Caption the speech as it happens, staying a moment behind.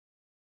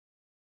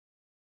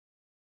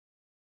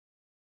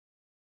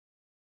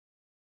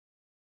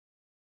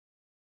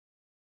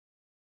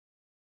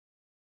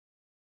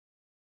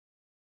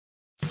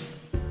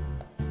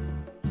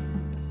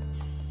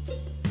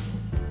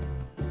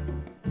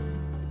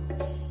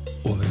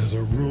Well, there's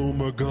a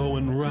rumor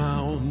going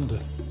round.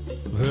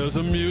 There's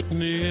a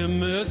mutiny in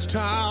this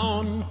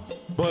town.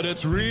 But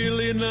it's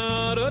really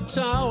not a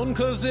town,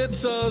 'cause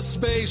it's a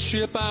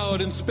spaceship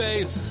out in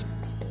space.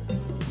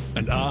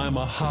 And I'm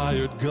a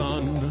hired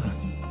gun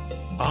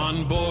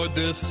on board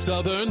this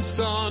southern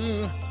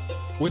sun,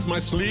 with my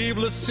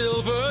sleeveless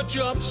silver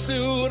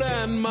jumpsuit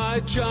and my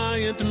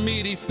giant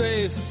meaty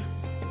face.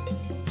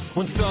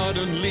 When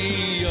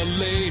suddenly a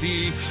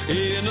lady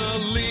in a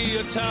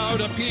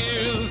leotard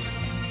appears,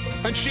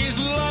 and she's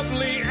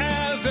lovely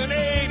as an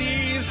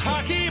 80s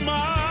hockey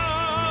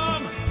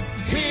mom.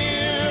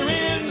 Here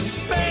in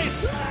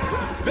space,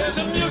 there's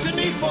a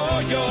mutiny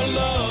for your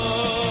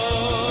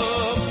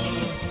love.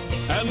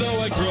 And though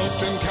I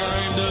groped and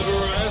kind of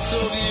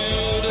wrestled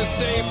you to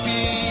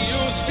safety,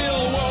 you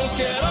still won't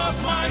get off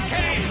my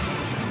case.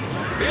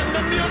 In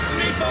the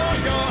mutiny for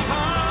your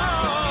heart.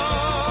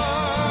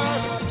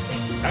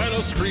 And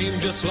I'll scream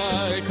just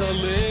like a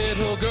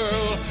little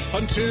girl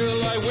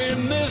until I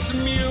win this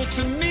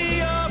mutiny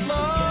of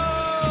love.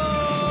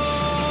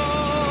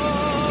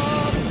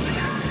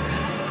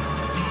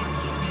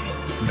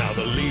 Now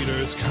the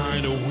leader's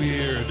kind of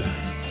weird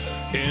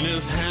in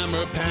his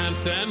hammer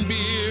pants and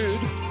beard,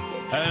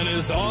 and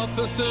his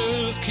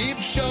officers keep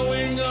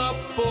showing up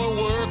for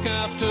work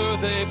after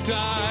they've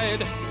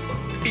died.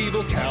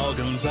 Evil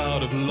Calgon's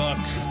out of luck,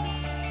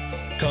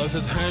 'cause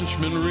his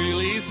henchmen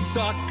really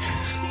suck.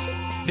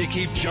 They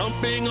keep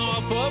jumping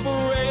off of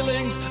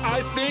railings,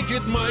 I think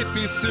it might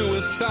be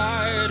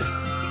suicide.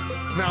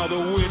 Now the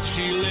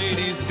witchy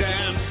ladies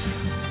dance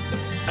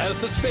as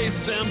the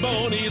space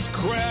Zambonis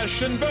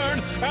crash and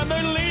burn, and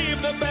they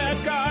leave the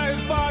bad guy's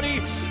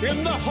body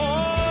in the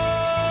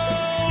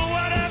hole.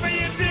 Whatever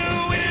you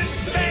do in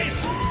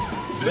space,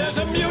 there's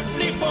a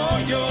mutiny for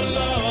your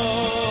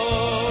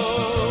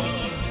love.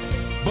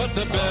 But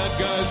the bad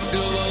guy's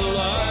still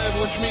alive,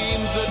 which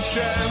means a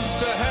chance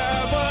to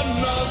have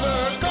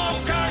another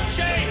go-kart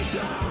chase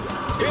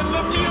in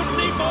the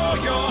mutiny for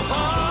your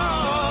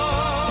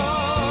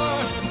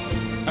heart.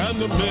 And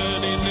the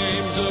many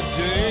names of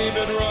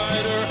David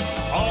Ryder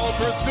all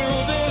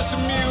pursue this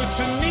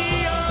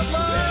mutiny of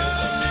love.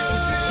 There's a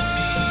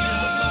mutiny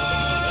of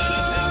love, and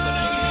it's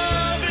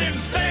happening in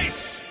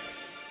space.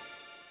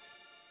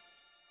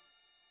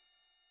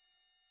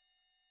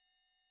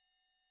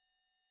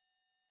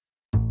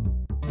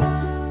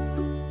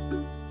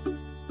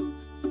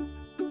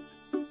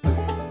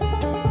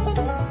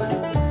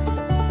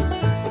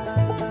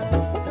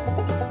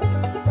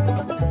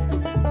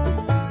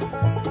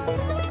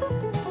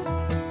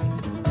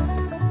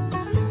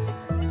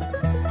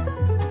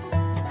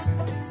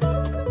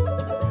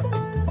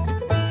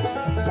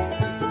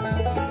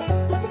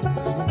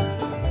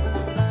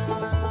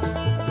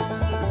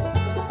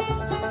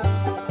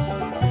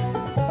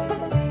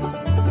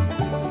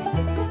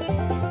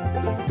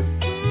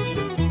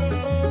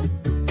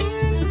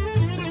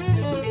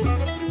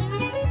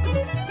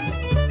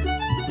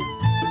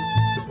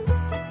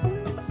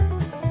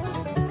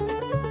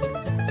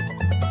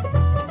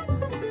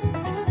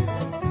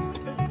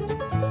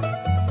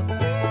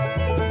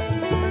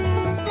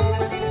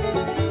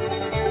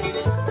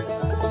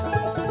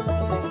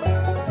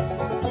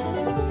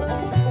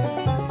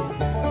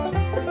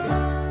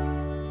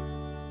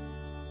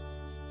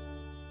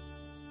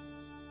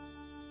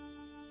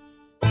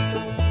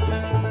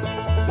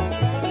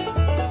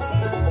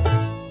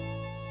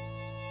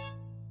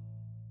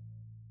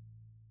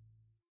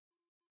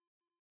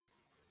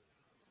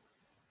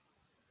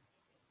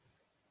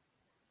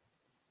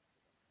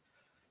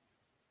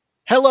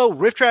 Hello,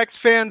 RiffTrax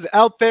fans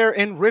out there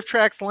in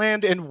RiffTrax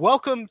land, and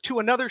welcome to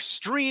another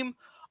stream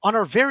on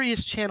our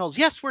various channels.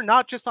 Yes, we're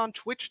not just on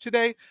Twitch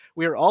today.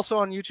 We are also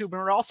on YouTube, and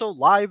we're also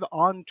live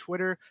on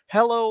Twitter.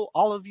 Hello,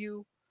 all of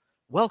you.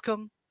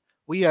 Welcome.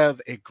 We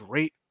have a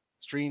great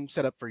stream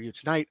set up for you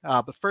tonight.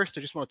 But first,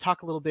 I just want to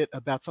talk a little bit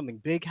about something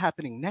big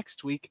happening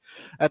next week.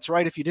 That's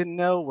right. If you didn't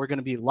know, we're going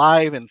to be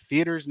live in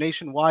theaters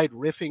nationwide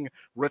riffing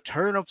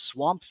Return of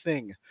Swamp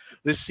Thing,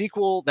 the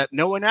sequel that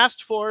no one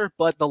asked for,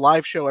 but the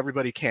live show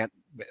everybody can't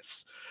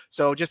miss.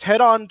 So just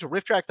head on to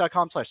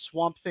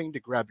rifftrax.com/Swamp Thing to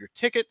grab your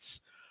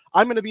tickets.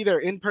 I'm going to be there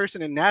in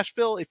person in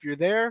Nashville. If you're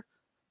there,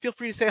 feel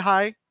free to say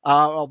hi.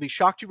 I'll be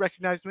shocked you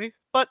recognized me,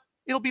 but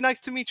it'll be nice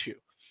to meet you.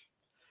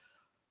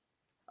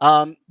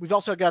 We've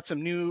also got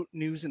some new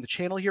news in the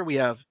channel here. We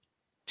have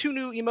 2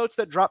 new emotes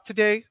that dropped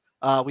today.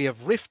 We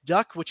have Riff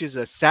Duck, which is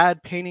a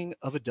sad painting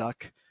of a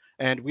duck.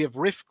 And we have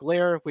Riff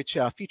Glare, which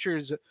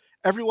features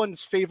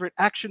everyone's favorite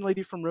action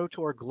lady from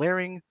Rotor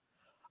glaring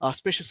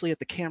auspiciously at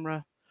the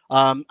camera.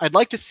 I'd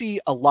like to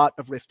see a lot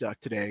of Riff Duck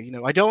today. You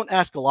know, I don't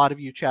ask a lot of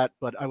you, chat,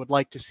 but I would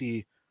like to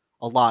see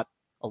a lot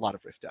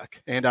of Riff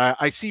Duck. And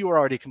I see you are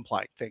already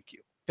complying. Thank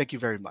you. Thank you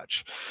very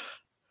much.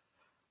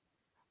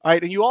 All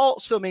right, and you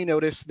also may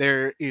notice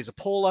there is a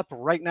poll up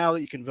right now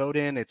that you can vote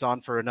in. It's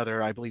on for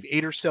another, I believe,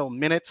 8 or so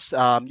minutes.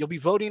 You'll be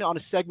voting on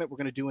a segment we're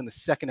going to do in the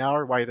second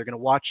hour, where you're going to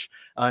watch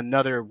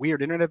another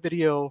weird internet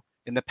video.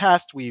 In the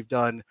past, we've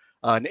done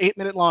an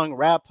 8-minute long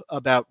rap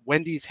about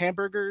Wendy's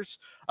hamburgers.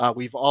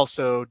 We've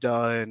also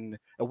done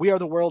a We Are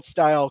the World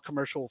style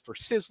commercial for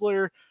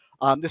Sizzler.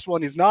 This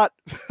one is not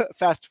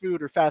fast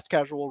food or fast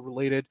casual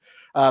related,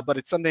 but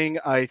it's something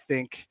I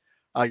think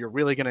you're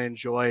really going to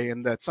enjoy,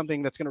 and that's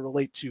something that's going to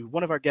relate to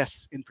one of our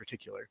guests in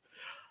particular.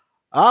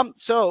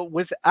 So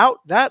without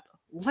that,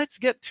 let's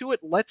get to it.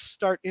 Let's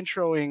start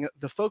introing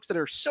the folks that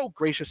are so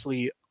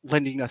graciously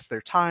lending us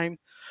their time.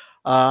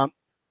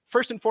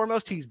 First and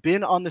foremost, he's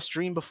been on the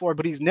stream before,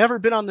 but he's never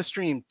been on the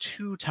stream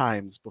 2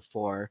 times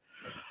before.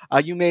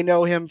 You may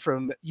know him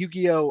from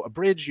Yu-Gi-Oh!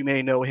 Abridged. You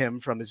may know him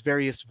from his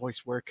various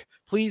voice work.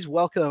 Please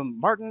welcome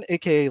Martin,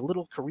 aka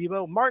Little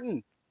Kuriboh.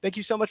 Martin, thank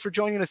you so much for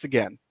joining us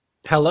again.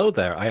 Hello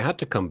there. I had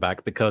to come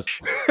back because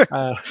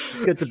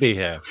it's good to be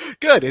here.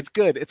 Good. It's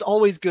good. It's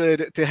always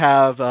good to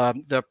have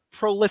the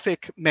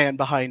prolific man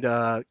behind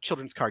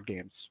children's card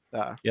games.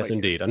 Yes,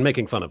 indeed. And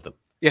making fun of them.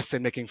 Yes,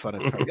 and making fun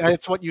of card.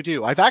 It's what you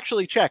do. I've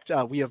actually checked.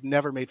 We have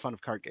never made fun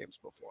of card games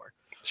before.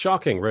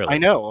 Shocking, really. I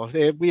know.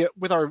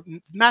 With our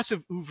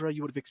massive oeuvre,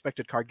 you would have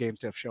expected card games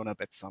to have shown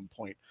up at some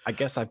point. I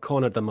guess I've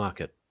cornered the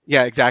market.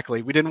 Yeah,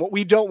 exactly. We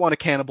don't want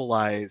to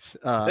cannibalize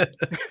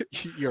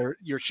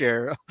your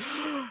share.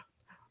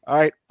 All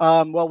right.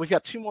 Well, we've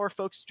got 2 more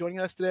folks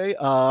joining us today.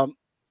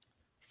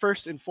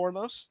 First and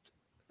foremost,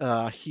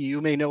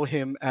 you may know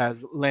him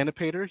as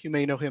Lanipater. You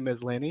may know him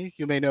as Lanny.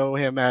 You may know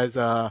him as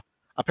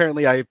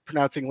apparently I'm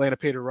pronouncing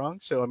Lanipater wrong,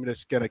 so I'm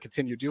just going to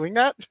continue doing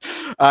that.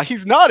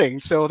 He's nodding,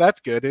 so that's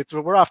good.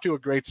 We're off to a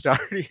great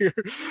start here.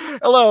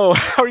 Hello,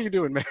 how are you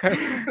doing, man?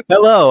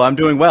 Hello, I'm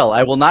doing well.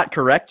 I will not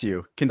correct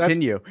you.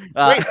 Continue.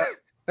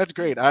 That's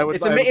great.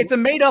 It's a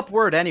made-up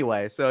word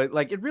anyway, so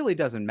it really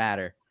doesn't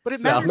matter. But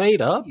it matters.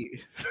 Made up.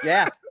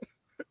 Yeah.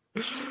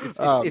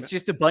 It's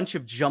just a bunch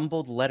of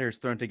jumbled letters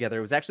thrown together.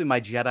 It was actually my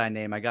Jedi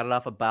name. I got it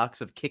off a box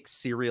of Kix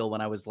cereal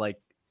when I was like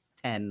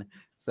 10.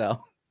 So,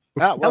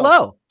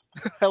 hello.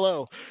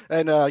 Hello.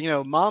 And,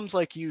 moms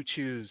like you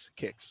choose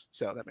Kix.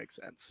 So that makes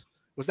sense.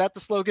 Was that the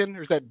slogan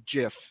or is that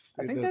Jif?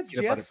 I think that's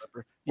Jif.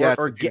 Yeah,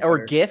 or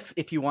GIF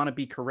if you want to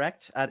be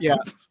correct.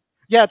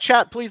 Yeah,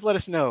 chat, please let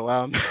us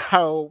know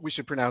how we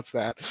should pronounce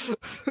that.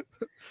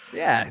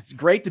 Yeah, it's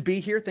great to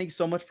be here. Thanks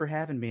so much for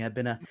having me. I've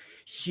been a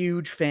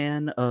huge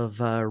fan of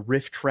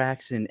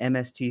RiffTrax and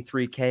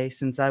MST3K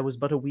since I was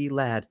but a wee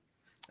lad.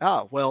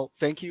 Well,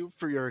 thank you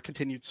for your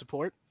continued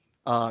support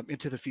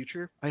into the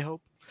future, I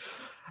hope.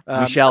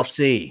 We shall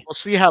see. We'll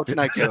see how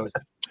tonight goes.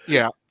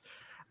 Yeah.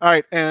 All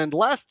right. And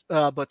last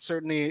but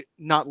certainly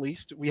not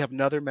least, we have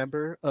another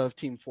member of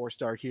Team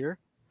FourStar here.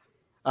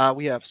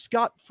 We have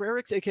Scott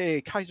Frericks,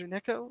 a.k.a. Kaiser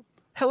Neko.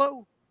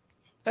 Hello.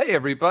 Hey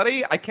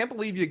everybody! I can't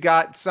believe you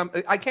got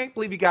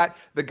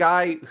the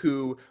guy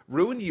who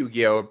ruined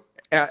Yu-Gi-Oh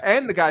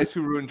and the guys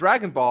who ruined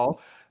Dragon Ball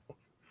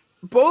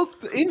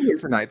both in here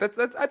tonight. I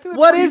think that's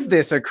what is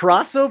this? A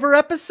crossover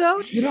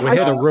episode? We're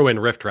here to ruin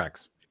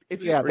RiffTrax.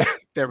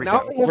 There we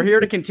go. We're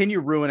here to continue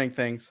ruining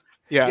things.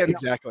 Yeah,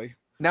 exactly.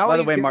 Now, by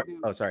the way,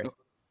 sorry.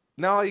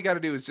 Now all you got to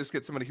do is just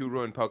get somebody who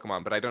ruined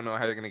Pokemon, but I don't know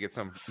how you're going to get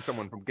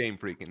someone from Game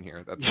Freak in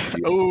here.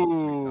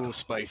 That's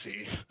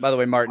spicy. By the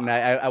way, Martin,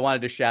 I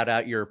wanted to shout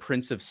out your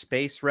Prince of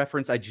Space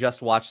reference. I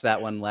just watched that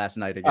one last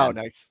night again. Oh,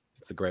 nice.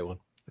 It's a great one.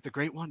 It's a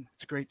great one.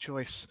 It's a great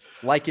choice.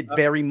 Like it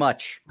very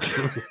much.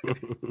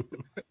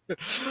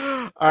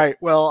 All right.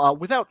 Well,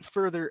 without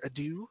further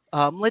ado,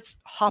 let's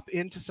hop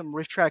into some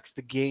RiffTrax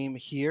the game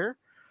here.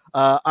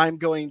 I'm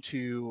going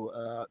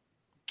to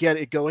get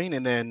it going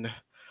and then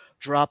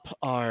drop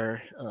our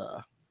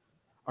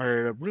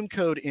room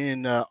code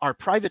in our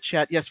private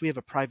chat. Yes, we have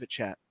a private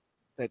chat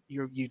that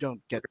you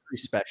don't get. Very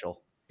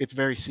special. It's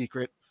very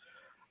secret.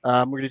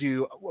 We're going to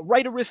do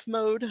write a riff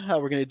mode.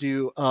 We're going to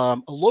do a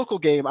local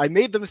game. I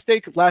made the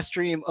mistake last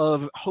stream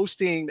of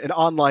hosting an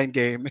online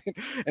game,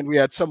 and we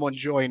had someone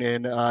join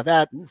in.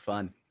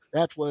 Fun.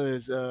 That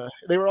was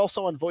they were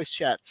also on voice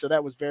chat, so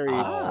that was very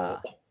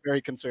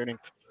very concerning.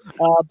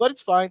 But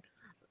it's fine.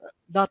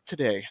 Not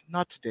today.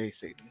 Not today,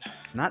 Satan.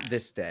 Not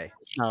this day.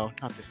 No,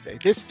 not this day.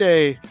 This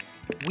day,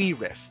 we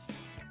riff.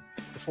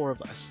 The 4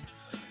 of us.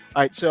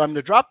 All right, so I'm going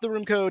to drop the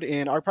room code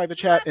in our private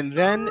chat, and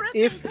then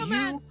if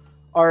you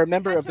are a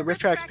member of the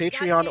RiffTrax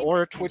Patreon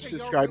or a Twitch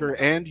subscriber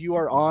and you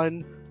are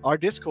on our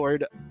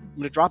Discord, I'm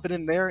going to drop it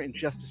in there in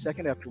just a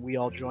second after we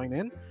all join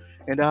in,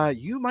 and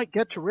you might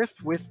get to riff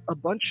with a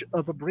bunch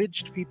of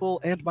abridged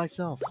people and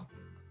myself.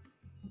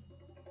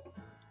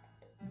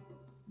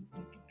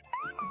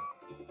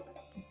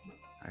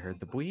 I heard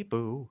the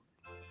weeboo.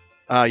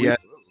 Yeah.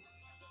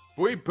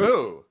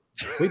 Weeboo.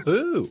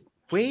 Weeboo.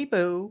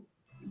 Weeboo.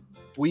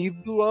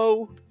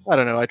 Weeboo. I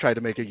don't know. I tried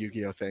to make a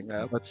Yu-Gi-Oh thing.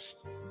 Let's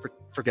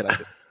forget I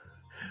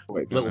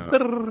did.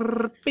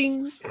 Little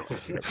bing.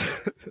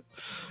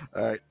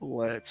 All right.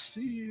 Let's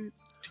see.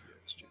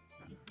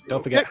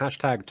 Don't forget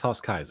hashtag Toss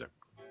Kaiser.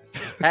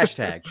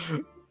 Hashtag.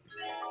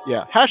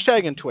 Yeah.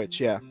 Hashtag and Twitch.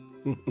 Yeah.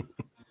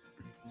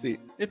 See.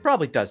 It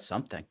probably does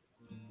something.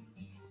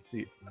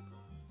 See.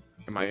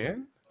 Am I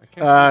in? I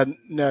can't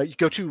No, you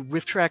go to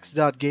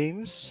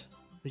rifftrax.games.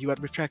 Are you at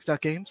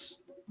rifftrax.games?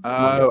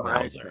 Oh, I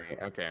browser. see.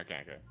 Okay.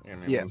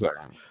 Yeah.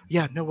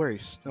 Yeah, no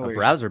worries. No A worries.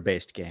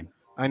 browser-based game.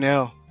 I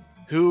know.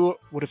 Who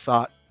would have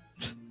thought?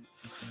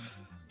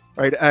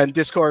 All right, and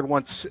Discord,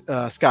 once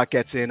Scott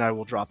gets in, I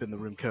will drop in the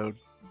room code.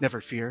 Never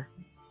fear.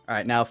 All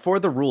right, now for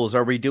the rules,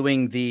 are we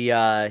doing the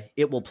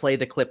it will play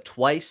the clip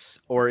twice,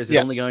 or is it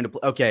only Yes. going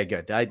to okay,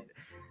 good.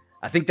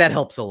 I think that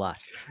helps a lot.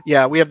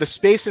 Yeah, we have the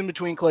space in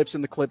between clips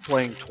and the clip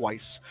playing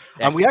twice.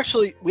 We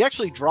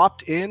actually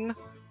dropped in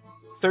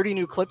 30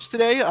 new clips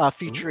today,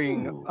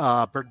 featuring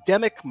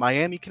Birdemic,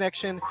 Miami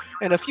Connection,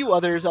 and a few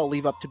others I'll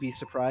leave up to be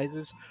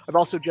surprises. I've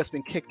also just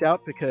been kicked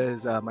out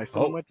because my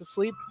phone went to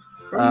sleep.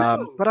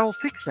 But I'll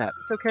fix that.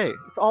 It's okay.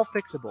 It's all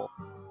fixable.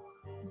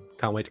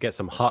 Can't wait to get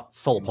some hot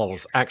Soul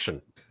Pulse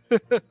action.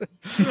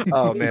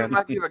 Oh man!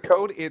 Might be the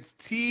code. It's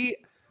T.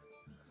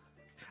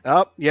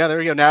 Oh yeah,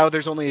 there you go. Now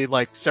there's only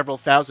like several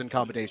thousand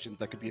combinations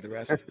that could be the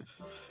rest.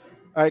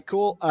 All right,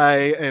 cool.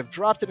 I have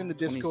dropped it in the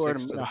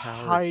Discord. I'm gonna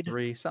hide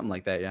 3, something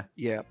like that. Yeah.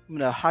 Yeah, I'm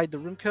gonna hide the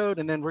room code,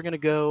 and then we're gonna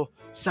go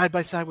side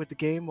by side with the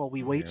game while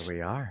we wait Here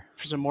we are.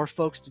 for some more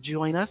folks to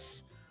join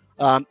us.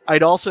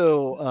 I'd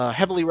also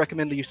heavily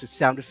recommend the use of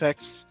sound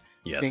effects.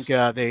 Yes. I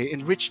think they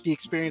enrich the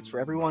experience for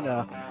everyone.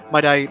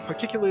 Might I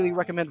particularly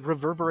recommend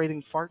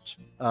reverberating fart?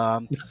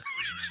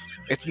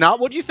 It's not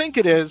what you think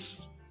it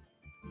is.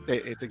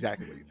 It's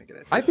exactly what you think it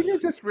is. I think I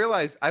just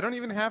realized I don't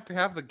even have to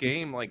have the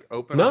game like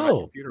open No. on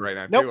my computer right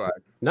now, Nope. do I?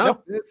 No.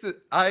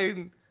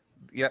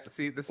 Nope.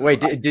 See, this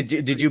Wait, is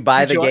did you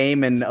buy the Enjoy.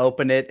 game and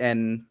open it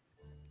and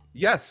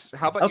yes.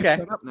 How about Okay. you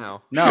shut up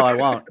now? no, I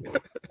won't.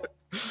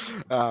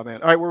 Oh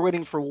man! All right, we're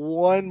waiting for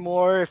one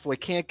more. If we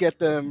can't get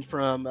them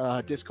from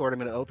Discord, I'm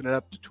going to open it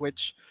up to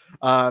Twitch.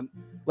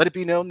 Let it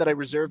be known that I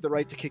reserve the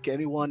right to kick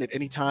anyone at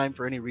any time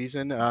for any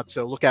reason.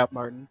 So look out,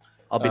 Martin.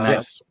 I'll be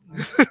nice.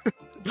 Yes.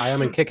 I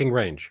am in kicking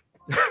range.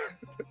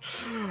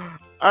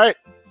 All right,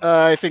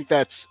 I think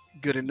that's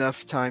good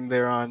enough time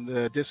there on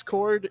the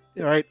Discord.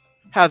 All right,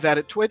 have at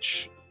it,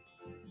 Twitch.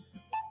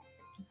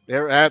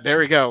 There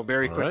we go.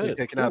 Very All quickly right.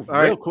 picking up.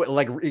 All Real right, quick,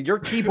 like your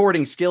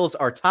keyboarding skills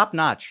are top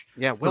notch.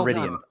 yeah, well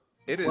Meridian. done.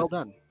 It is. Well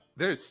done.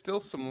 There's still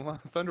some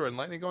thunder and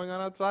lightning going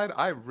on outside.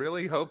 I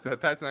really hope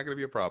that that's not going to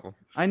be a problem.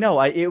 I know.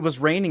 It was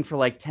raining for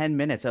like 10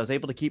 minutes. I was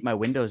able to keep my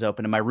windows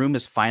open, and my room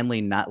is finally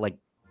not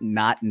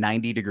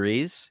 90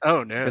 degrees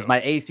Oh no, because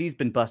my AC's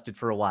been busted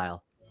for a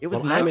while. It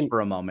was Well, nice for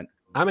a moment.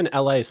 I'm in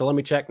LA, so let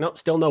me check. Nope,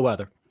 still no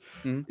weather.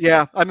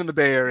 yeah, I'm in the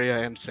Bay Area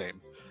and same.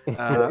 All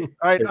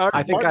right,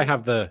 I think I Martin.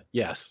 have the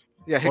yes.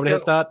 Yeah, Want to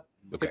hit start?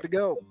 Okay. hit the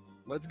go.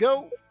 Let's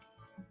go.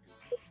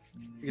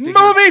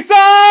 Movie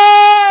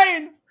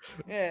sign!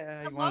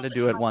 Yeah, I wanted to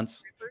do it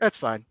once. That's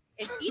fine.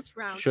 In each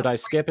round, Should I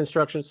skip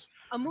instructions?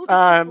 a movie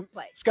will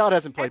play. Scott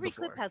hasn't played Every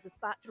before. clip has a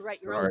spot to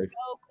write your Sorry. own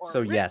joke or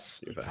So riff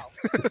yes. yourself.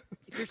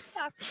 If you're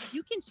stuck,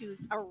 you can choose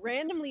a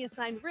randomly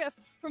assigned riff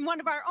from one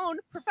of our own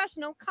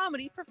professional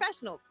comedy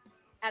professionals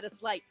at a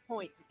slight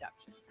point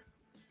deduction.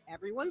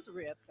 Everyone's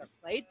riffs are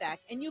played back,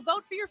 and you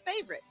vote for your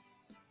favorite.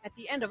 At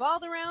the end of all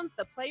the rounds,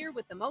 the player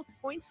with the most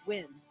points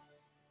wins.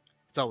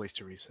 It's always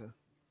Teresa.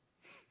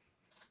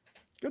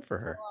 Good for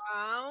her.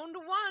 Round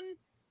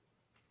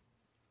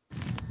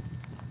 1.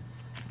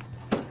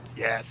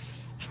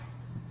 Yes.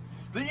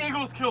 The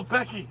Eagles killed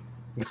Becky.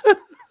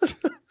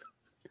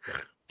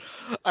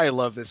 I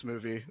love this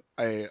movie.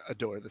 I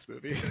adore this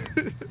movie.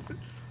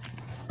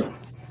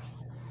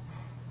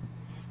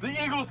 The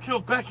Eagles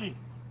killed Becky.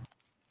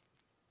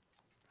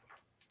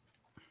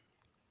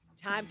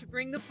 Time to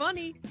bring the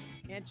funny.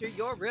 Enter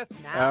your riff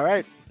now. All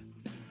right.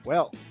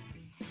 Well.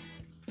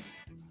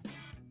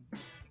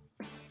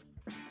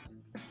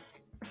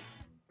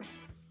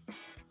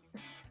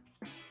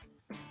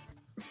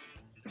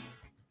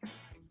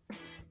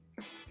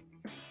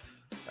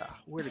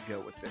 Where to go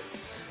with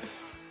this?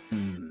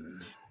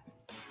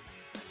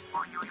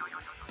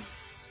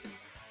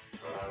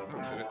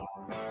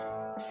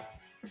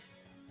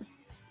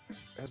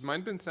 Has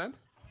mine been sent?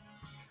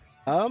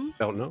 Don't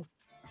know.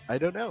 I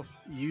don't know.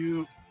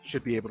 You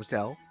should be able to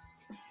tell.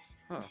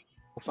 Huh.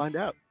 We'll find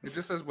out. It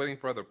just says waiting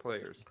for other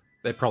players.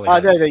 They probably.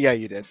 have it. Yeah,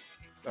 you did.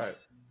 All right.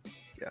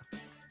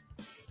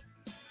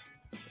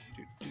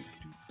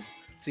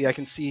 See, I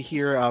can see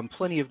here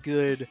plenty of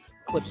good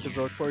clips to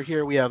vote for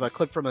here. We have a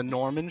clip from a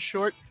Norman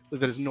short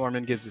that is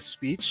Norman gives a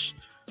speech.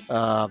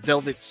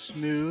 Velvet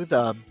Smooth.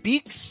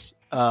 Beaks,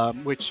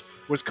 which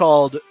was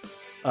called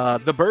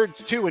The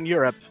Birds too in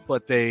Europe,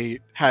 but they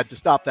had to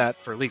stop that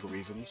for legal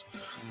reasons.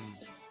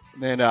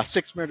 And then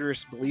Six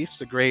Murderous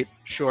Beliefs, a great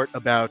short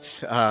about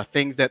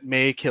things that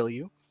may kill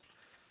you.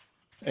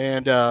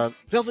 And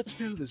Velvet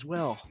Smooth as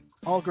well.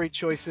 All great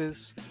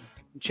choices.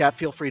 Chat,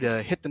 feel free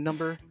to hit the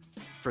number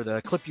for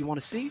the clip you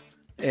want to see,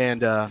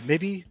 and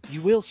maybe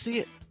you will see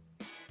it.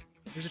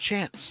 There's a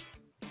chance.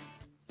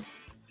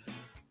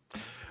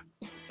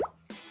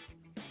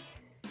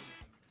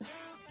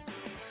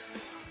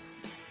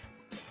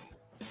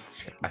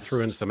 I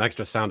threw in some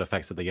extra sound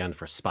effects at the end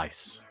for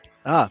spice.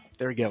 Ah,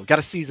 there we go. Got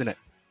to season it.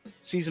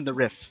 Season the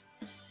riff.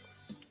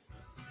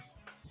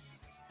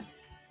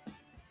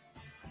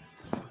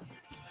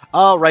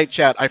 Oh, right,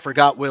 chat. I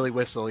forgot Willie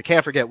Whistle. You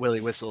can't forget Willie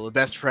Whistle, the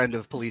best friend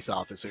of police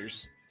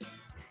officers.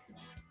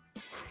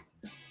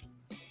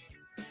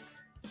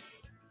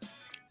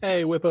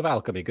 Hey, Whip of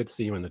Alchemy. Good to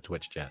see you in the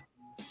Twitch chat.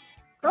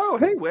 Oh,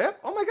 hey, Whip.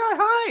 Oh, my God.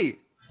 Hi.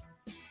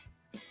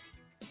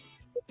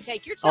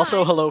 Take your time.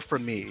 Also, hello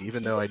from me,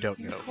 even though I don't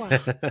know who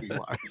you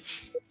are.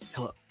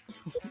 Hello.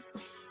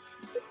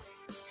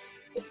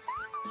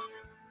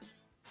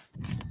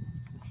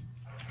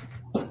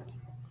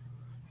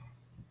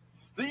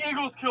 The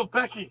Eagles killed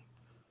Becky.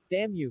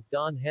 Damn you,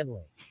 Don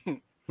Henley.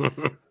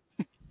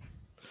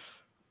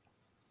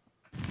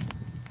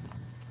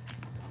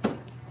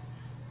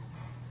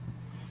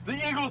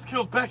 The Eagles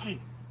killed Becky.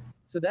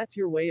 So that's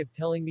your way of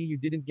telling me you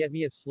didn't get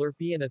me a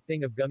Slurpee and a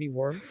thing of gummy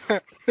worms?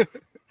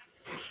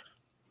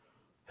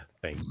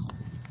 Thanks.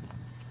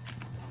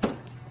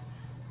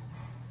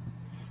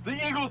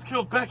 The Eagles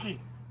killed Becky.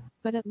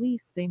 But at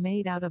least they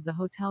made out of the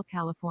Hotel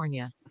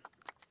California.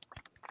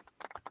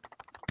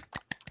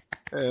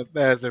 That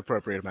is the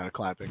appropriate amount of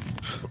clapping.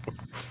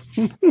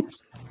 The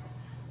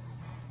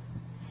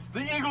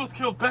Eagles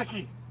killed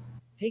Becky.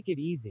 Take it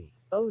easy.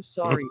 Oh,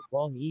 sorry,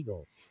 wrong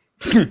Eagles.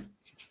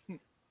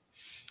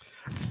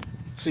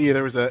 See,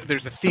 there's a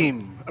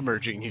theme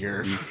emerging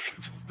here.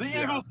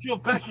 The Eagles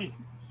killed Becky.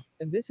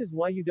 And this is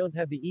why you don't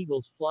have the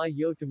Eagles fly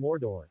yo to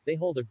Mordor. They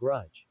hold a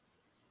grudge.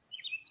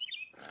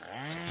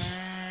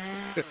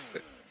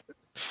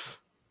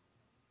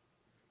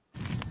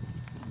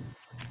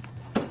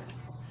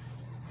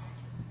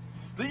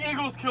 The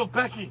Eagles killed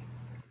Becky.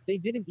 They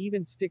didn't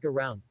even stick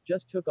around,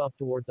 just took off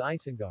towards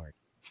Isengard.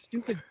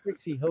 Stupid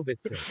Trixie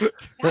Hobbitses.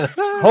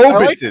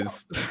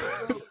 Hobbitses.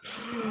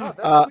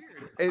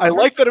 I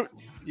like that.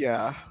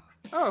 Yeah.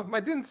 Oh,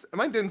 mine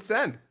didn't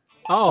send.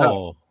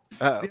 Oh.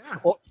 Yeah.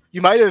 Well,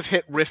 you might have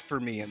hit riff for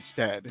me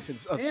instead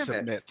of Damn it.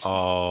 submit.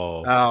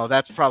 Oh. Oh,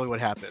 that's probably what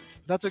happened.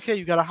 That's okay.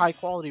 You got a high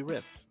quality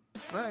riff.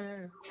 Oh,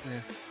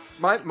 yeah.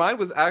 Mine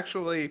was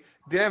actually,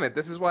 damn it,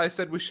 this is why I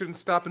said we shouldn't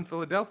stop in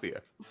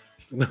Philadelphia.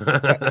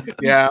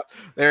 Yeah,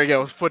 there you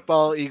go.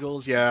 Football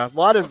Eagles. Yeah, a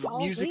lot of All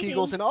music bleeding.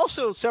 Eagles, and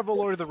also several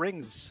Lord of the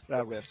Rings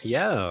riffs.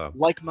 Yeah.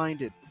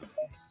 Like-minded.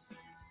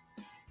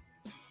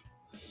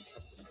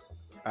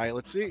 All right,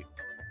 let's see.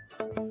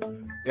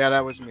 Yeah,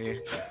 that was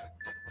me.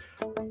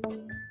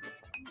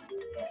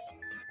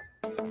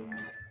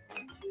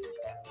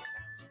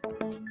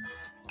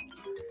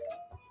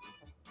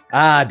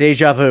 Ah,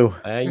 deja vu.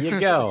 There you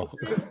go.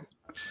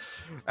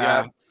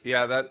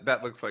 Yeah,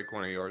 that looks like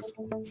one of yours.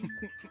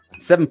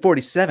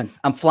 747.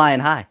 I'm flying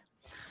high.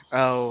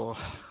 Oh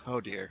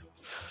dear.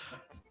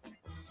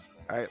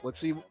 All right, let's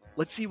see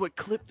what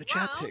clip the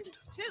chat Round picked.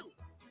 2.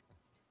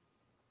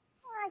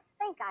 I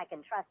think I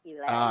can trust you,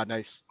 Larry. Ah,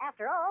 nice.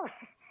 After all,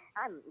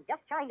 I'm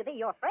just trying to be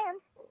your friend.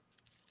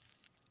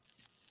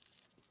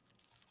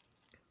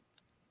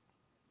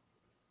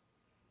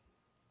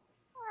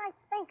 I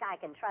think I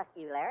can trust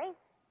you, Larry.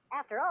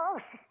 After all,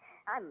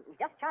 I'm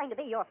just trying to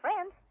be your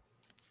friend.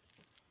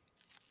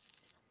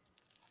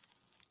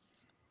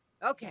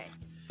 Okay.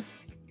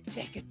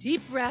 Take a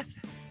deep breath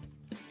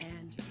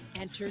and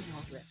enter your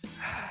riff.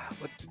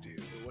 What to do?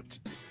 What to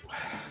do?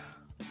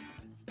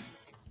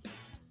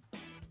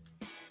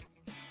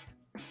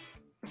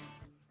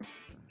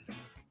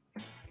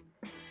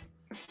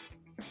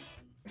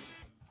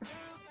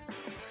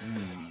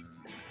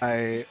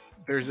 I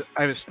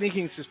have a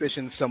sneaking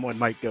suspicion someone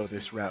might go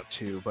this route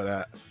too,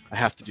 but I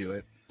have to do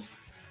it.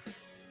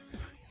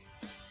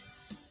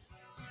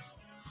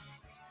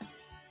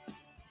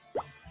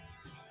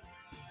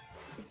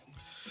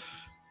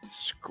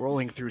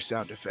 Scrolling through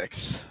sound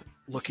effects,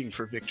 looking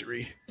for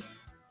victory.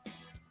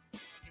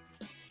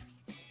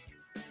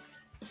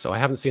 So I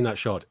haven't seen that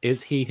shot.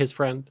 Is he his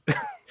friend?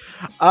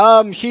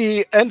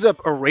 He ends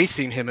up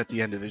erasing him at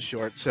the end of the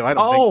short, so I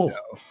don't think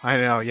so. I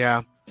know,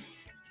 yeah.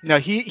 No,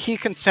 he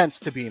consents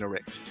to being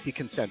erased. He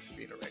consents to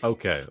being erased.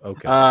 Okay,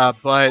 okay.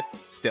 But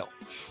still,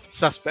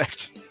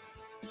 suspect.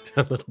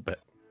 A little bit.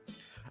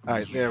 All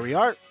right, there we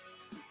are.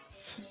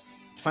 Let's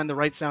find the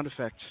right sound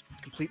effect.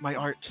 Complete my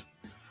art.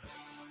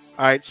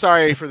 All right,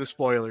 sorry for the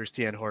spoilers,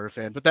 TN Horror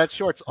Fan, but that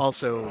short's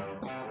also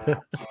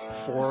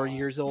 4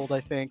 years old,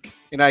 I think,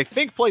 and I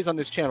think plays on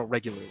this channel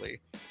regularly.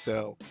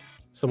 So,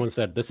 Someone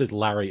said this is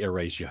Larry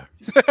Erasure.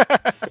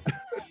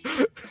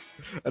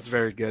 that's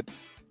very good.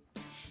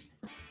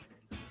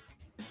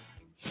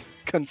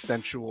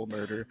 Consensual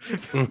murder.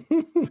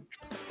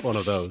 One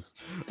of those.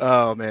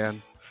 Oh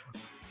man.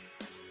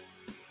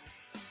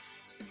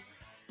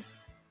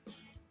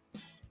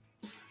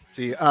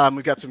 See,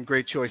 we've got some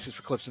great choices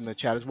for clips in the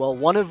chat as well.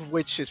 One of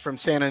which is from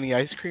Santa and the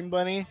Ice Cream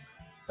Bunny.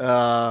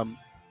 How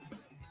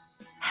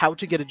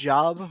to Get a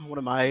Job, one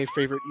of my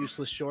favorite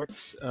useless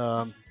shorts.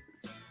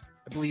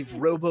 I believe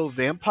Robo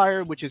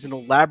Vampire, which is an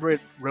elaborate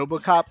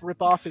RoboCop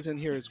ripoff, is in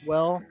here as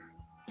well.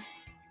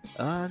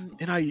 And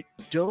I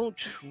don't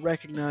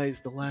recognize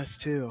the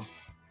last two.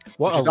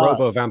 What are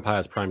Robo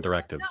Vampire's prime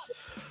directives?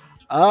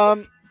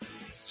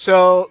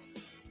 So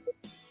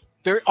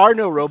there are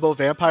no Robo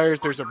Vampires.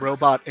 There's a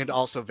robot and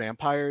also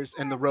vampires,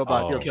 and the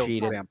robot kills the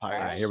vampires.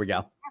 All right, here we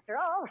go. After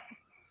all,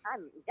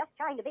 I'm just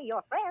trying to be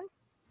your friend.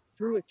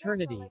 Through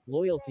eternity,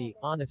 loyalty,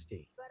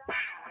 honesty.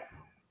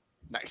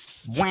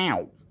 Nice.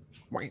 Wow.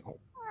 Wow.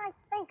 I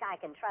think I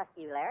can trust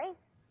you, Larry.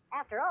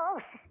 After all,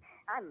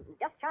 I'm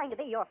just trying to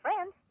be your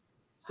friend.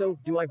 So,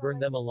 do I burn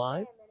them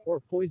alive? Or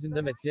poison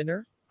them at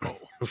dinner?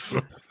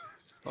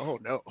 Oh,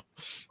 no.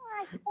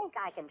 I think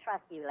I can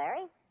trust you,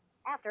 Larry.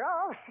 After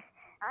all,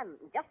 I'm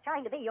just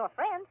trying to be your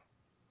friend.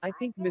 I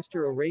think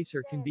Mr.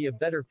 Eraser can be a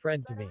better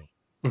friend to me.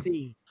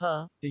 See,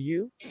 huh? Do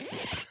you?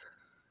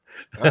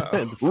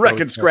 Wreck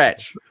and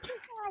scratch.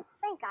 I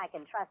think I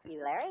can trust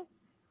you, Larry.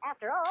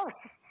 After all,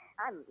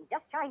 I'm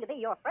just trying to be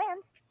your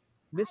friend.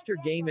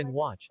 Mr. Game and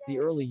Watch, the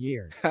early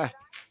years. I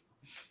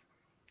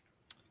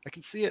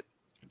can see it.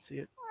 I can see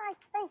it. I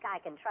think I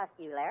can trust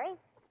you, Larry.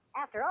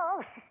 After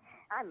all,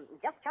 I'm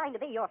just trying to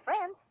be your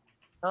friend.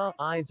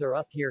 Eyes are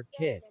up here,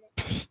 kid.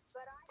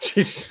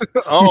 Jeez.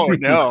 Oh,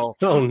 no.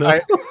 Oh, no.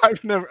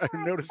 I've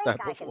noticed that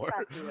I think before. I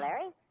can trust you,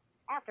 Larry.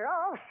 After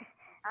all,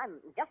 I'm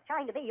just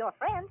trying to be your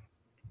friend.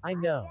 I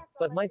know,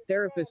 but my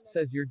therapist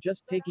says you're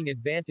just taking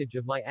advantage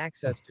of my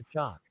access to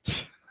chalk.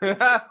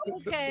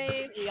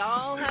 Okay, we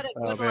all had a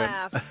Oh, good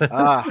man.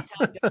 laugh.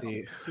 Let's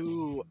see.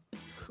 Who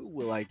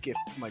will I gift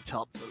my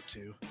top vote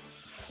to?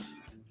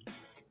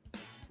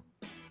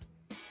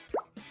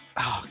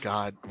 Oh,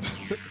 God.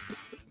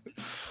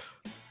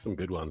 Some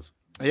good ones.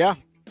 Yeah,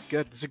 it's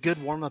good. It's a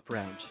good warm-up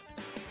round.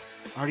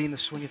 Already in the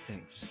swing of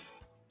things.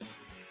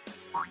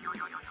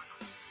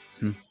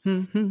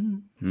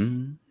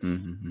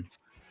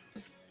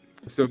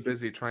 I'm so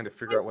busy trying to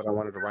figure out what I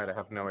wanted to write. I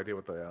have no idea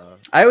what the.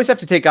 I always have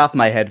to take off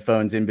my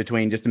headphones in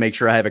between just to make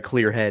sure I have a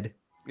clear head.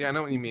 Yeah, I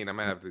know what you mean. I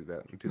might have to do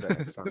that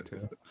next time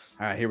too. All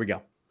right, here we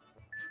go.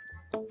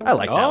 I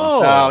like that one.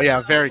 Oh, yeah,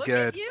 very Look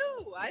good. At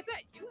you. I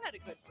bet you had a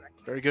good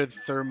breakfast. Very good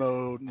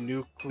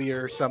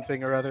thermonuclear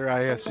something or other, I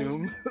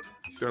assume.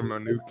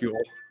 Thermonuclear.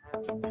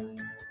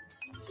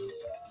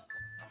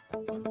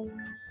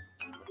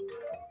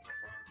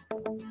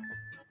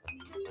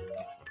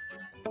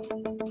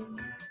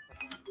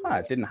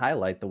 It didn't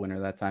highlight the winner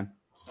that time.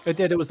 It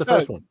did. It was the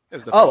first one. It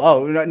was the first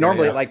one.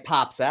 Normally yeah. it like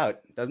pops out,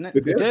 doesn't it?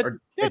 It did. Or-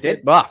 Yeah, it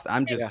did. Buff.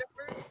 I'm just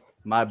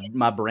my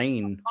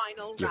brain.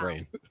 Final Your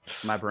round. brain.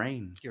 My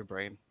brain. Your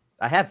brain.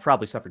 I have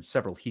probably suffered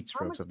several heat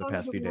strokes over the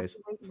past few days.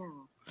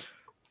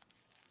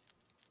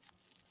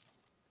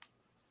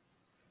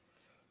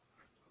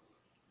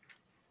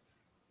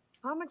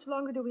 How much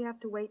longer do we have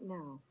to wait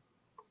now?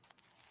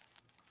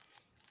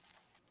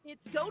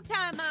 It's go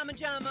time, Mama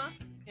Jama.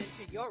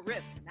 Into your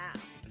riff now.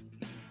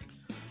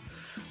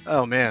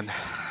 Oh, man.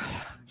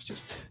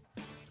 Just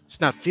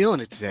not feeling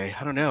it today.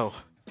 I don't know.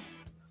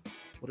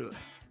 What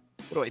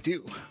do I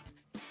do?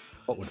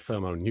 What would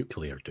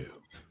thermonuclear do?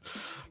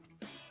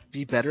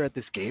 Be better at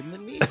this game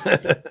than me?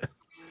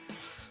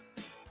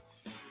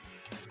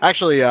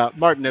 Actually,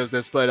 Martin knows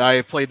this, but I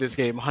have played this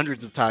game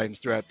hundreds of times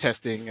throughout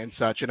testing and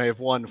such, and I have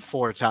won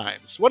 4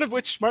 times. One of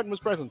which Martin was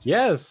present.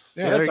 Yes.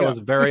 Yeah, there yes, you I go. was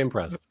very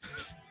impressed.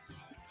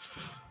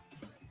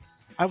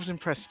 I was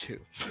impressed too.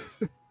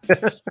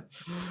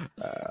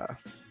 All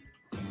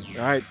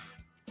right.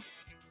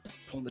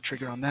 Pulling the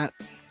trigger on that.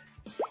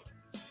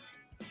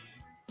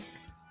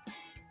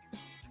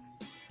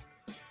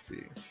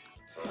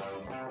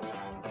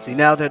 Let's see,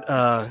 now that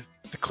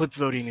the clip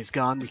voting is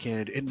gone, we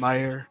can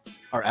admire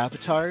our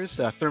avatars.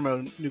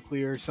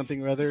 Thermonuclear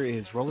something or other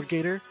is Roller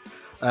Gator.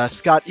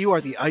 Scott, you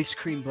are the Ice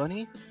Cream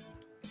Bunny.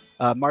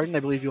 Martin, I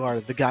believe you are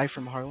the guy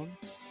from Harlem.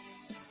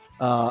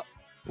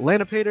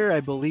 Lanapater, I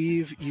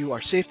believe you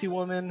are Safety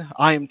Woman.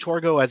 I am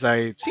Torgo, as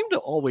I seem to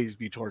always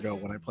be Torgo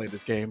when I play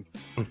this game.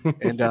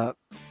 And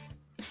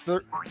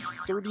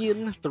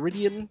Theridian,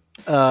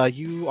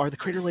 you are the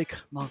Crater Lake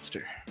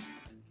Monster.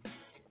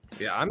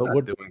 Yeah, I'm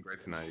not doing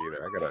great tonight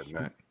either. I gotta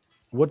admit.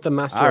 Would the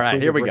master? All right,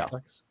 approve here of we go.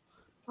 RiffTrax?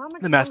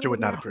 The master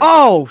would not approve.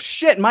 Oh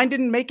shit! Mine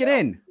didn't make it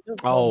in.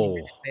 Oh.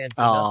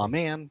 Oh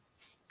man.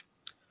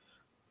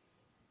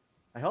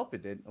 I hope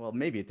it did. Well,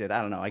 maybe it did.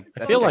 I don't know. I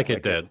feel like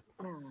it did.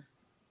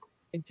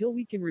 Until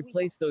we can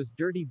replace those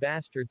dirty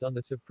bastards on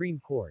the Supreme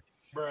Court.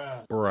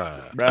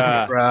 Bruh.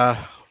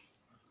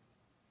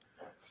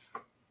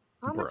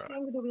 How much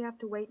longer do we have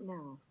to wait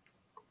now?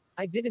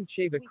 I didn't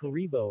shave a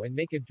Kuriboh and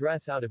make a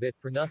dress out of it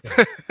for nothing.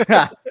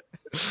 How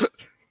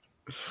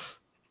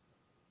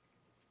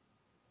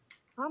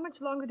much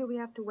longer do we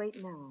have to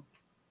wait now?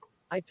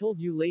 I told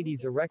you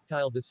ladies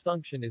erectile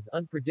dysfunction is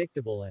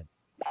unpredictable and...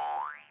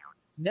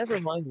 Never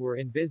mind, we're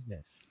in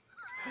business.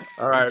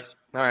 All right.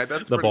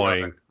 That's The pretty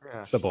boing. epic.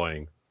 Yeah. The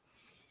boing.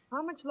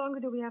 How much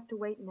longer do we have to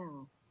wait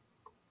now?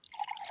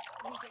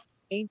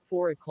 Ain't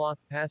 4 o'clock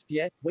past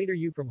yet? Wait, are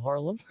you from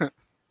Harlem?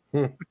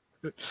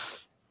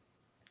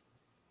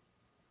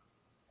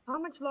 How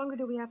much longer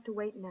do we have to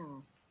wait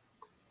now?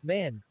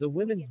 Man, the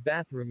women's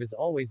bathroom is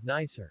always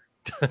nicer.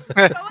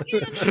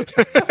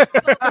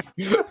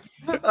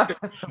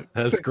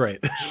 That's great.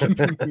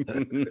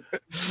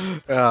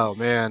 Oh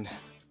man.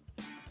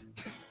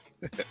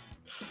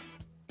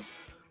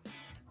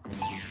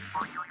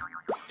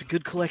 It's a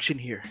good collection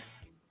here.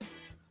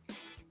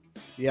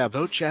 Yeah,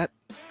 vote chat.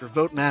 Your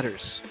vote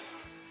matters.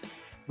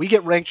 We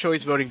get ranked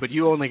choice voting, but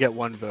you only get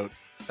 1 vote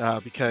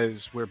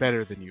because we're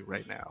better than you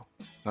right now.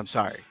 I'm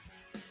sorry.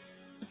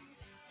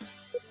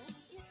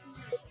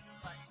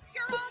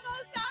 You're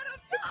almost out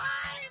of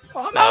time.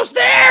 Almost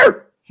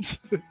there.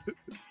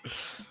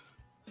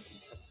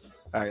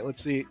 All right,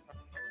 let's see.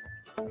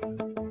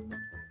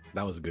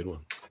 That was a good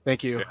one.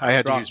 Thank you. Yeah, I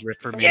had strong. to use Riff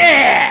for me.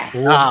 Yeah.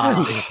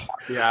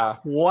 Yeah.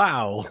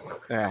 Wow.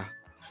 Yeah.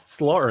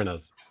 Slaughtering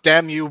us.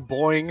 Damn you,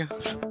 boing.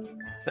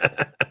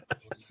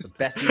 It's the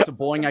best use of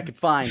boing I could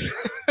find.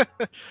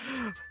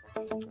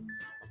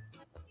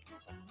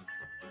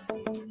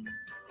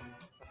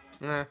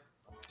 Eh.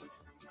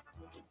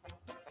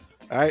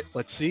 All right,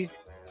 let's see.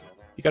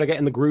 You got to get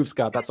in the groove,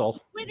 Scott. That's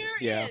all. Winner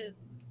Yeah. is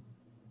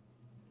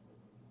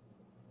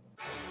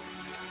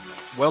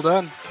Well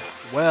done.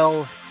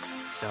 Well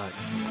done.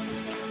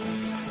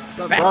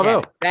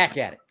 Bravo. Back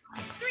at it.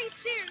 3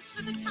 cheers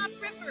for the top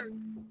ripper.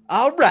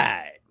 All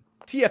right.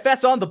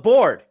 TFS on the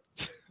board.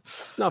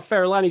 Not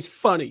fair, Lanny's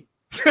funny.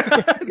 If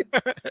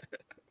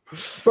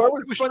I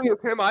was funny as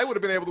him, I would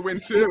have been able to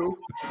win too.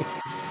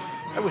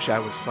 I wish I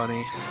was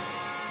funny.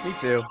 Me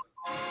too.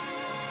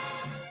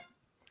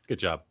 Good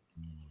job.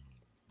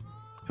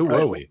 Who All right,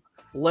 were we?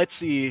 Let's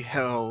see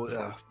how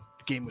the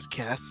game was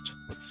cast.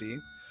 Let's see.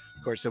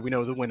 Of course, so we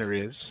know who the winner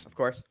is. Of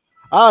course.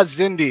 Ah,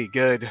 Zindi.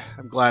 Good.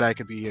 I'm glad I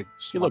could be a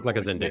You look like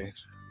a smart boy Zindi. today.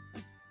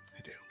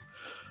 I do.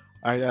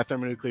 All right,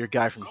 thermonuclear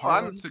guy from Oh, I'm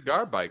Harlem. a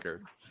cigar biker.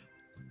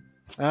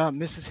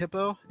 Mrs.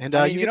 Hippo. And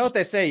I mean, you know what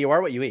they say, you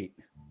are what you eat.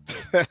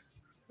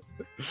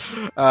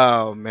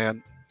 Oh,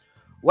 man.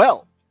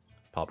 Well,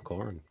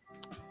 Popcorn.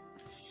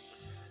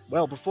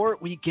 before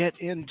we get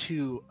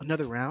into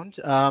another round,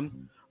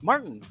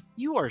 Martin,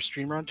 you are a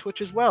streamer on Twitch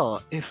as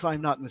well, if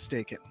I'm not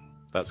mistaken.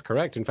 That's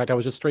correct. In fact, I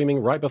was just streaming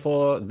right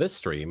before this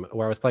stream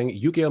where I was playing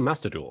Yu-Gi-Oh!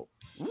 Master Duel.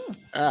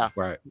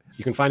 Where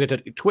you can find it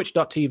at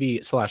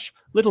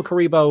twitch.tv/Little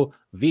Kuriboh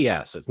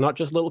VS. It's not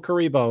just Little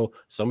Kuriboh.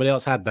 Somebody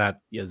else had that,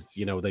 as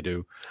you know they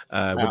do,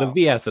 with a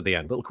VS at the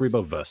end. Little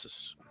Kuriboh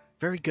versus.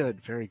 Very good,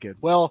 very good.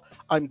 Well,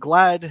 I'm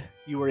glad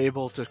you were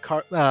able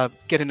to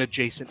get an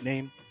adjacent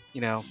name.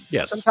 You know,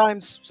 Yes.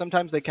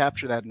 sometimes they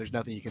capture that, and there's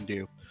nothing you can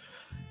do.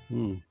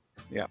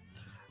 Yeah.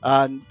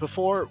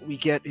 Before we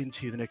get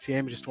into the next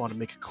game, I just want to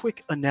make a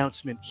quick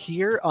announcement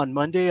here. On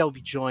Monday, I'll be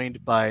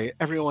joined by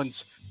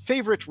everyone's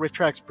favorite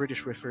RiffTrax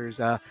British riffers,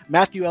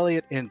 Matthew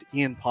Elliott and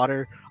Ian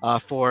Potter,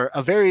 for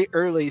a very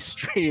early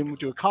stream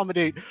to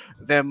accommodate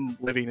them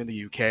living in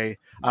the UK.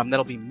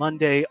 That'll be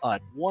Monday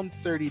at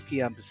 1:30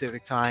 p.m.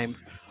 Pacific time.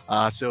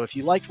 So if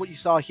you liked what you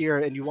saw here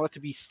and you want it to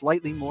be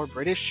slightly more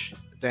British,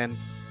 then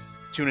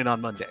tune in on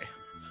Monday.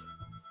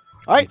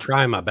 All right. I'm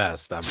trying my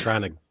best. I'm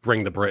trying to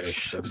bring the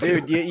British.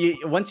 Dude,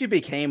 once you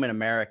became an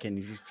American,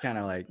 you just kind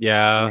of like...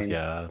 Yeah, I mean,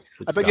 yeah.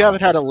 I bet you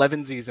haven't had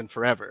 11sies in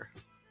forever.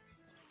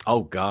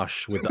 Oh,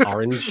 gosh. With the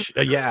orange?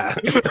 Yeah.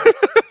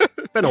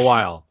 Been a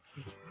while.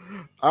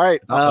 All right.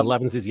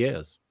 11's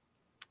years.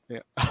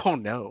 Yeah. Oh,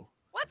 no.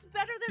 What's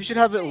better than You should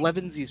have riffing?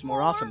 11sies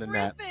more often than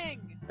that. Riffing.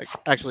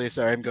 Actually,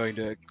 sorry, I'm going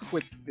to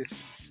quit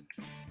this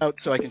out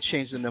so I can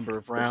change the number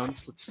of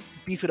rounds. Let's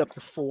beef it up to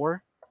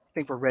 4. I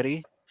think we're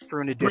ready for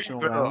an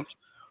additional round.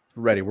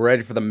 We're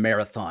ready for the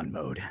marathon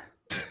mode.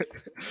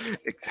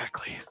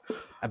 Exactly.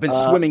 I've been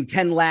swimming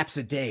 10 laps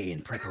a day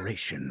in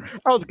preparation.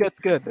 Oh, that's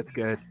good. That's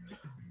good.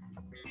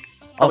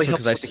 Also,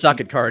 because I suck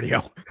at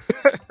cardio.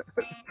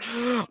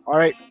 All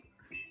right.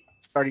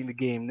 Starting the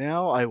game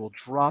now. I will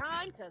drop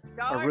Time to a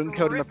start room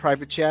code in the riffing.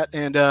 private chat.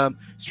 And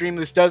stream,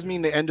 this does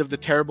mean the end of the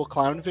terrible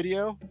clown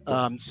video.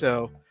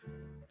 So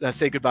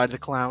say goodbye to the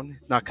clown.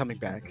 It's not coming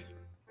back.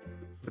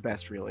 The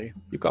best, really.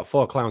 You've got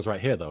 4 clowns right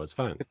here, though. It's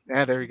fine.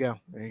 Yeah, there you go.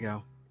 There you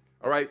go.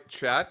 All right,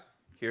 chat.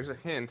 Here's a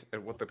hint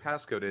at what the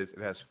passcode is. It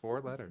has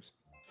 4 letters.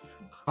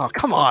 Oh,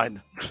 come on.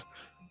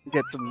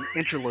 Get some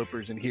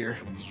interlopers in here.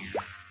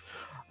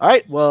 All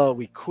right, well,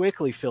 we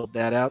quickly filled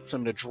that out, so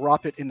I'm going to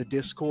drop it in the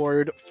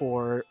Discord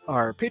for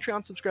our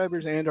Patreon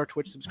subscribers and our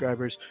Twitch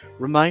subscribers.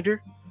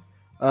 Reminder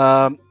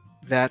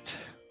that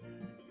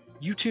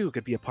you too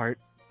could be a part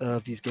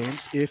of these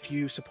games if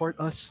you support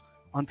us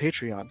on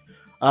Patreon.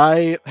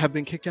 I have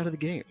been kicked out of the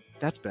game.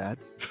 That's bad.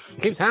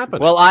 It keeps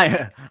happening. Well,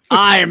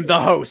 I'm the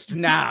host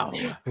now.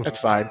 That's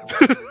fine.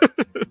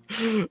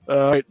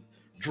 All right,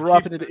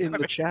 dropping it in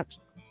the chat.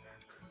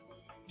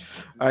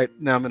 All right,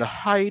 now I'm going to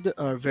hide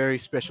our very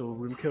special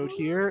room code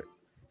here.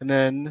 And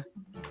then,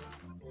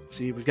 let's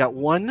see, we've got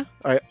 1. All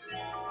right.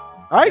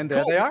 All right, And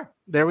there cool. they are.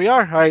 There we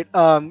are. All right,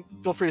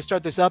 feel free to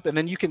start this up, and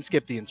then you can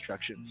skip the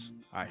instructions.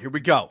 All right, here we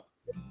go.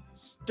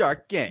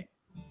 Start game.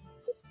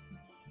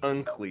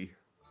 Unclear.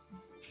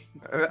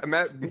 That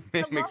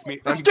makes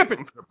me Skip it.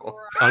 uncomfortable.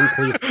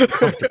 Unclear.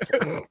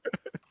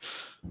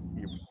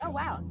 Oh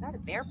wow, is that a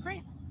bear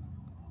print?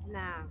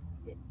 Nah,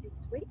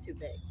 it's way too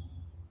big.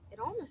 It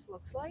almost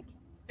looks like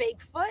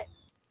Bigfoot.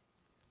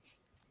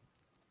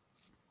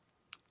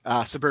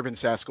 Suburban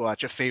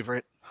Sasquatch, a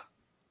favorite.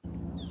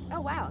 Oh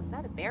wow, is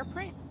that a bear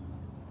print?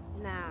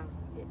 Nah,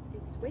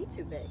 it's way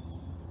too big.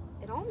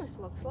 It almost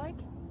looks like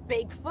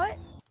Bigfoot.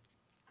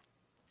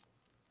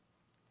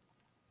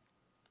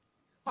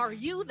 Are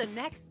you the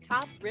next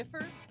top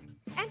riffer?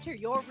 Enter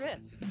your riff.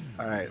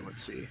 All right,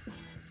 let's see.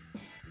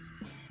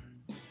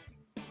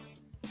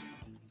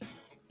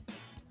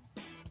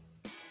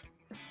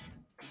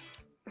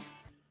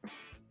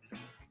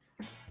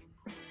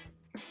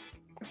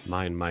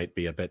 Mine might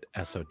be a bit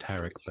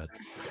esoteric, but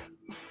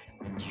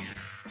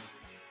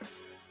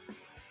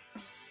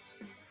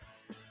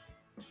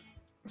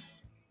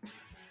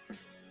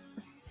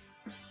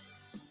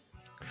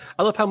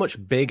I love how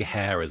much big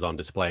hair is on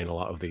display in a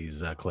lot of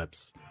these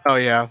clips. Oh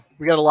yeah,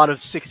 we got a lot of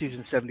 60s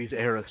and 70s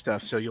era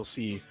stuff, so you'll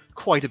see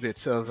quite a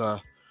bit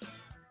of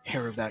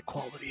hair of that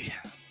quality.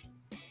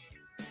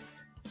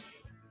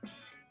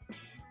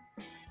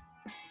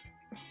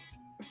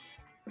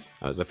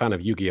 As a fan of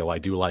Yu-Gi-Oh, I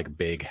do like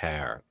big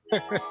hair.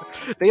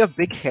 They have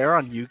big hair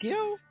on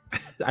Yu-Gi-Oh?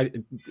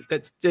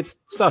 It's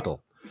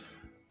subtle.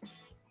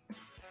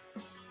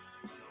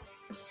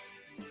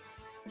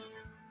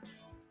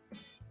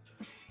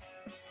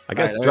 I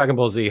guess Dragon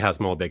Ball Z has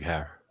more big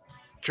hair.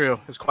 True.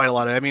 There's quite a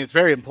lot of... I mean, it's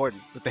very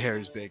important that the hair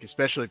is big,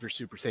 especially if you're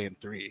Super Saiyan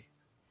 3.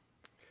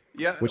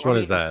 Yeah. Which one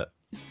is that?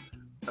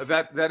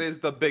 That is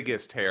the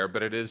biggest hair,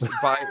 but it is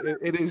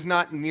it is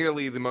not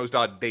nearly the most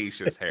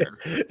audacious hair.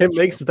 It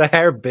makes the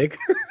hair bigger.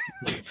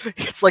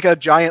 It's like a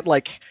giant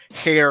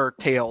hair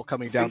tail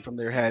coming down from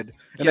their head,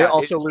 and they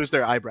also lose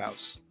their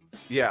eyebrows.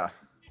 Yeah.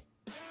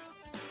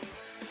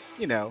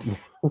 You know,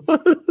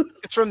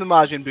 it's from the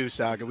Majin Buu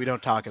saga. We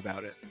don't talk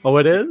about it. Oh,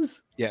 it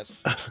is?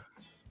 Yes.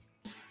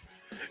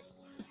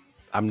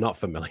 I'm not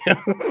familiar.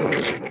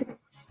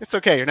 It's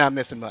okay. You're not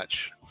missing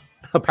much.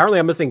 Apparently,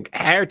 I'm missing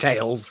hair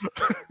tails.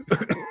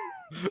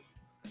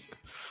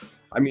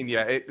 I mean,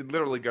 yeah, it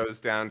literally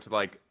goes down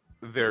to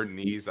their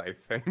knees, I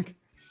think.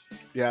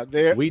 Yeah,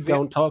 we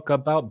don't talk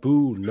about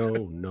Boo.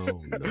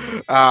 No.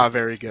 Ah,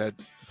 very good.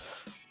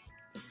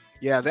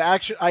 Yeah,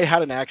 I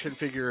had an action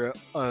figure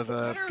of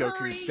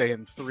Goku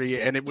Saiyan 3,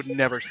 and it would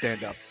never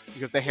stand up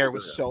because the hair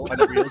was so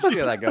unreal. See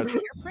how that goes.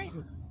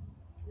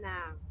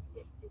 Nah,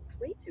 it's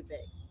way too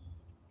big.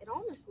 It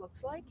almost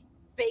looks like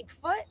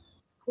Bigfoot.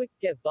 Quick,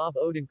 get Bob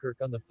Odenkirk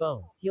on the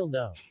phone. He'll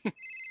know.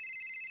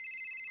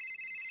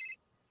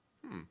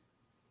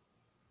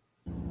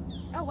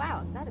 Oh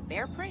wow, is that a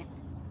bear print?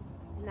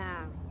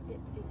 Nah,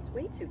 it's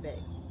way too big.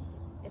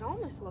 It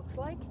almost looks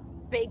like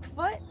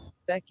Bigfoot.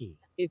 Becky,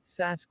 it's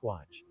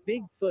Sasquatch.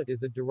 Bigfoot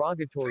is a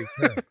derogatory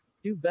term.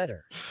 Do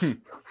better.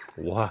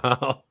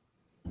 Wow.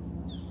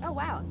 Oh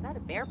wow, is that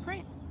a bear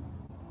print?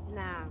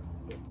 Nah,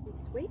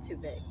 it's way too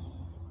big.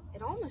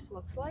 It almost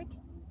looks like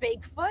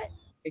Bigfoot.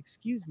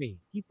 Excuse me,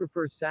 he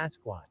prefers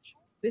Sasquatch.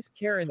 This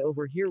Karen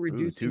over here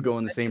reduced two go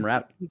in the same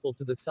rap. People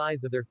to the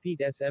size of their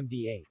feet.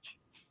 SMDH.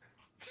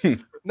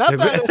 Not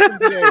bad,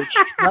 SMDH.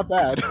 Not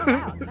bad.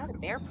 Wow, is that a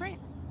bear print?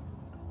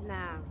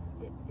 Nah,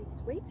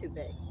 it's way too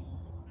big.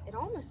 It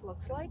almost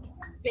looks like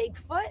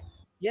Bigfoot.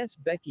 Yes,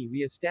 Becky, we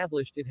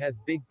established it has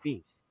big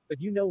feet.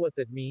 But you know what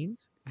that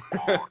means?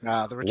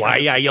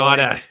 Why I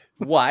oughta?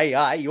 Why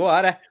I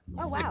oughta?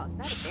 Oh wow, is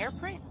that a bear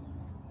print?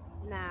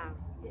 Nah,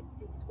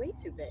 it's way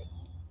too big.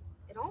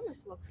 It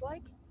almost looks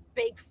like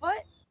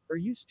Bigfoot. Are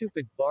you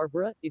stupid,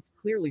 Barbara? It's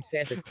clearly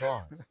Santa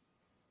Claus.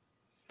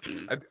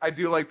 I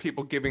do like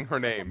people giving her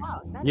names.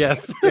 Wow,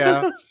 yes.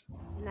 Yeah.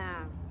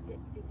 Nah,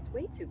 it's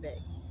way too big.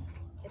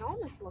 It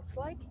almost looks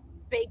like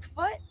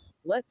Bigfoot.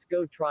 Let's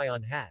go try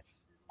on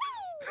hats.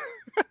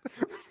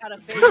 Got a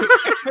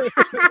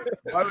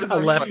favorite. A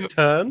left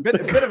turn.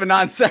 Bit of a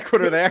non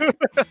sequitur there.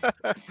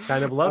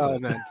 Kind of love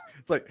it. Man.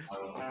 It's like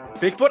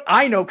Bigfoot.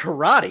 I know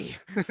karate.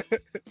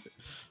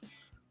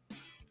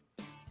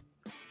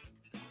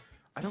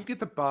 I don't get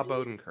the Bob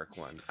Odenkirk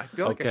one. I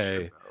feel like I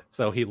should,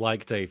 so he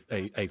liked a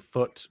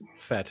foot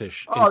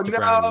fetish Oh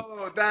Instagram.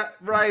 no, that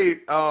right.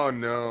 Oh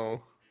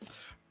no.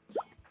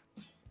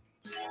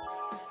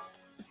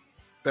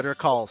 Better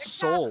Call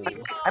Saul.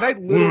 And I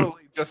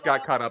literally just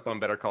got caught up on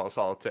Better Call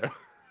Saul too.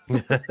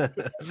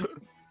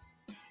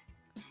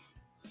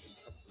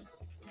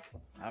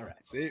 All right.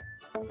 See,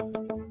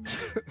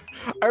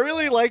 I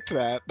really liked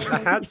that. The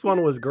hats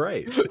one was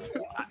great.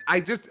 I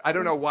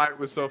don't know why it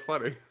was so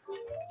funny.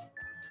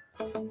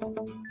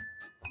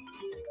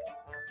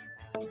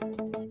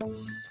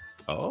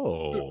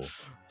 Oh.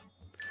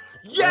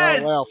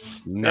 Yes! Well,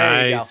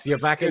 Nice. You're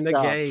back in the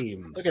job.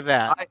 game. Look at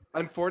that.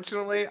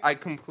 Unfortunately, I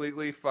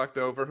completely fucked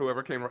over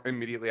whoever came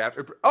immediately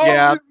after. Oh,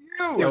 Yeah. it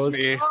was you! It was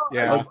me.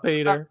 Yeah. That was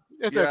Peter.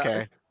 It's Yeah.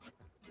 okay.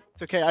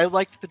 It's okay. I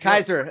liked the joke.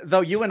 Kaiser,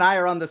 though you and I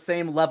are on the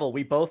same level,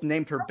 we both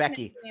named her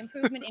Becky. The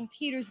improvement in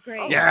Peter's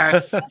grades.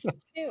 Yes.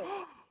 Too.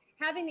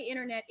 Having the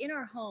internet in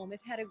our home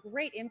has had a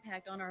great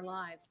impact on our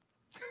lives.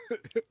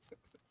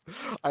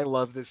 I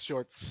love this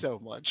short so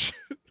much.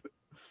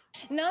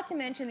 Not to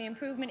mention the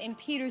improvement in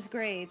Peter's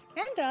grades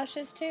and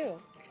Dasha's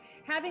too.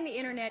 Having the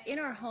internet in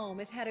our home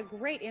has had a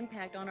great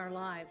impact on our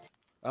lives.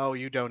 Oh,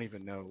 you don't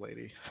even know,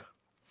 lady.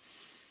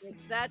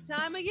 It's that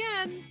time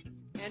again.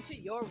 Enter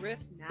your riff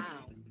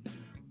now.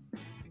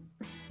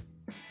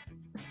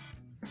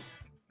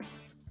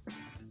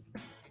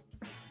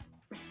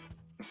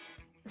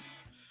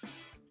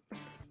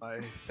 My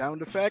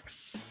sound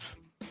effects.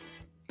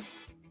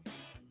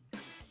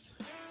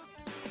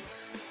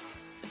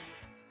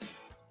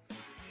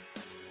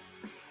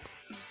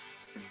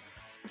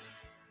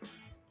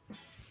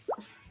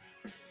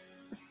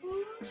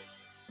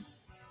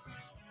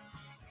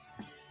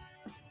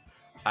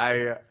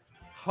 I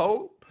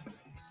hope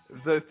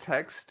the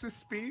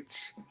text-to-speech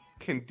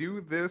can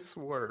do this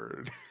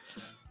word.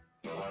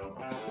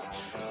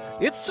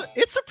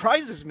 It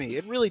surprises me.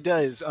 It really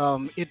does.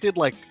 It did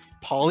like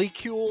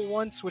polycule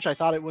once, which I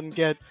thought it wouldn't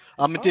get.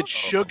 It did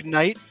Suge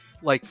Knight,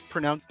 like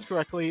pronounced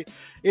correctly.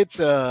 It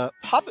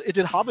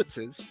did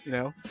Hobbitses, you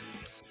know.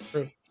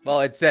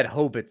 Well, it said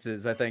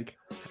Hobbitses, I think.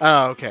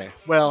 Oh, okay.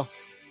 Well,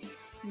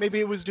 maybe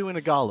it was doing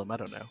a Gollum. I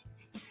don't know.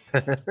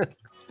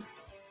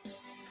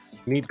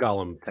 Need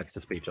Gollum text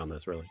to speech on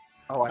this, really.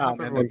 Oh, I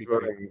hope everyone's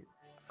voting.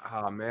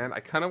 Oh man,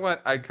 I kind of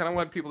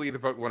want people to either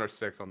vote 1 or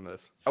 6 on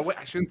this. Oh wait,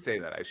 I shouldn't say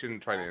that. I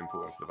shouldn't try to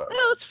influence the vote.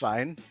 No, it's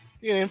fine.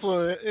 You can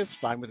influence. It's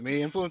fine with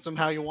me. Influence them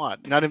how you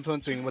want. Not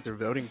influencing what they're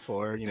voting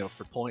for, you know,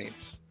 for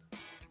points.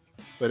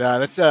 But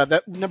that's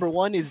that number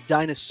 1 is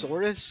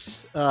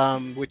Dinosaurus,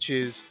 which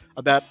is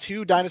about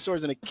 2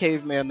 dinosaurs and a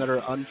caveman that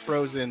are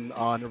unfrozen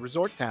on a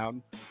resort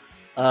town.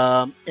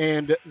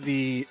 And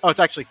it's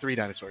actually 3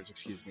 dinosaurs.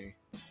 Excuse me.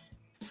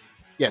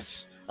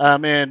 Yes.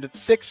 And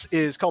 6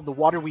 is called The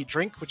Water We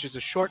Drink, which is a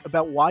short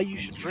about why you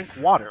should drink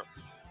water.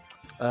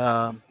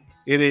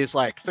 It is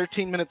like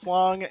 13 minutes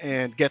long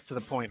and gets to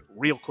the point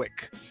real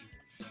quick.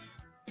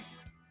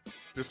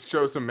 Just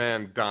shows a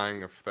man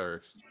dying of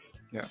thirst.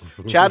 Yeah.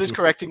 Chad is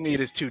correcting me. It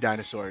is 2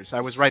 dinosaurs.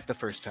 I was right the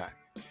first time.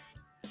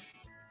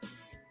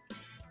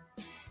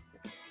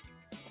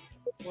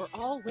 We're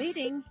all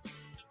waiting.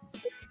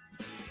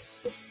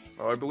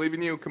 Oh, I believe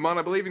in you. Come on,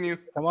 I believe in you.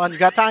 Come on, you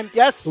got time?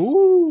 Yes.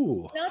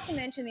 Ooh. Not to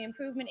mention the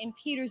improvement in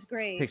Peter's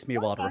grades. Takes me a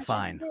while to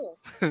refine.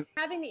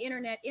 Having the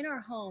internet in our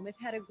home has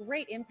had a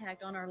great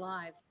impact on our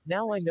lives.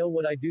 Now I know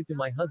what I do to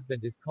my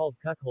husband is called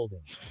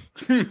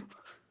cuckolding.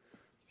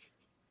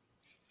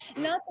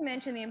 Not to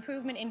mention the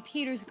improvement in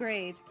Peter's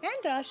grades, and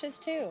Dasha's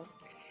too.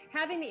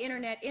 Having the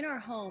internet in our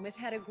home has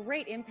had a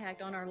great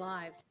impact on our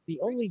lives. The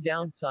only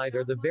downside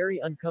are the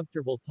very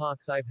uncomfortable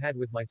talks I've had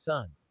with my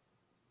son.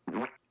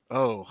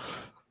 Oh.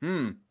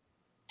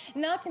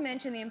 Not to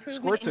mention the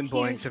improvement Squirts in and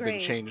Peter's boings have been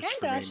grades, changed and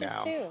for me Dasha's now.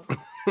 too.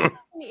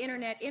 Having the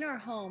internet in our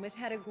home has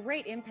had a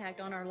great impact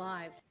on our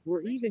lives.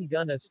 We're even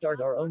gonna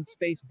start our own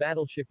space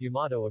battleship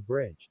Yamato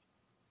abridged.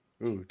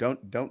 Ooh,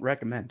 don't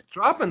recommend.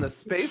 Dropping the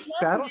space Not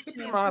to battleship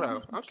mention the Yamato.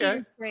 improvement in Okay.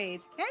 Peter's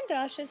grades, and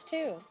Dasha's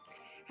too.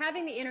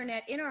 Having the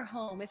internet in our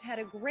home has had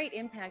a great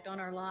impact on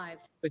our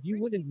lives. But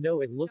you wouldn't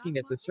know it looking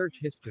at the search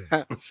history.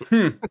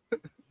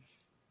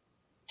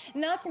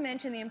 Not to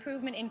mention the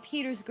improvement in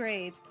Peter's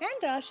grades, and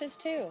Dasha's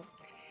too.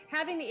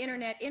 Having the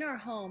internet in our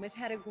home has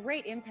had a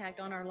great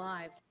impact on our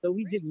lives. Though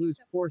we did lose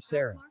poor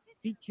Sarah.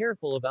 Be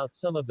careful about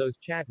some of those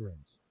chat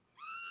rooms.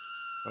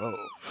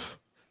 Oh.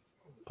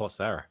 Poor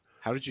Sarah.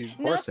 How did you?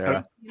 Not to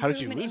mention the How did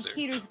you improvement lose in her?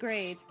 Peter's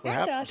grades, What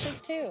and happened?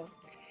 Dasha's too.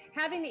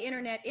 Having the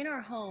internet in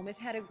our home has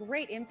had a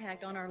great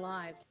impact on our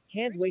lives.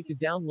 Can't wait to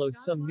download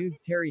some nude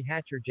Terry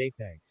Hatcher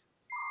JPEGs.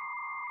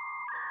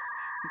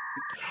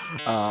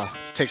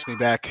 Takes me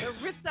back.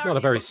 Not a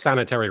very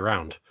sanitary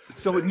round.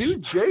 So new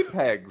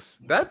JPEGs.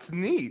 That's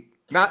neat.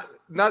 Not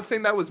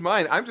saying that was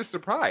mine. I'm just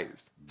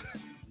surprised.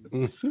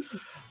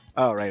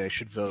 All right, I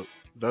should vote.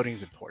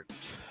 Voting's important.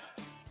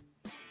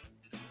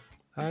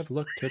 I've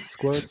looked at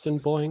squirts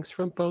and boinks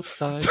from both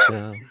sides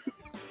now.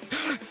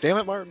 Damn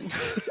it, Martin.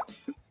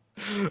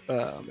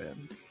 Oh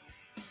man.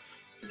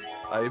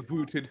 I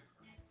voted.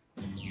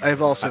 I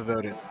have also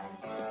voted.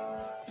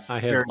 I It's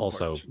have very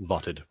also important.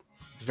 voted.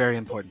 It's very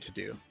important to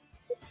do.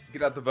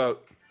 Get out the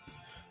vote.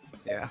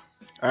 Yeah.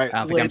 All right. I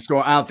don't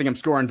think I'm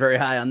scoring very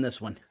high on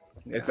this one.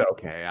 It's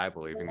okay. I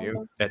believe in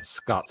you. It's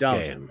Scott's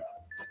Don't. game.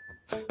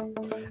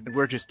 And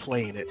we're just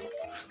playing it.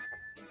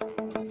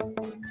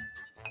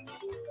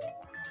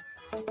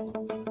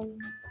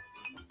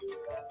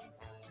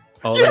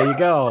 Oh, there you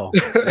go.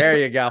 There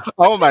you go.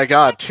 Oh my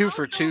God, 2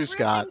 for 2,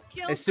 Scott.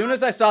 As soon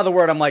as I saw the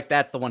word, I'm like,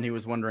 that's the one he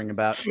was wondering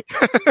about.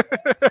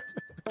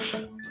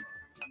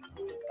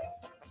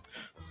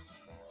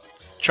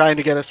 Trying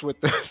to get us with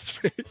the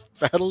space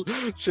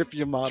battleship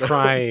Yamato.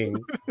 Trying.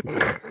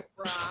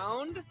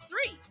 Round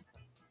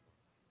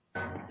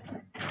 3.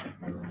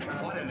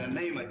 What in the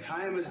name of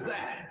time is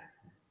that?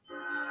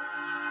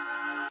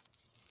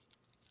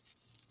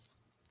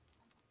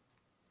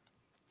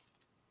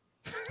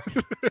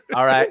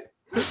 All right.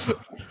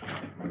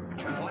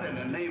 What in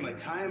the name of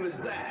time is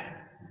that?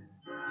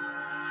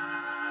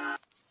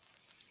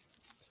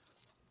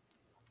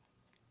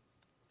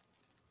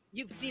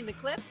 You've seen the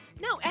clip?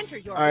 Now enter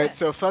your All right, clip.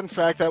 so fun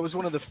fact, that was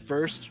one of the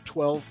first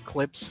 12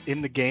 clips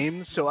in the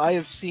game, so I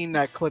have seen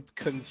that clip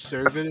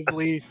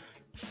conservatively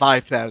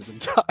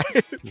 5,000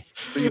 times.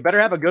 So you better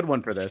have a good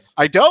one for this.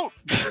 I don't.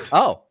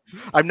 Oh.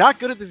 I'm not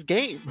good at this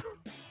game.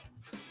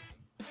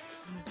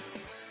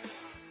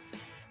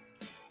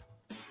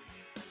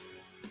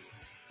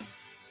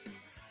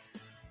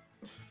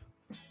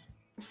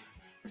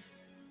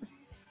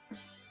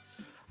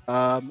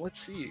 Let's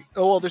see.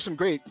 Oh, well, there's some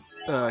great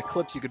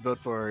clips you could vote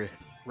for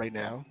right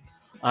now.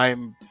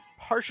 I'm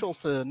partial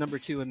to number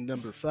 2 and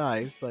number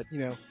 5, but, you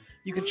know,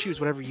 you can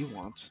choose whatever you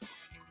want.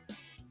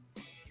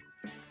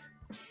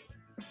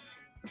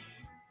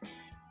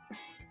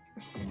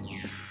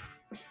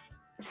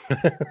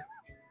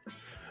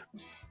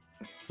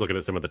 Just looking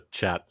at some of the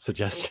chat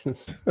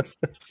suggestions.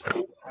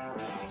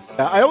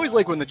 I always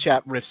like when the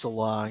chat riffs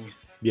along.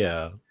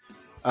 Yeah.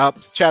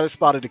 Chat has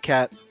spotted a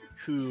cat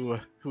who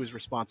is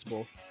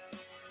responsible.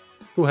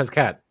 Who has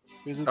cat?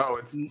 Oh,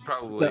 it's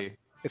probably.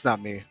 It's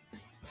not me.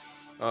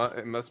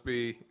 It must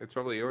be. It's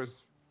probably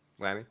yours,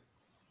 Lanny.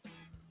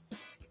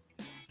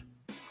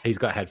 He's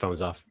got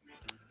headphones off.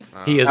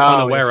 He is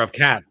unaware of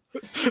cat.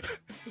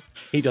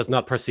 He does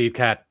not perceive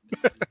cat.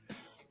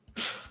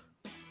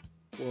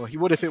 Well, he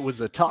would if it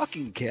was a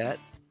talking cat.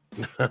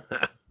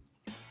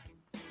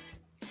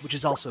 Which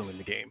is also in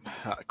the game.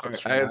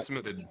 I have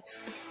submitted.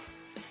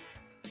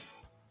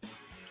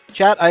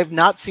 Chat, I have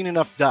not seen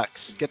enough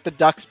ducks. Get the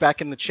ducks back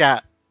in the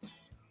chat.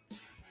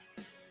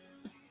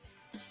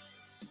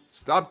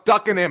 Stop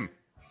ducking him.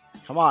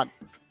 Come on.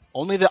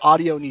 Only the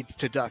audio needs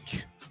to duck.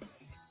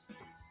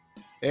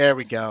 There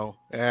we go.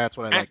 That's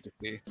what I like to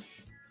see.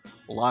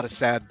 A lot of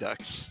sad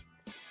ducks.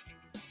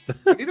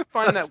 I need to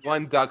find that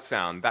one duck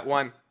sound. That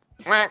one.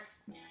 That'd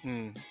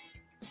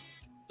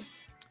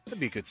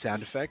be a good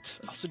sound effect.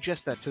 I'll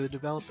suggest that to the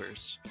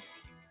developers.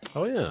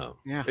 Oh, yeah.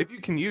 Yeah. If you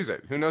can use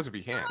it. Who knows if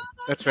you can.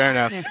 That's fair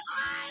enough.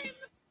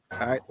 All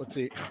right, let's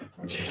see.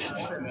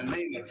 What in the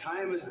name of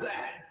time is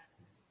that?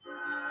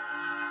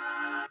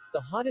 The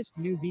hottest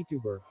new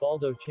VTuber,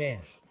 Baldo Chan.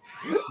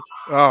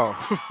 Oh.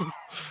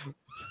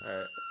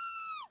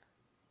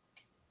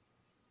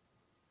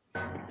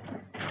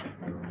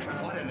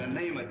 What in the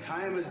name of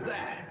time is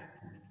that?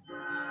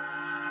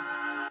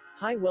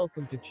 Hi,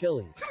 welcome to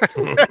Chili's.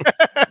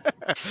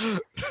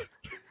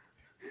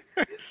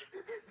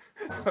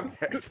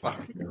 Okay, fuck.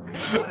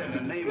 What in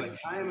the name of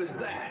time is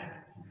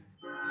that?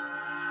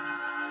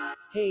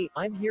 Hey,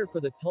 I'm here for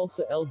the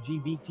Tulsa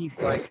LGBT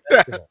Pride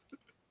Festival.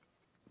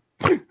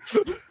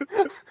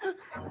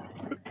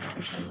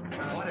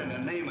 What in the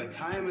name of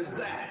time is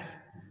that?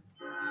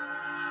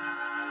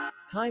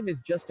 Time is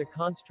just a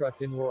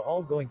construct and we're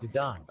all going to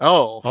die.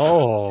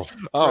 Oh,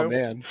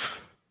 man.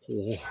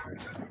 What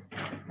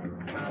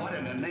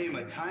in the name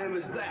of time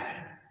is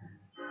that?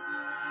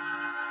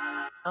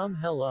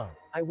 Hello.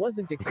 I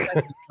wasn't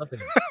expecting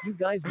company. You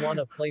guys want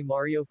to play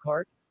Mario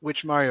Kart?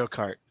 Which Mario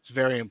Kart? It's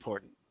very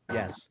important.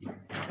 Yes.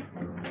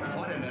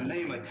 What in the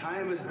name of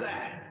time is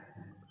that?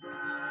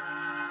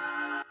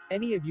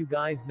 Any of you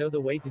guys know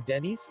the way to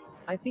Denny's?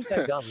 I think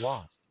I got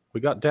lost.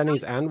 We got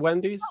Denny's and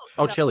Wendy's?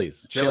 Oh,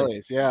 Chili's.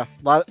 Chili's, yeah.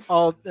 We're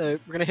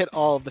going to hit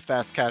all of the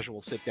fast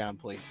casual sit-down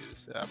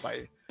places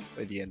by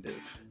the end of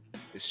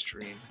this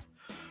stream.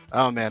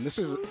 Oh, man, this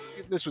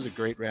was a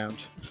great round.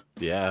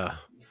 Yeah.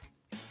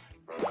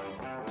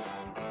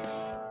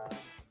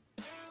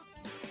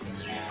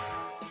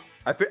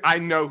 I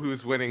know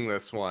who's winning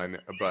this one,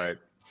 but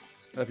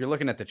if you're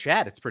looking at the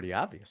chat, it's pretty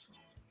obvious.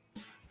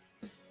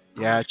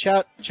 Yeah,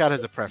 chat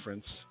has a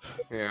preference.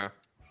 Yeah,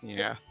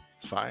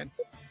 it's fine.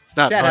 It's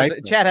not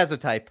chat has a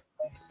type.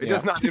 It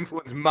does not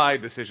influence my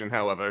decision,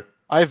 however.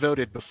 I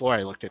voted before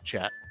I looked at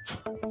chat.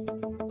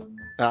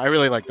 I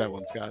really like that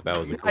one, Scott. That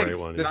was a great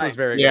one. This was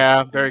very good.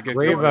 Yeah, very good.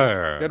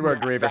 Griever. Good work,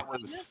 Griever.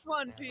 This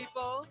one,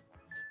 people.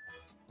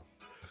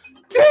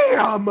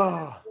 Damn!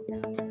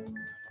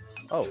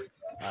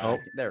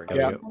 There we go.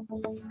 Yeah.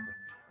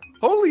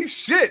 Holy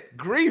shit,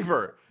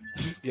 Griever!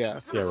 Yeah.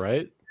 Yeah,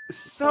 right?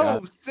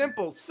 So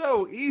simple,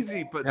 so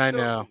easy, but I so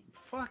know.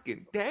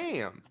 fucking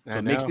damn. So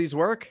it makes these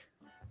work.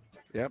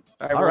 Yep.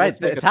 All right.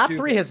 The top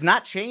three has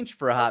not changed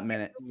for a hot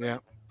minute. Yeah.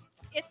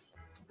 It's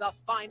the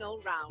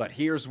final round. But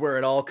here's where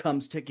it all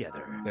comes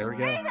together. There we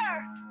go.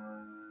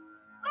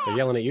 They're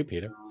yelling at you,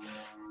 Peter.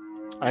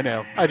 I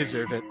know. I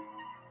deserve it.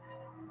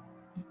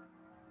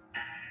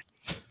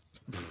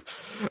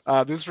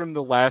 This is from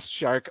The Last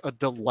Shark, a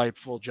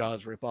delightful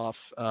Jaws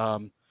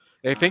ripoff.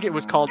 I think it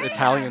was called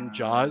Italian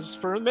Jaws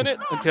for a minute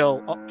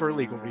until, for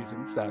legal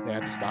reasons, they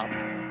had to stop.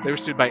 They were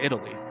sued by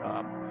Italy.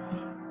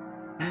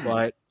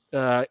 But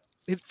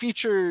it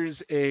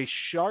features a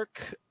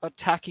shark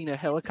attacking a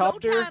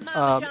helicopter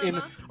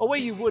in a way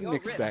you wouldn't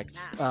expect.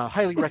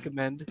 Highly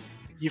recommend.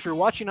 If you're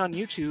watching on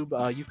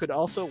YouTube, you could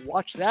also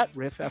watch that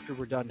riff after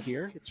we're done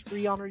here. It's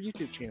free on our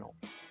YouTube channel.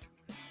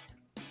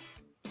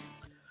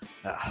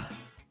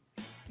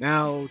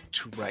 Now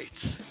to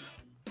write.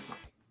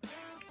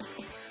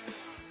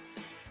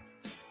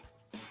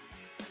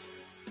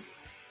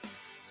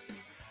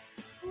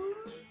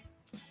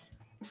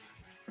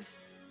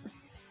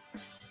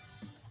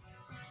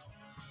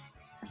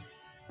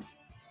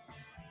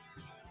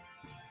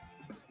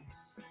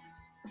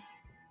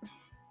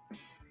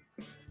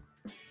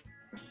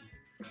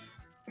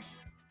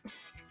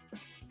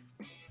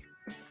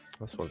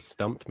 This one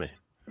stumped me.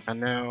 I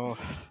know.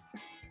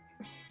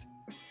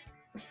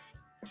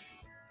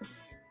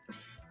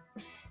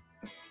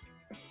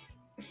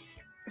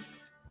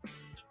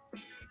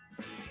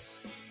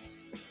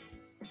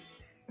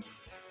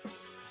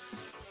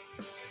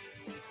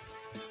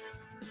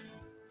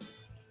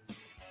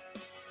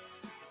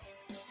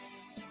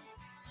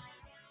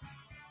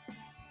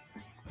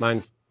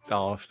 Mine's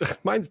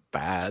mine's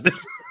bad.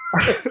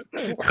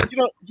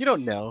 You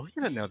don't know.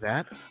 You don't know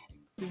that.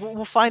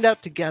 We'll find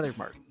out together,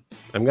 Martin.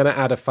 I'm gonna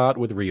add a fart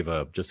with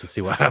reverb just to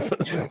see what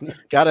happens.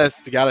 gotta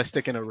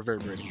stick in a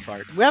reverberating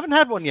fart. We haven't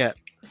had one yet.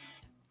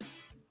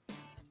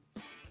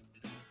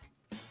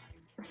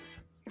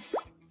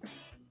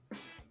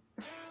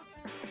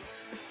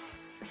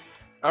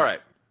 All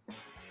right.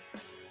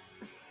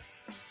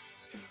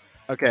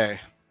 Okay.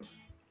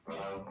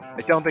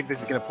 I don't think this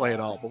is gonna play at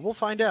all, but we'll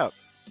find out.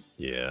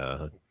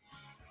 Yeah.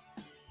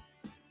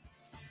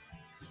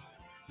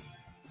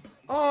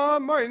 Oh,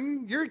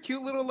 Martin, you're a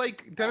cute little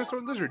like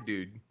dinosaur lizard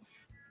dude.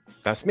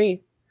 That's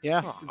me.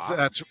 Yeah,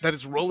 that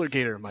is Roller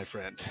Gator, my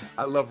friend.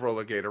 I love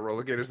Roller Gator.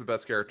 Roller Gator's the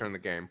best character in the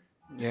game.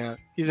 Yeah,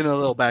 he's in a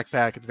little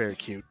backpack. It's very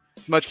cute.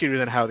 It's much cuter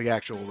than how the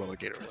actual Roller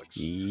Gator looks.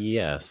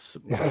 Yes.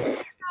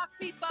 TikTok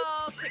people,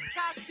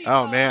 TikTok people.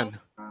 Oh man.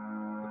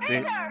 Let's see.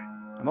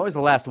 I'm always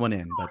the last one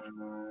in, but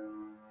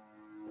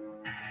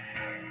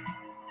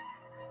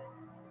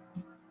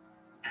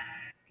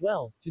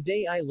Well,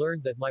 today I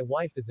learned that my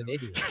wife is an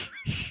idiot.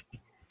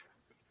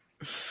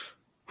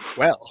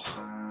 Well.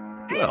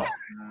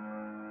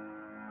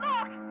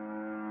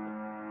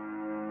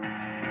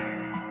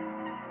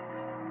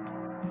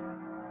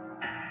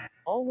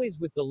 Always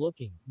with the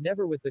looking,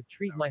 never with the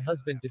treat my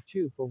husband to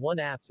 2-for-1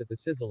 apps at the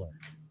Sizzler.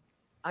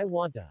 I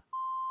want a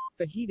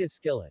fajita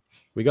skillet.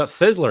 We got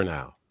Sizzler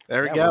now.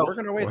 There we go. We're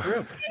working our way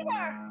through.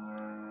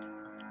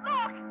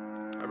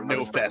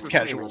 No fast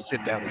casual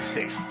sit down is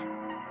safe.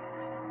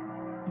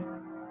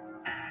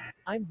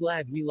 I'm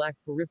glad we lack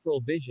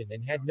peripheral vision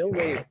and had no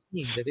way of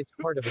seeing that it's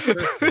part of a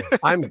surfboard.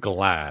 I'm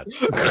glad.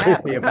 I'm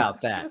happy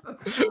about that.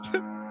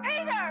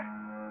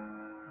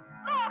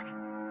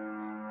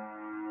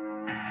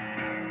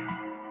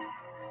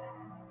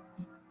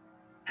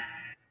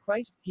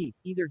 Christ, Pete,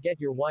 either get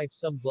your wife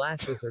some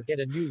glasses or get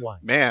a new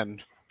wife.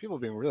 Man, people are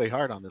being really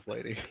hard on this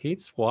lady.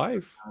 Pete's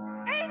wife.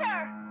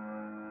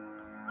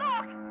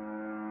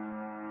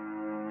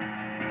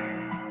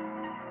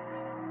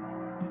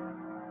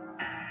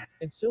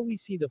 And so we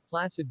see the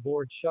placid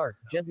bored shark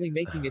gently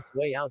making its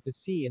way out to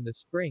sea in the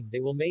spring they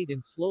will mate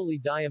and slowly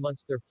die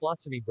amongst their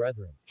flotsamy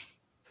brethren.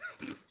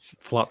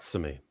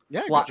 Flotsamy.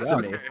 Yeah,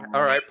 Flotsamy. Okay.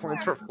 All right,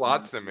 points for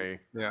Flotsamy.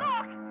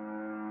 Yeah.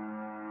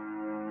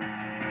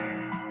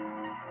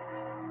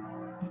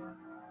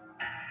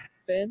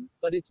 Finn,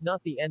 but it's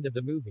not the end of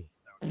the movie.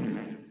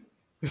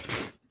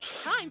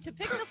 Time to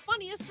pick the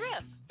funniest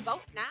riff.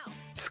 Vote now.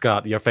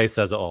 Scott, your face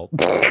says it all.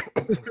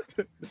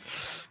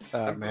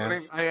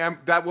 Man. I am.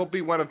 That will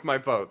be one of my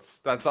votes.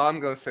 That's all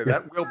I'm going to say.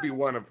 That will be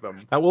one of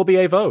them. That will be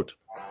a vote.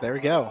 There we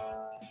go.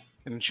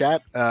 And in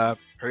chat,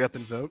 hurry up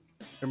and vote.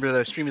 Remember,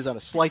 the stream is on a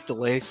slight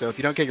delay, so if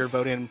you don't get your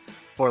vote in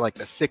for like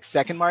the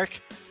 6-second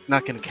mark, it's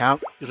not going to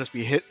count. You'll just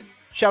be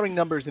shouting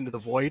numbers into the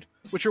void,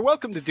 which you're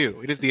welcome to do.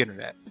 It is the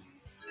internet.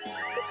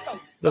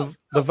 The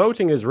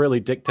voting is really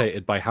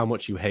dictated by how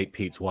much you hate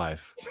Pete's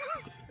wife.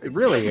 It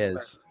really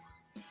is.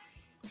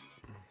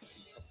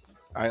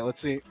 All right, let's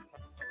see.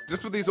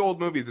 Just with these old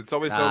movies, it's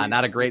always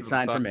not a great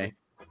sign for me.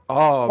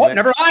 Oh, man.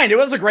 Never mind. It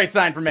was a great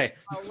sign for me.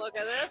 Oh, look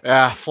at this.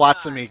 Yeah,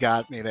 Flotsamy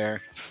got me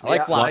there. I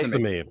like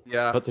Flotsamy.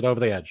 Yeah. Puts it over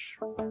the edge.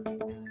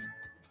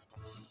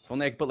 If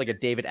only I could put like a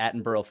David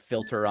Attenborough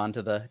filter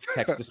onto the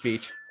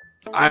text-to-speech.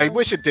 I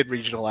wish it did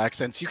regional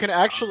accents. You can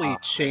actually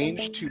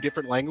change to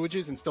different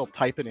languages and still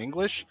type in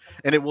English,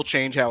 and it will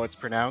change how it's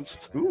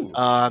pronounced. Ooh.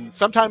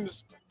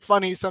 Sometimes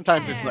funny,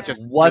 sometimes it's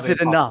just... Was it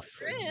enough?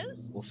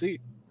 We'll see.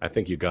 I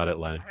think you got it,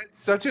 Len.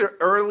 Such an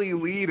early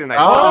lead, and I.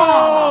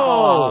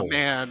 Oh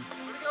man!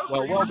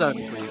 Well done,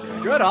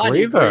 Griever. Good on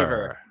you,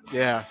 Griever.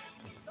 Yeah.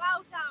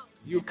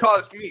 You've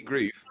caused me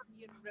grief.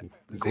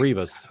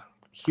 Grievous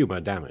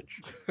humor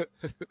damage.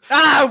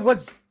 It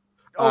was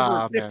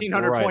over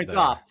 1,500 Right points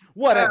there. off.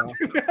 Whatever.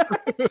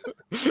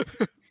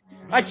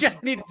 I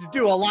just needed to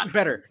do a lot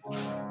better.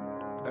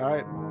 All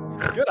right.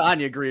 Good on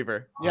you,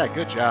 Griever. Yeah,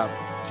 good job.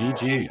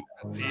 GG.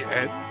 The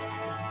end.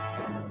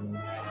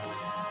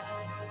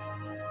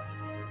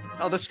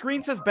 Oh, the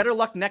screen says better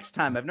luck next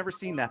time. I've never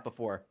seen that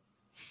before.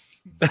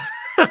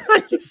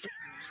 This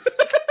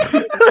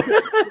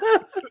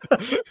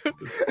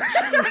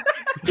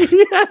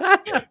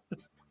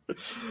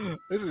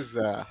is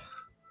you're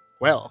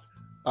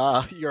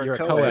You're a a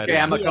co-ed. co-ed. Okay,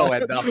 I'm a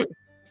co-ed though.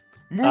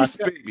 Moose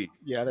baby.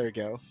 Yeah, there you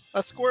go.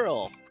 A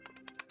squirrel.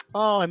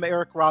 Oh, I'm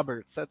Eric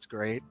Roberts. That's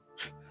great.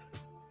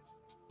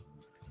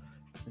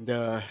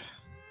 And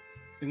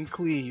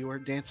Unklee, you are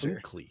a dancer.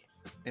 Unklee.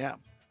 Yeah.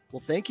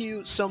 Well, thank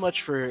you so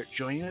much for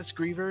joining us,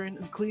 Griever and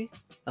Unklee.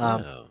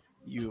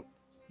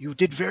 You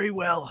did very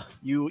well.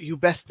 You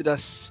bested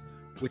us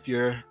with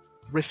your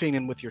riffing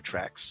and with your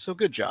tracks. So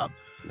good job.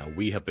 Now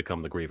we have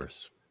become the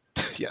grievers.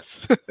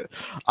 Yes.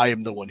 I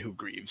am the one who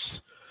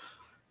grieves.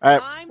 All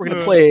right, we're going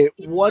to play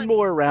one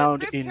more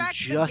round in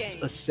just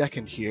a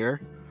second here.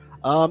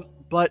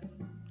 But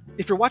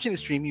if you're watching the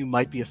stream, you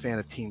might be a fan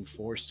of Team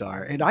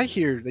FourStar. And I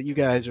hear that you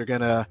guys are going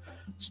to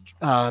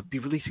be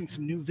releasing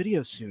some new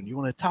videos soon. You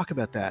want to talk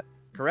about that?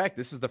 Correct.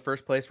 This is the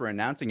first place we're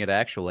announcing it,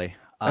 actually.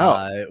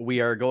 We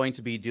are going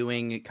to be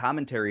doing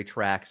commentary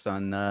tracks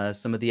on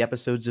some of the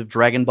episodes of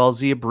Dragon Ball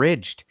Z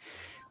Abridged.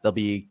 They'll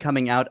be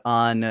coming out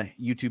on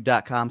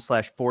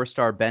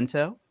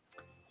youtube.com/FourStarBento.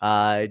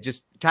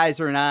 Just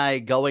Kaiser and I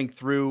going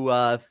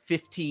through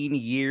 15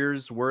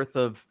 years worth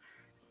of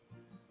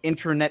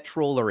internet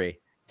trollery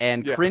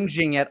and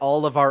cringing at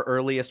all of our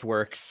earliest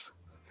works.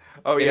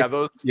 Oh yeah,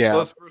 those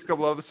first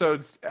couple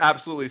episodes,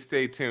 absolutely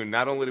stay tuned.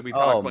 Not only do we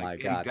talk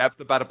in depth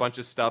about a bunch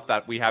of stuff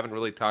that we haven't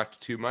really talked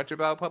too much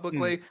about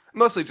publicly,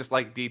 mostly just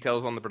like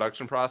details on the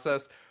production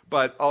process,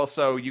 but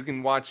also you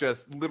can watch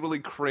us literally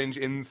cringe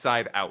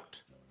inside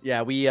out.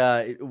 Yeah, we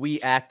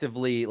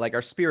actively, like,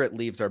 our spirit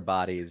leaves our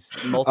bodies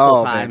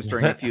multiple times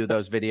during a few of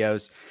those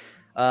videos.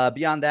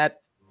 Beyond that,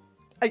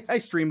 I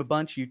stream a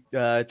bunch.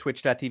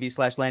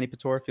 Twitch.tv/Lanny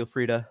Pator. Feel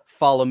free to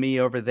follow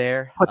me over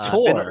there.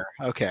 Pator.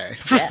 Okay.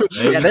 Yeah,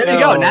 there you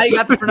go. Now you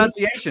got the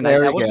pronunciation.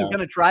 I wasn't going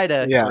to try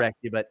to correct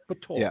you, but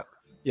Pator.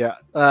 Yeah.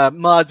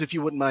 Mods, if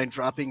you wouldn't mind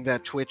dropping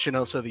that Twitch and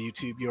also the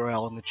YouTube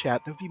URL in the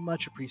chat, that would be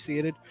much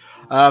appreciated.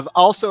 I've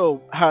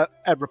also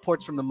had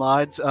reports from the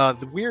mods.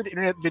 The weird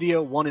internet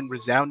video won in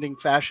resounding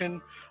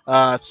fashion.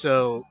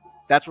 So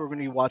that's what we're going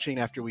to be watching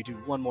after we do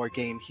one more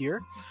game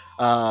here.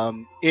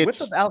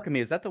 Whip of Alchemy.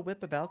 Is that the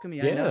Whip of Alchemy?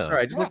 Yeah. I know.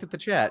 Sorry, I just looked at the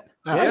chat.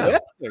 There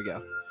you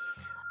go.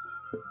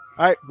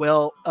 All right.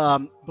 Well,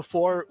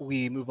 before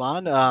we move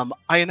on, I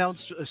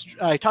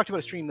talked about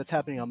a stream that's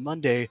happening on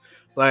Monday,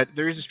 but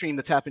there is a stream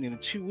that's happening in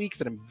 2 weeks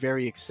that I'm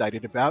very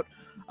excited about.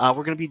 We're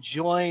going to be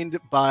joined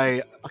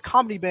by a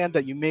comedy band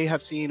that you may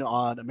have seen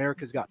on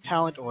America's Got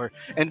Talent or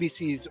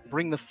NBC's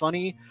Bring the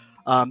Funny.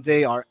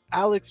 They are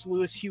Alex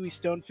Lewis, Huey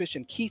Stonefish,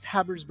 and Keith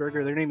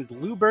Habersberger. Their name is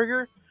Lou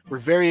Burger. We're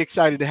very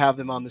excited to have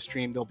them on the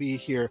stream. They'll be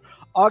here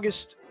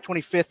August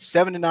 25th,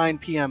 7 to 9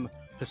 p.m.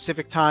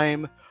 Pacific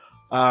time,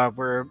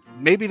 where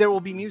maybe there will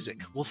be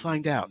music. We'll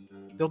find out.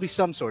 There'll be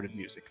some sort of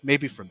music,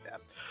 maybe from them.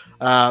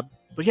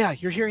 But yeah,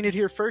 you're hearing it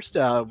here first.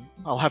 I'll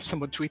have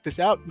someone tweet this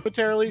out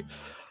momentarily.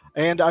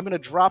 And I'm going to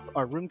drop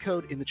our room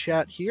code in the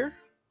chat here.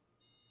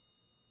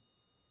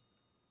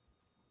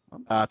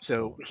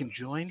 So we can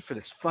join for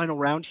this final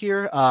round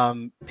here.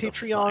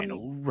 Patreon.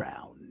 Final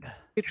round.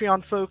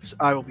 Patreon folks,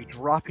 I will be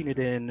dropping it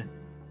in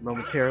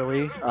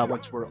momentarily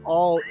once we're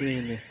all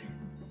in.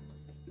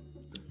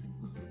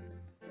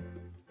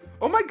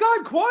 Oh my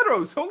God,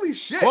 Quadros! Holy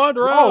shit!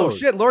 Quadros! Oh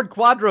shit, Lord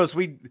Quadros!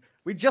 We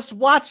just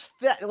watched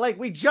that. Like,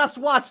 we just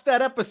watched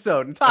that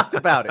episode and talked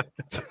about it.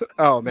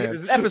 Oh man,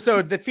 there's an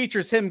episode that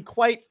features him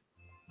quite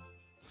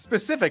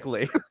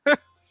specifically.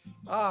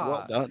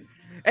 Well done.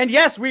 And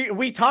yes,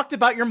 we talked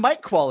about your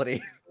mic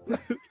quality.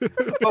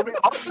 But we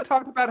also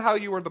talked about how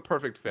you were the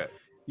perfect fit.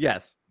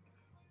 Yes.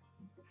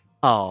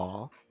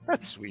 Oh,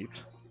 that's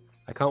sweet.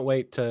 I can't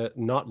wait to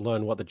not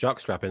learn what the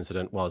jockstrap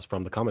incident was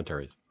from the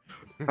commentaries.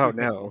 Oh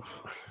no.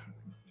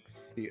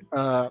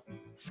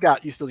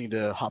 Scott, you still need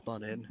to hop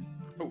on in.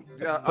 Oh,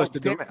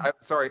 damn it.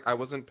 Sorry, I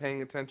wasn't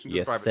paying attention to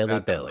Yes, private silly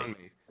chat. Billy.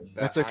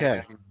 That's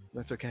okay.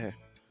 That's okay.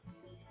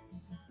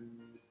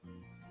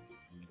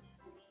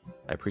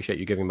 I appreciate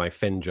you giving my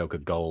Finn joke a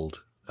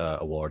gold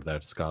award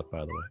there, Scott,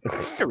 by the way.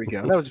 There we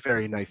go. That was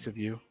very nice of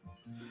you.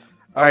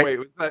 All right. Wait,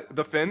 was that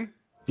the Finn?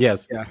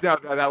 Yes. Yeah. No,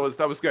 that was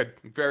good.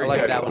 Very I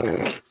like good. that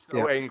one.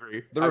 So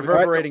angry. The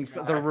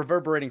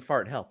reverberating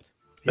fart helped.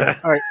 Yeah.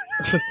 All right.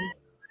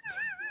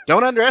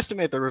 Don't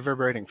underestimate the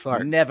reverberating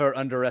fart. Never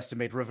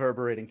underestimate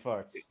reverberating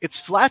farts. It's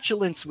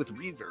flatulence with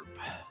reverb.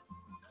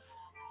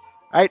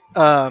 All right,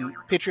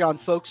 Patreon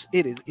folks,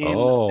 it is in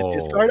the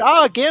Discord.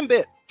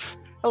 Gambit.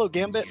 Hello,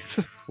 Gambit.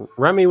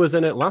 Remy was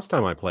in it last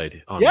time I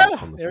played. On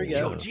the there we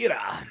go.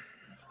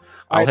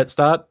 I'll hit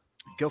start.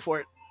 Go for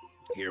it.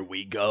 Here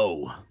we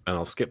go. And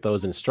I'll skip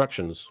those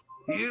instructions.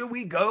 Here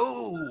we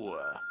go.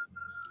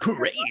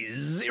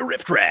 Crazy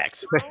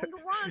RiffTrax.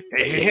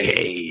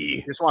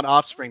 Hey. Just want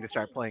Offspring to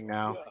start playing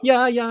now.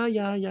 Yeah.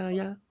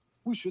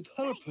 We should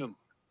help him.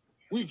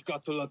 We've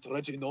got to let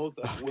Reggie know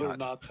that we're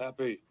not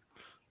happy.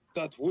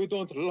 That we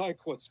don't like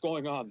what's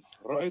going on,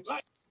 right?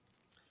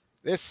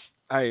 This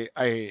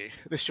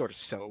short is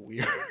so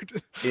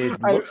weird.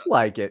 It looks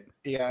like it.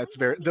 Yeah, it's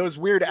those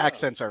weird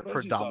accents are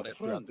predominant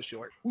throughout the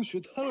short. We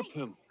should help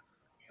him.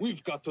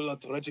 We've got to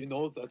let Reggie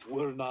know that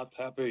we're not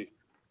happy.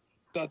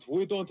 That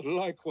we don't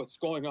like what's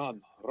going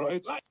on,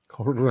 right?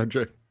 Oh,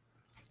 Reggie.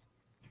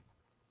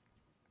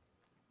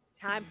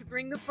 Time to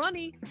bring the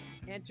funny.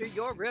 Enter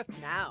your riff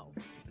now.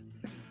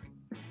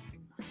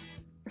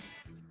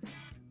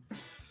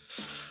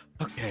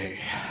 Okay,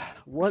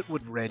 what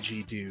would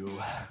Reggie do?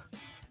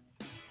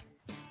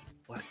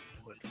 What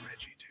would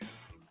Reggie do?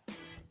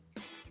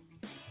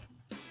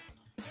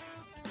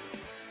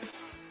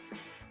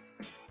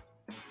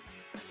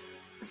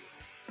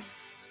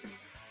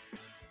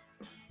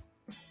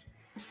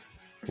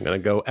 I'm going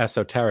to go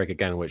esoteric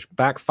again, which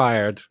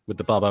backfired with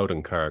the Bob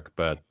Odenkirk,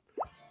 but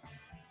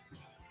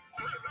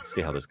let's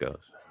see how this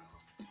goes.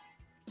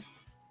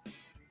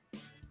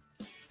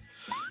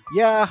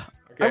 Yeah,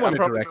 okay, I want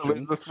to direct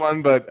lose this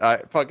one, but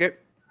fuck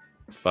it.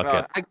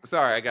 Fuck it.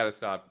 Sorry, I gotta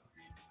stop.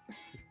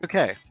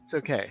 Okay, it's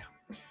okay.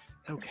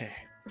 It's okay.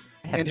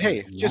 And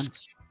hey,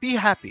 just be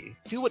happy.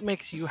 Do what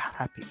makes you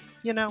happy,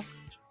 you know?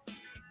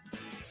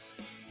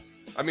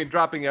 I mean,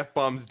 dropping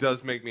F-bombs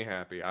does make me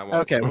happy. I won't.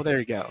 Okay, well, there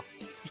you go.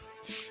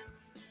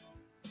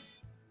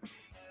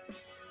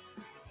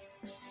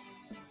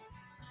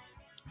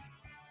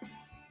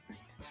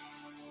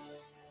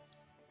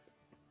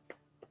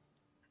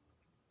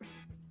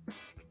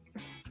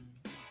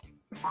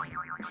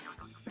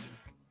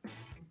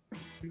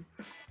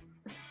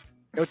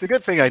 It's a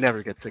good thing I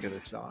never get sick of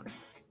this song.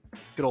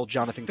 Good old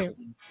Jonathan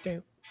Colton.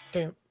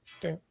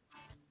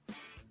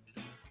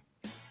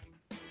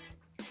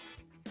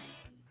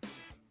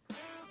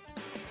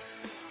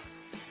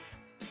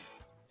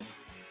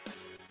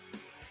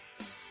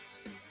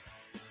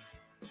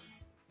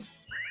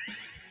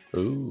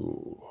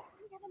 Ooh.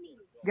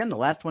 Again, the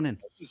last one in.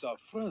 He's our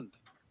friend.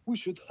 We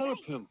should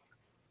help him.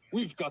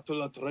 We've got to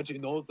let Reggie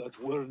know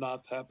that we're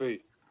not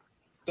happy.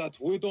 That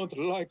we don't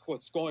like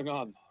what's going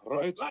on,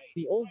 right?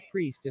 The old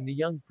priest and the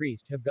young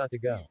priest have got to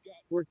go.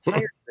 We're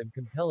tired of them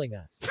compelling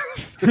us.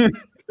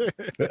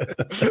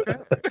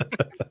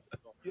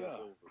 Yeah,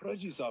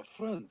 Reggie's our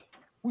friend.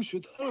 We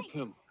should help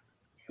him.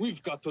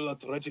 We've got to let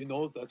Reggie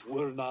know that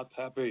we're not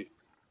happy.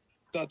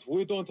 That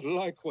we don't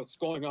like what's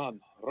going on,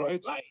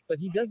 right? But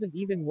he doesn't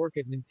even work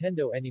at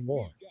Nintendo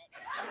anymore.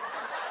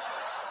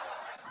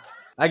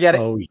 I get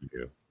it. Oh,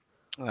 you.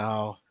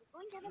 Oh.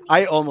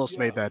 I almost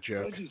made that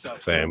joke.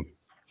 Same.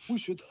 We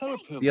should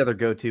help him. The other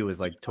go-to is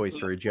like Toy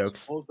Story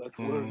jokes. That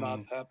we're not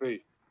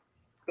happy.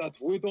 That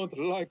we don't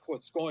like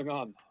what's going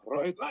on,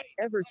 right?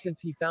 Ever since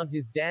he found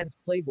his dad's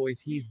Playboys,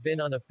 he's been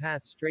on a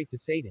path straight to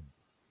Satan.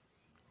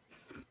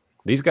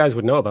 These guys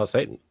would know about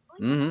Satan.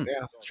 Mm-hmm.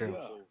 Yeah, that's true.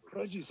 Yeah,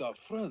 Reggie's our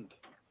friend.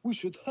 We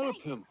should help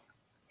him.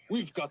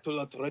 We've got to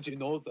let Reggie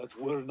know that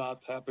we're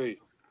not happy.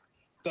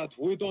 That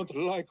we don't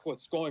like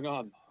what's going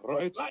on,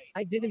 right?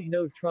 I didn't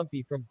know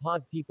Trumpy from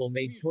Pod People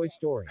made Toy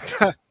Story.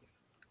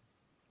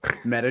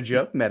 Meta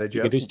joke, meta You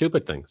joke. can do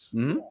stupid things.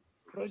 Mm-hmm.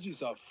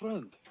 Reggie's our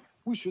friend.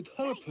 We should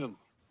help him.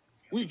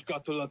 We've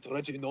got to let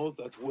Reggie know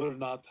that we're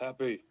not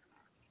happy.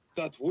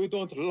 That we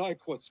don't like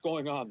what's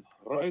going on,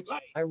 right?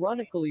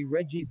 Ironically,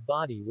 Reggie's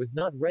body was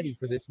not ready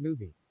for this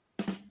movie.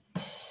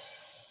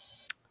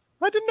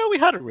 I didn't know we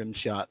had a rim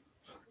shot.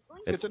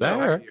 It's good to know.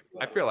 there.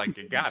 I feel like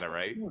you got it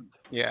right.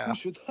 Yeah. We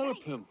should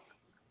help him.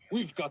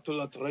 We've got to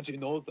let Reggie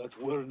know that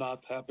we're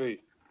not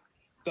happy.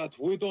 That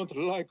we don't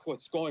like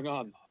what's going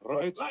on,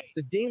 right?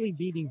 The daily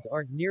beatings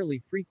aren't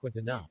nearly frequent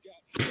enough.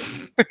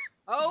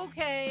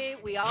 Okay,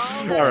 we all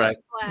All right.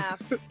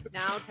 laugh.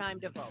 Now time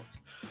to vote.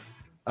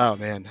 Oh,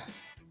 man.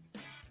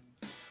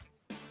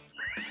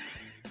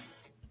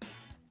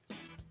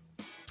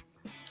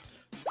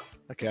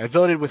 Okay, I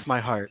voted with my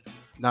heart,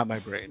 not my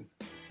brain.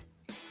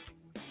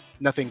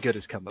 Nothing good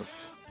has come of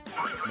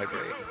my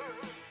brain.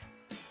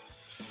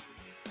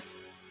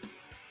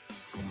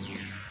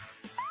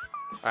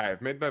 All right,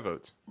 I've made my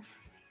votes.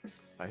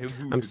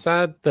 I'm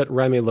sad that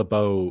Remy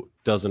LeBeau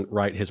doesn't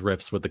write his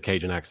riffs with the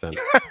Cajun accent.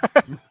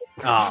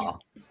 Oh.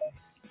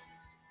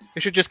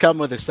 It should just come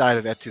with a side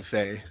of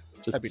etouffee.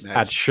 Just That'd be nice.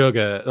 add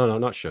sugar. No,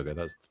 not sugar.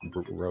 That's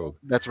Rogue.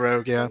 That's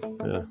Rogue, yeah.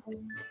 Yeah.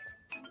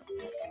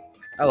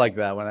 I like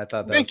that one. I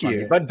thought that Thank was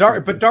you. funny.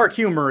 But dark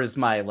humor is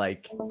my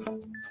like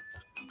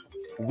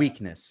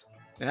weakness.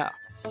 Yeah.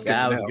 Yeah,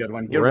 that was a good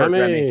one. Good Remy.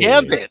 work, Remy.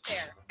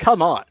 Gambit.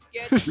 Come on.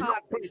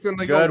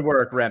 Good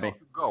work, Remy.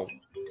 Go.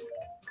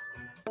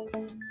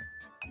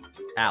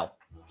 Ow.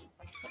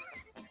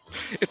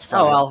 It's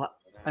fine. Oh well.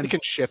 We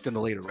can shift in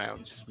the later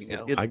rounds, as we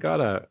know. I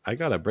gotta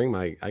get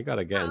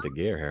into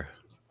gear here.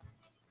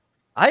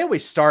 I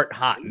always start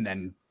hot and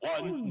then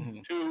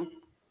 1, 2,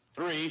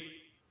 3.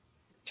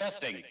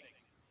 Testing.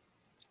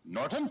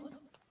 Norton?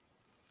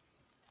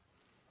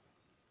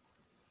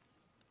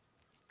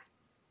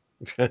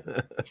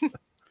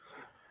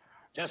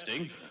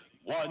 Testing.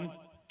 1,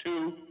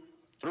 2,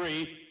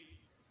 3.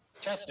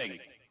 Testing.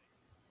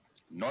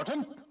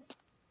 Norton?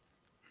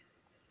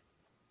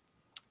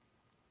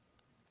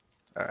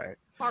 All right.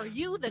 Are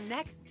you the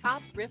next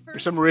top riffer?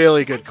 There's some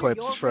really good Enter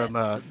clips your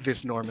from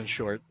this Norman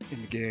short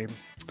in the game.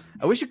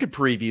 I wish you could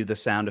preview the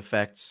sound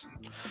effects.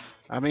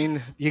 I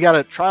mean, you got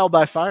to trial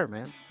by fire,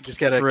 man. You just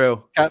got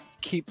true. to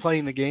keep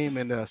playing the game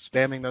and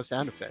spamming those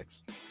sound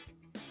effects.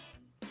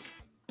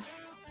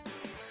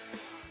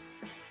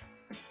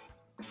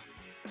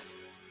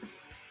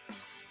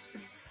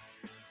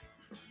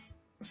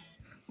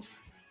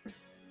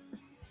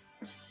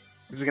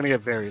 This is going to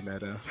get very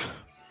meta.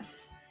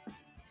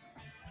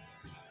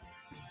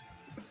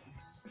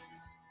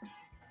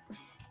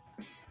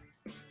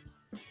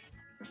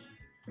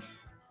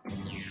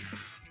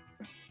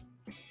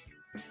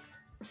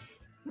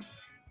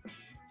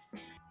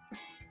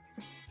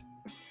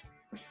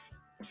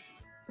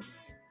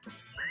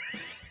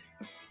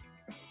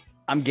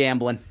 I'm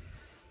gambling.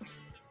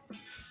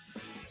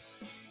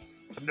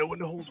 No one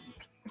to hold him.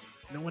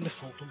 No one to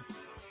fold him.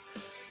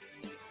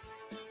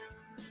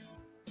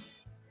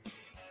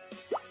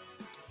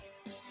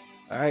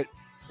 All right,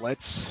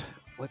 let's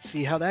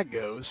see how that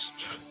goes.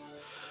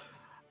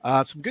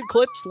 Some good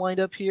clips lined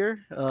up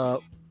here.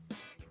 Let's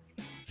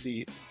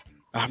see.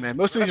 Oh man,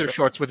 most of these are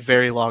shorts with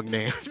very long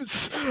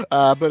names.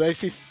 But I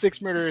see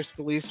 6 Murderous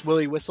Beliefs,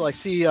 Willie Whistle. I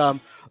see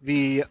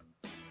the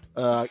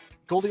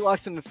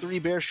Goldilocks and the 3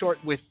 Bears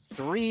short with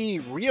 3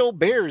 real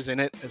bears in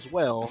it as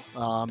well.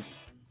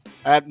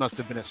 That must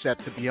have been a set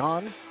to be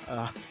on.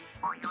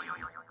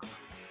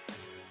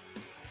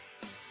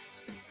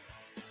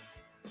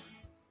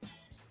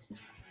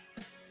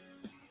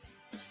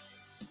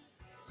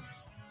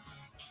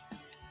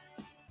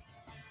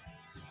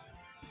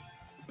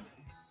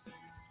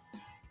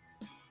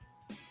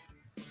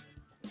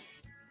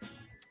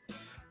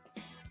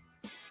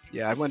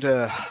 Yeah, I went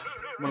a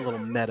little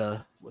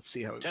meta. Let's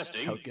see how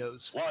it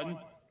goes. 1,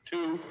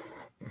 2,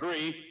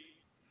 3.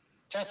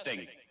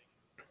 Testing.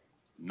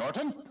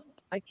 Norton?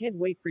 I can't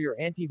wait for your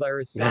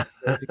antivirus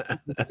software to keep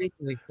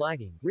mistakenly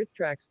flagging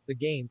RiffTrax, the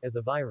game, as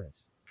a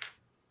virus.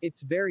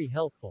 It's very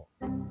helpful.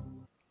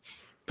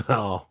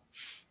 Oh.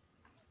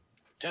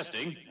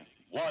 Testing.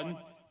 1,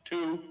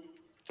 2,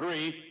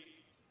 3.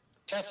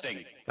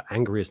 Testing. The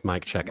angriest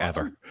mic check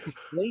ever.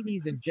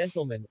 Ladies and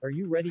gentlemen, are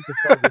you ready to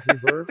start with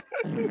reverb?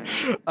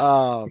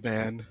 Oh,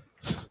 man.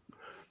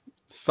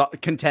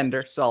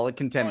 Contender. Solid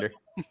contender.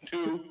 1,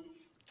 2,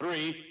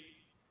 3.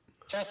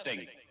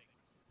 Testing.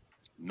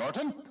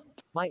 Norton?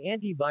 My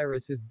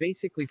antivirus is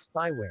basically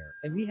spyware,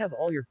 and we have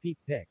all your peak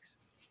pics.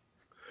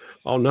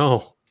 Oh,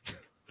 no.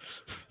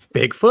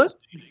 Bigfoot?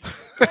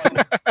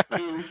 1,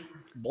 2,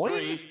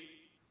 3.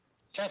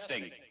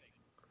 Testing.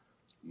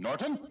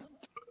 Norton?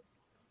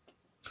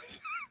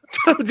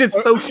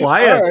 It's so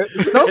quiet. Right.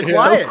 It's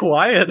so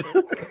quiet.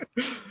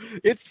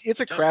 It's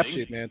a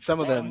crapshoot, man.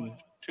 Some of them. 1,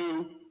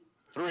 2,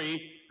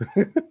 3.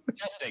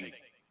 Testing.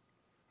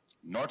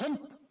 Norton?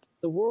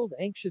 The world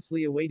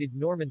anxiously awaited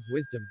Norman's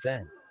wisdom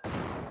then.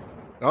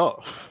 Oh.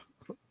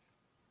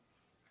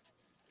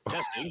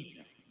 Testing.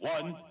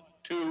 1,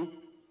 2,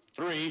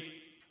 3.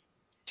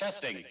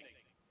 Testing.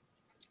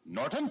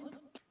 Norton?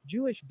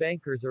 Jewish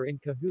bankers are in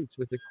cahoots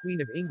with the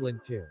Queen of England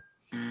too.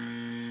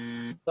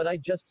 But I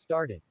just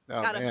started.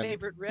 Oh, Got man. a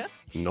favorite riff?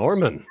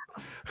 Norman.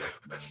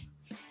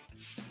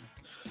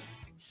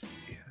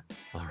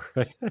 All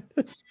right.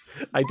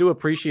 I do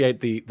appreciate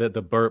the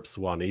burps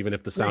one, even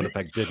if the sound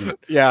effect didn't.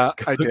 Yeah,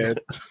 I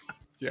did.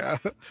 Yeah,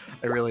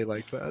 I really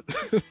like that.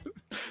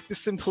 The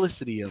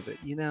simplicity of it,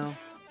 you know.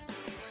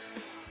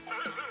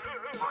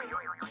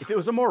 If it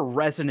was a more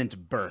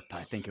resonant burp,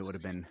 I think it would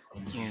have been.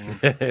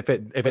 if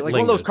it like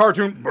one of those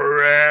cartoon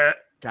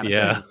kind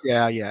of things.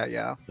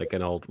 Yeah. Like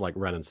an old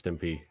Ren and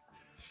Stimpy.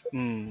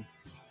 Mm.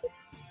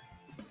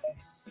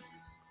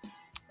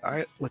 All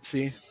right, let's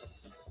see.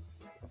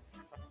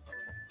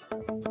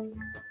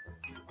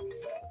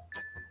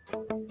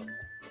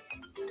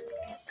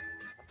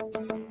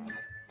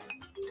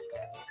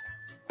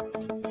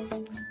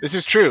 This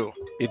is true.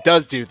 It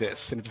does do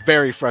this, and it's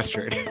very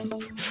frustrating.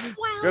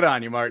 Good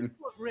on you, Martin.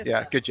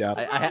 Yeah, good job.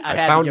 I I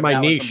found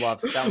my niche.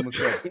 That one was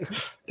good.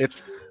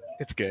 It's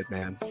good,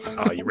 man.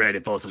 Are you ready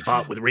for some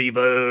pop with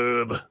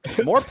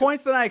reverb? More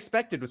points than I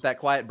expected with that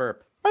quiet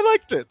burp. I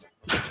liked it.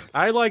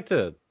 I liked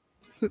it.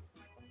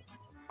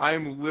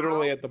 I'm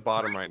literally at the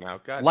bottom right now.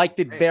 God, Liked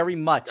it very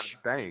much.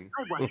 God dang.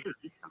 I want to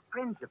see some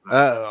friends of mine.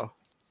 Uh-oh.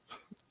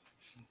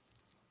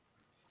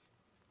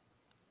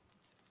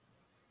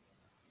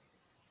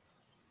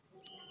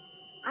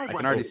 I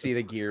can already see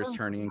the gears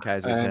turning in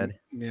Kaiser's head.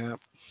 Yeah.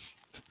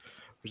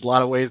 There's a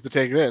lot of ways to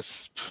take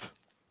this.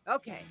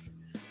 Okay.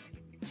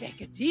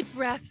 Take a deep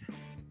breath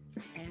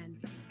and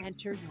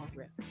enter your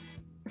riff.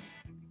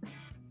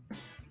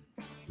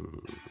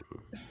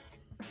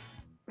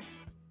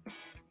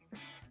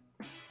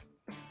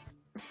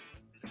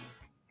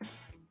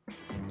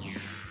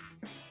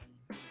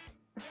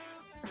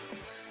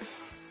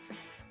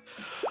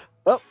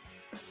 Well,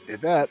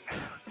 did that.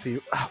 Let's see,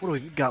 what do we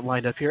got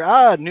lined up here?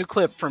 New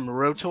clip from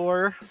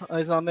Rotor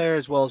is on there,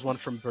 as well as one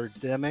from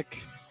Birdemic.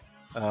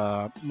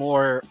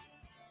 More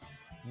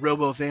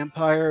Robo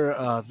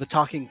Vampire, The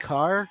Talking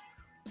Car,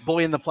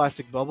 Boy in the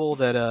Plastic Bubble,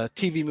 that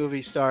TV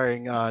movie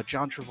starring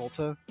John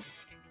Travolta.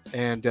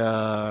 And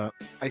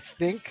I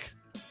think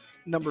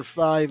number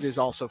 5 is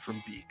also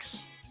from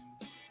Beaks.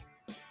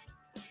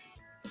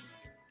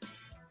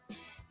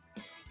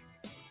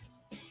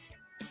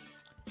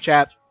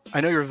 Chat,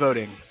 I know you're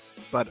voting,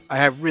 but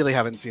I really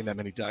haven't seen that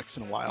many ducks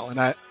in a while,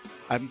 and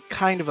I'm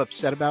kind of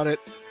upset about it.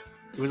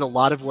 It was a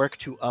lot of work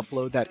to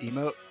upload that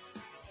emote.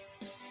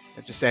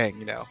 And just saying,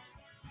 you know,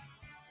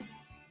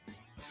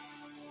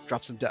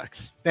 drop some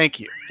ducks. Thank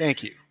you.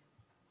 Thank you.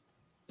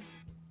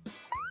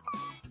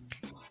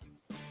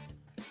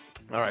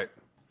 All right.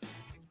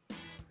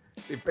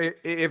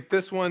 If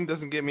this one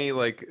doesn't get me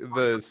like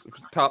the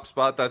top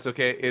spot, that's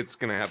okay. It's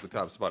gonna have the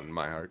top spot in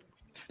my heart.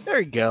 There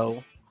you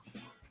go.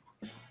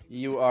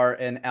 You are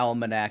an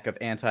almanac of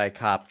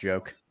anti-cop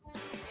joke.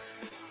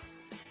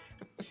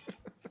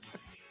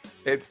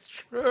 It's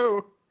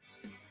true.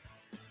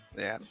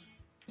 Yeah.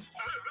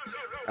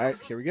 All right,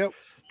 here we go.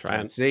 Try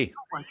and see.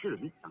 I want you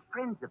to meet some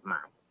friends of mine.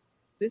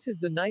 This is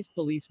the nice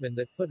policeman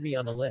that put me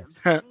on a list.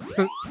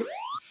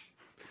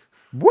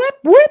 Whip,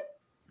 whip.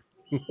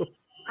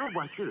 I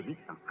want you to meet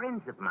some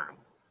friends of mine.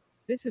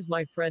 This is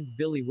my friend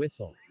Billy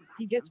Whistle.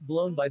 He gets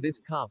blown by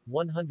this cop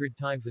 100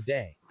 times a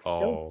day.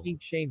 Don't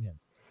kink shame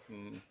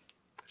him.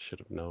 Should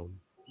have known.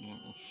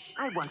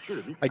 I want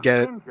you to meet I some get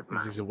it. friends of This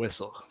mine. is a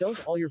whistle.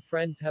 Don't all your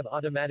friends have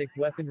automatic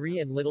weaponry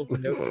and little to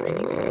no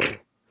training?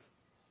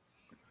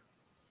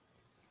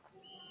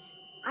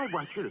 I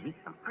want you to meet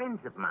some friends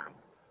of mine.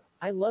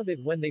 I love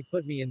it when they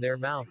put me in their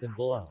mouth and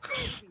blow.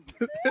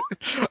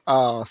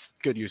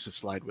 Good use of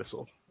slide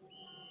whistle.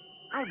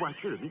 I want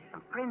you to meet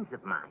some friends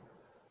of mine.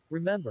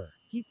 Remember,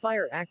 he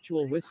fire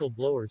actual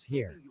whistleblowers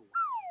here.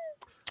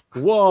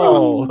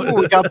 Whoa!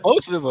 We got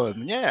both of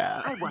them.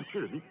 Yeah. I want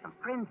you to meet some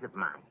friends of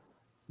mine.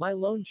 My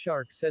loan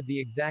shark said the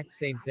exact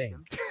same thing.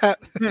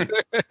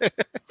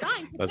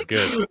 That's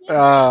good.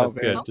 Oh, That's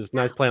good. man. Just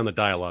nice play on the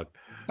dialogue.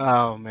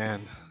 Oh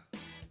man.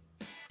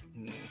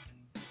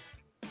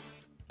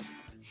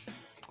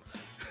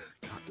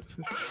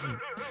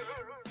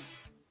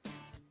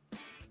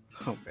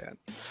 Oh man.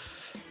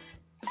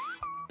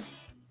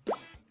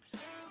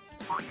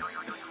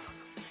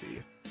 Let's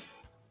see.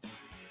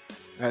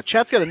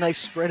 Chat's got a nice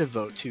spread of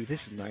vote too.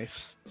 This is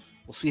nice.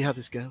 We'll see how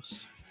this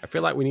goes. I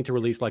feel like we need to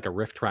release like a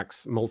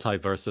RiffTrax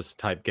multiversus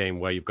type game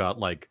where you've got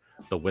like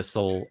the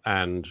whistle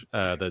and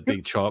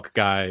the chalk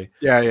guy.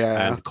 Yeah,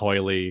 yeah. And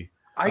Coily.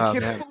 I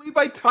can't believe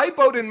I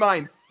typoed in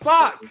mine.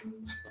 Fuck.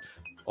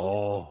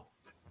 Oh.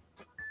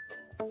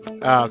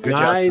 Oh, good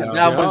nice job.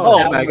 That Oh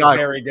one my was God.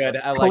 very good.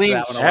 I like Clean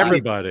that one a lot.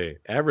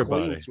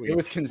 Everybody. Clean sweep. It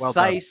was Well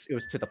done. concise. It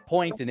was to the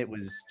point, and it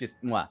was just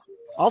mwah.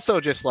 Also,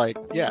 just like,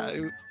 yeah,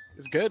 it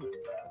was good.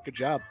 Good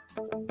job.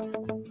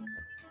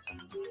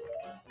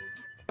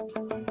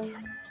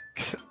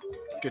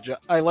 Good job.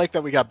 I like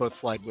that we got both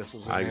slide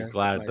whistles. in I'm there.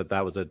 glad Nice. that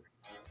that was a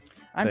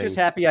I'm thing. just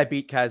happy I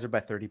beat Kaiser by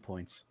 30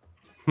 points.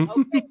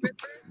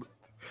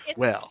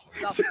 Well.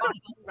 The final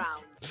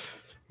round.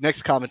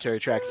 Next commentary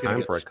track's gonna Time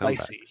get for a comeback.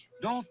 spicy.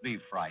 Don't be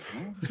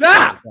frightened.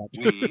 Ah!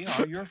 We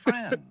are your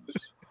friends.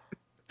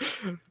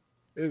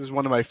 This is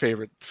one of my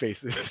favorite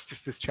faces.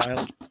 Just this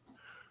child.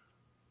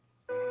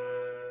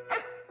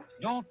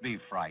 Don't be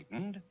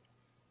frightened.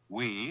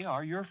 We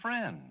are your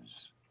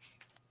friends.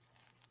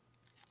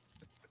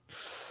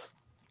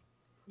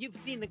 You've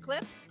seen the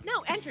clip.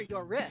 Now enter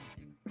your riff.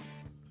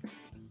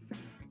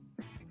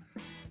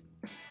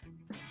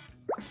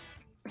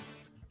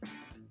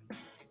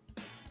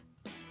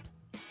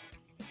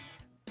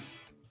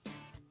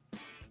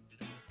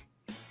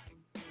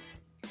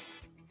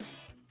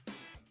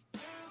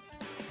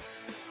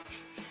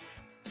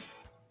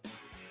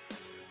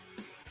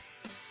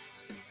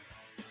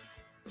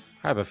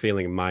 I have a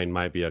feeling mine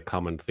might be a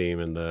common theme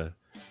in the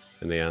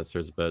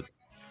answers, but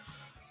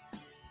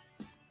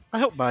I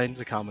hope mine's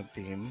a common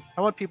theme.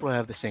 I want people to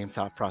have the same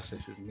thought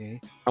process as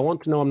me. I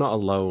want to know I'm not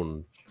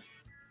alone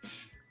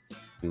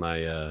in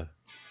my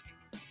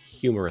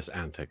humorous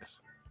antics.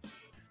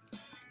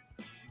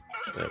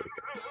 There we go.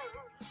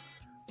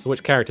 So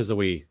which characters are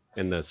we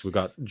in this? We've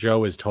got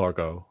Joe is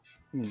Torgo.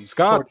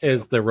 Scott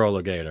is the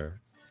roller gator.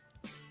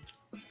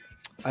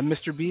 I'm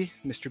Mr. B.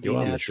 Mr. B You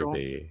are Natural. Mr.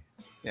 B.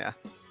 Yeah.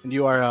 And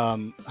you are,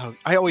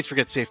 I always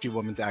forget Safety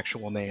Woman's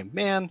actual name.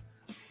 Man,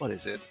 what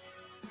is it?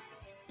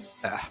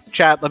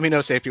 Chat, let me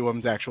know Safety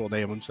Woman's actual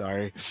name. I'm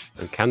sorry.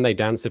 And can they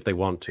dance if they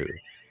want to?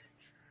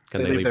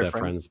 Can They they leave leave their their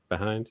friends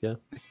behind? Yeah.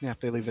 Yeah, if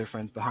they leave their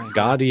friends behind.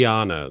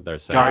 Guardiana, they're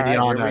saying.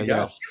 Guardiana, here we go.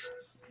 yes.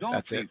 Don't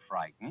That's be it.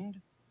 frightened.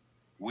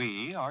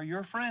 We are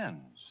your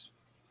friends.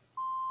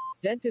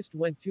 Dentist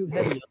went too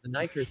heavy on the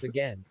nitrous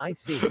again. I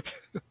see.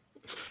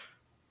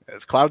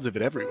 There's clouds of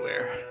it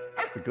everywhere.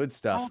 That's the good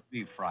stuff. Don't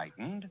be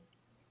frightened.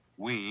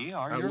 We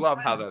are I your love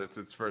friends. how that it's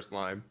its first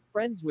line.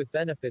 Friends with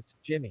benefits,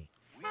 Jimmy.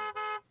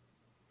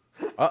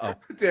 Uh-oh.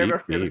 Damn Beep,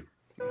 it. beep.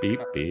 Beep,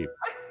 beep.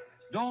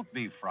 Don't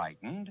be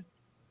frightened.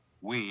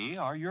 We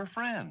are your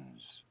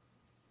friends.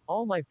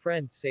 All my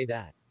friends say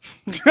that.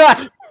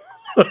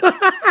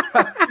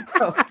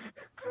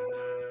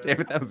 Damn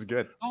it, that was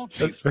good. Don't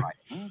be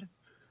frightened.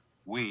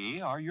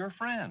 We are your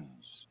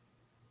friends.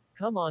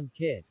 Come on,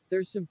 kid.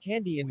 There's some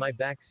candy in my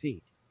back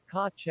seat.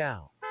 Ka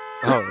chow.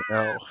 Oh,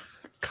 no.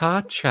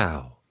 Ka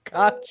chow.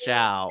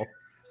 Ka-chow.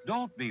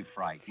 Don't be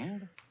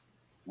frightened.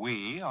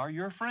 We are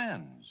your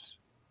friends.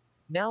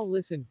 Now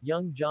listen,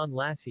 young John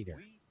Lasseter.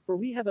 For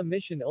we have a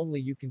mission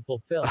only you can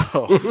fulfill.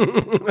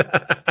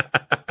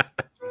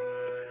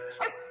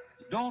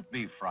 Don't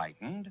be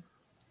frightened.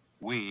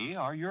 We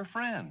are your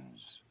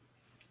friends.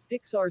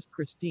 Pixar's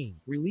Christine,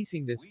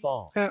 releasing this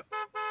fall.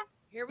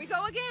 Here we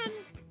go again.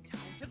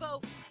 Time to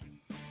vote.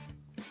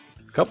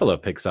 A couple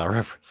of Pixar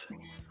references.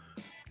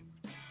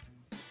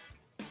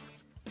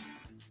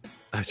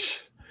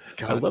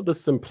 I love the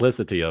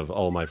simplicity of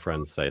all my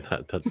friends say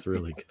that. That's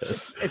really good.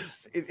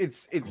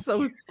 It's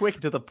so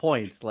quick to the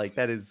point. Like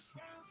that is.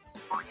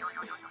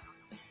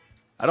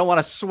 I don't want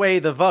to sway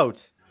the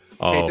vote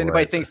in case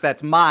anybody thinks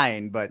that's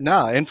mine, but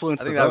no,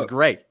 influence. I think the that was vote.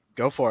 great.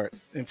 Go for it.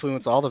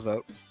 Influence all the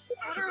vote.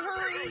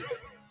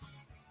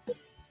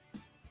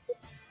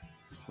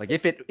 Like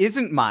if it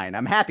isn't mine,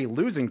 I'm happy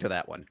losing to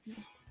that one.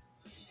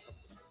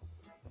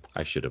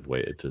 I should have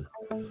waited to.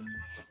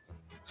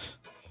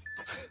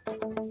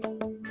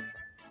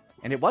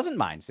 And it wasn't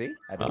mine, see?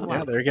 I didn't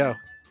Yeah, there you go.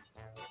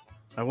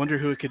 I wonder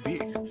who it could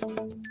be.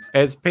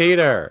 It's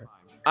Peter.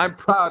 I'm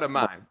proud of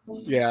mine.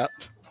 Yeah.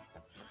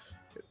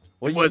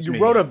 Well, you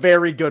wrote a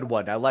very good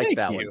one. I like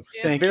that one.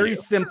 Thank It's very you.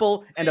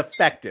 simple and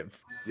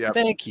effective. Yeah.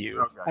 Thank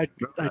you. I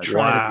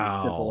try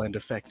to be simple and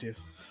effective.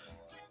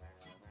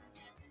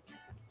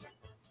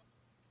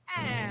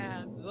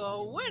 And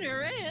the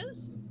winner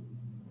is...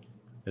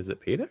 Is it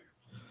Peter?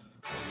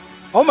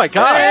 Oh my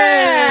god!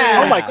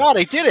 Yeah! Oh my god!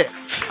 I did it!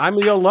 I'm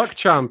your luck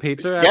charm,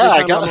 Peter. Every Yeah, I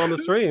time got I'm on the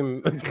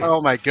stream.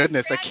 Oh my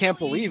goodness! I can't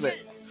believe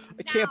it.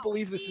 I can't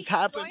believe this has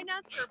happened.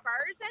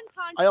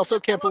 I also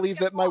can't believe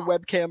that my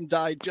webcam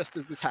died just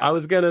as this happened. I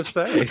was gonna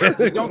say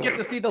You don't get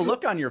to see the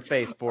look on your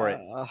face for it.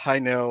 I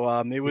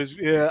know. It was.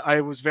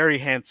 I was very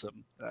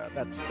handsome.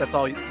 That's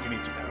all you need to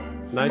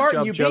know. Nice Martin,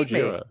 job, you Joe beat me.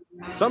 Jura.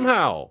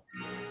 Somehow.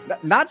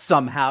 Not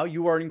somehow.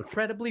 You are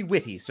incredibly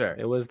witty, sir.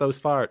 It was those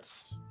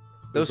farts.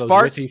 Those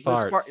witty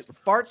farts.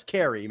 Farts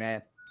carry,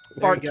 man.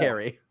 Fart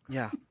carry.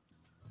 Yeah.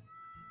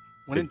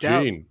 When in Good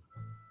doubt. Gene.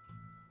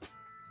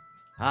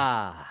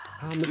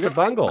 Mr. Yeah,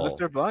 Bungle.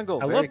 Mr. Bungle.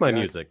 I very love my good.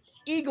 music.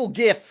 Eagle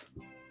GIF.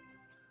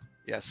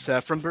 Yes,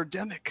 from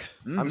Birdemic.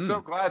 I'm so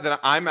glad that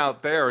I'm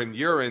out there and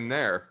you're in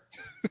there.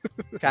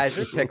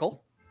 Kaiser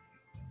Pickle.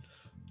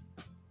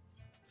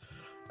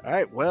 All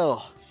right.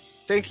 Well,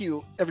 thank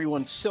you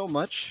everyone so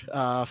much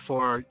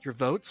for your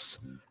votes.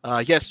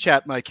 Yes,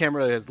 chat. My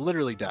camera has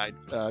literally died,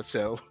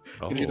 so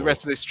I'm gonna do the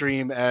rest of this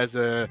stream as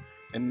an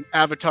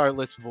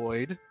avatarless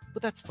void,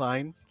 but that's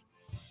fine.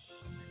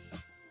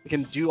 I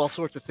can do all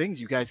sorts of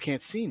things you guys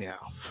can't see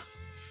now.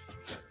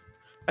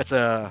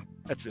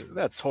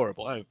 That's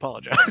horrible. I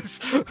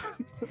apologize.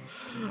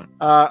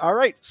 All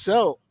right,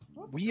 so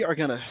we are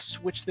gonna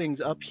switch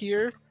things up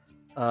here.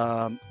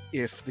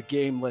 If the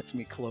game lets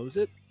me close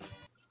it,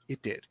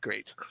 it did.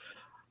 Great.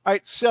 All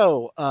right,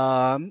 so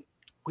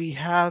we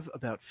have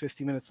about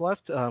 50 minutes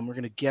left. We're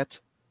gonna get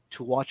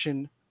to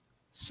watching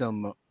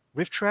some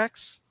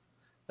RiffTrax,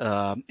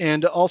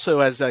 and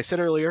also, as I said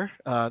earlier,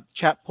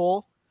 chat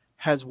poll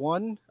has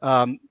won.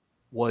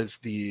 Was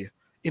the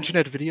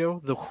internet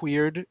video, the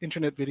weird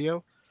internet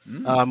video,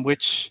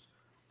 which,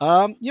 you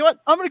know what?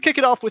 I'm going to kick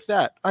it off with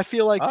that. I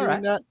feel like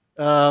doing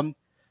that.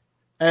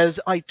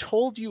 As I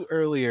told you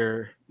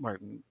earlier,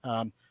 Martin,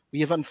 we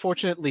have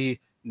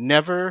unfortunately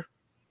never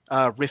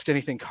riffed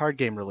anything card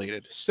game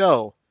related.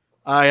 So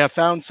I have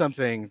found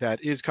something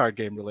that is card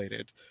game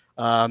related,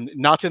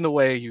 not in the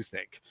way you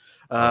think.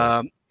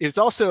 It's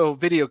also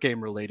video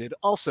game related,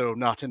 also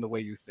not in the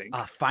way you think.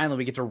 Finally,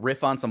 we get to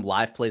riff on some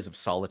live plays of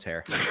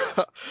Solitaire.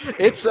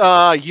 It's,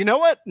 you know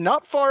what?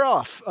 Not far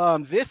off.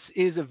 This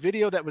is a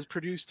video that was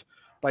produced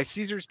by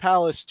Caesar's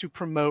Palace to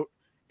promote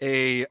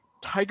a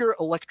Tiger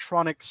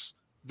Electronics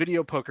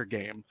video poker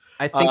game.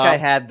 I think I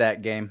had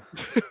that game.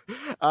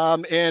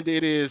 And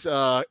it is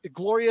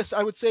glorious.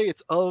 I would say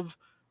it's of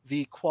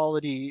the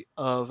quality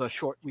of a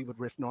short we would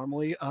riff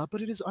normally,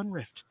 but it is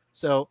unriffed.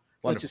 So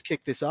let's just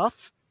kick this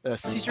off.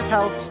 Caesar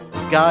Palace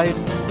Guide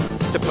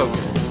to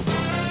Poker.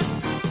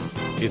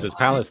 Caesar's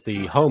Palace,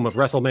 the home of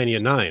WrestleMania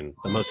 9,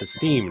 the most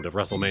esteemed of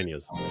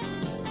WrestleManias.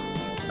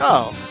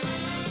 Oh,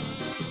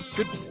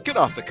 good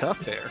off the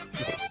cuff there.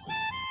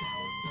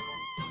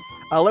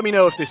 Let me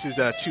know if this is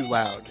too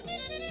loud.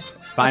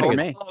 Fine for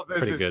me. All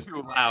this is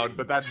too loud,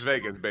 but that's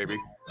Vegas, baby.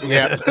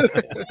 Yeah.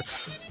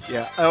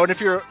 Yeah. Oh, and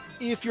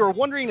if you're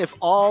wondering if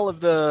all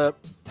of the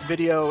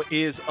video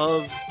is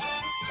of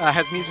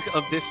has music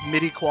of this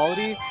MIDI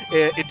quality,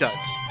 it does.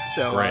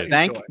 So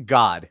thank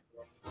God.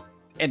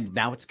 And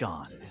now it's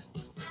gone.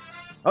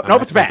 Oh,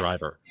 nope, it's back.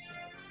 Driver.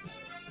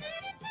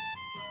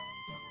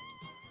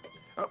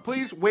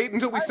 Please wait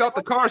until we stop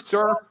the car,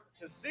 sir.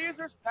 To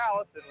Caesar's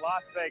Palace in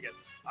Las Vegas.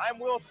 I'm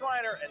Will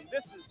Schreiner, and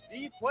this is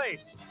the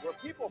place where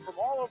people from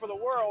all over the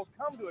world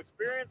come to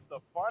experience the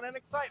fun and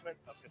excitement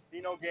of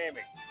casino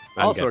gaming.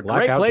 Also, a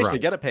great place to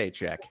get a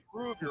paycheck.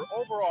 Improve your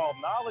overall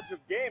knowledge of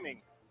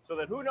gaming so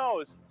that who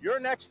knows, your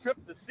next trip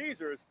to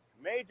Caesar's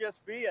may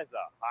just be as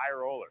a high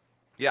roller.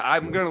 Yeah,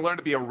 I'm going to learn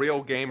to be a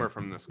real gamer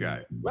from this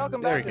guy.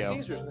 Welcome There back you to go.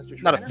 Caesar's, Mr.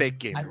 Schreiner. Not a fake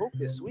gamer. I hope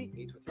this suite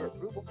meets with your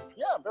approval.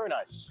 Yeah, very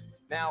nice.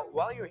 Now,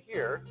 while you're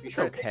here, be It's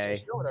sure okay. to take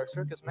a show at our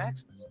Circus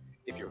Maximus.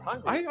 If you're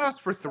hungry, I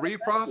asked for 3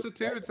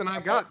 prostitutes and I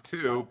got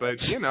 2,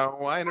 but you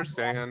know, I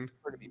understand.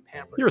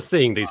 You're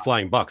seeing these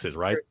flying boxes,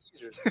 right?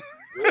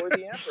 you're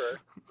the emperor.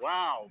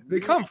 Wow. They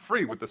come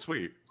free with the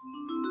suite.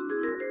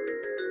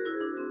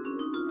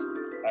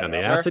 And the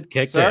acid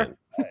kicked Sir?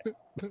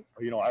 in.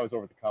 You know, I was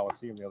over at the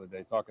Coliseum the other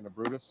day talking to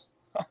Brutus.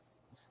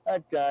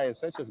 That guy is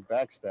such a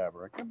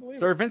backstabber. I can't believe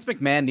Sir, it. Vince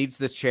McMahon needs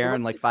this chair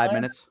in like 5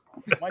 minutes.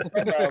 My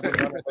sundial's been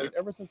running late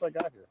ever since I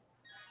got here.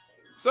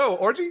 So,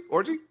 orgy?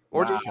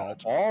 Wow.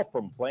 All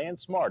from playing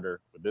smarter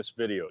with this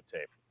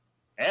videotape.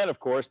 And, of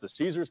course, the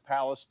Caesar's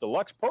Palace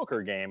Deluxe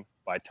Poker Game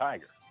by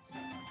Tiger.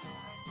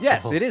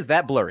 Yes, it is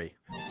that blurry.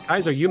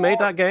 Kaiser, you made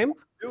that game?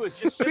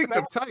 Speaking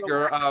of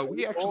Tiger,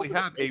 we actually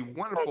have a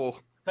wonderful...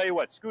 Tell you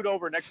what, scoot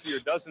over next to your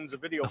dozens of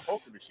video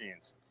poker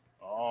machines.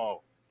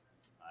 Oh,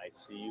 I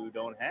see you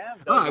don't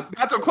have those.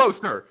 not so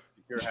close, sir.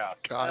 Your house.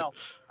 God. Well,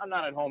 I'm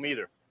not at home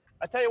either.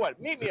 I tell you what,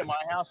 meet me at my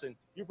house and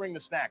you bring the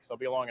snacks. I'll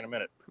be along in a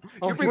minute.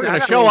 We're going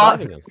to show off.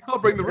 I'll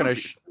bring the We're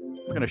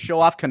going to show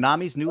off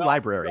Konami's new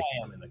library.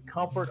 I am in the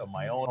comfort of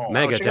my own home.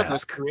 Mega I've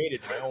desk. created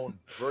my own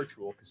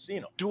virtual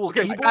casino. Dual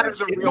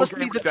keyboards. It must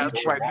be the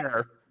future. Right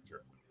there.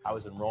 I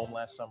was in Rome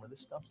last summer. This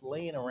stuff's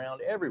laying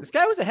around everywhere. This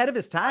guy was ahead of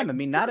his time. I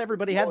mean, not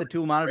everybody had the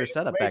 2-monitor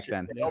setup back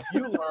then. Help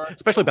you learn.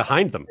 Especially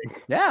behind them.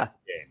 Yeah.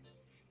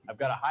 I've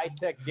got a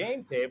high-tech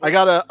game table.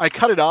 I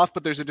cut it off,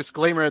 but there's a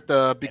disclaimer at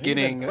the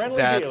beginning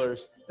that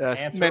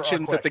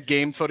mentions that the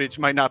game footage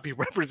might not be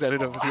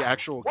representative of the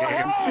actual game.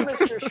 Hello,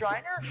 Mr.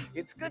 Schreiner.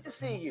 It's good to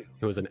see you.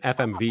 It was an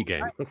FMV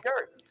game.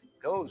 Shirt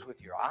goes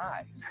with your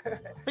eyes. I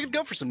could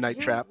go for some Night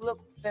You Trap. look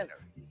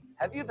thinner.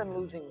 Have you been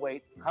losing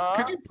weight? Huh?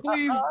 Could you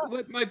please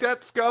let my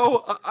debts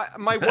go?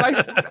 My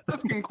wife is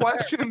asking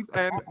questions,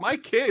 and my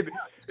kid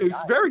is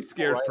very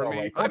scared for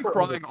me. I'm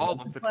crying all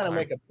of the trying to time.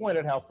 make a point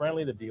at how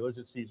friendly the dealers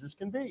at Caesars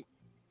can be.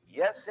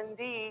 Yes,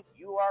 indeed.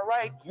 You are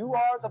right. You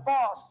are the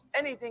boss.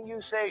 Anything you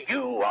say,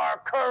 you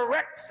are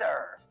correct,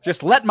 sir.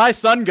 Just let my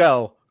son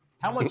go.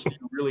 How much do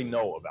you really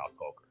know about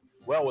poker?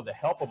 Well, with the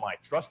help of my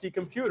trusty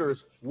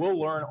computers, we'll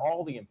learn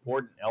all the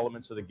important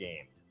elements of the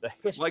game. The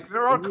history, Like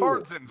there are the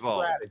cards rules,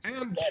 involved strategy,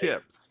 and betting,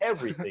 chips.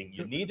 Everything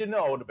you need to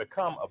know to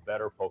become a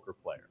better poker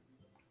player.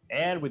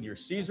 And with your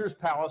Caesars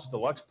Palace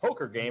Deluxe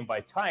Poker Game by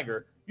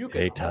Tiger, you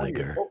can hone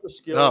your poker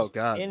skills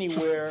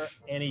anywhere,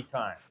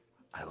 anytime.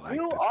 I like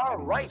You are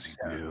right,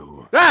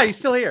 sir. Ah, he's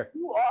still here.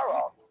 You are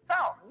a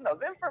fountain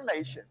of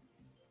information.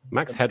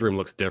 Max Headroom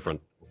looks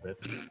different.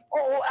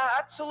 Oh,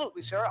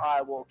 absolutely, sir.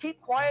 I will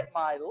keep quiet.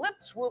 My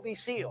lips will be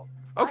sealed.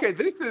 Okay,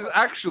 this has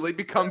actually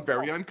become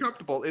very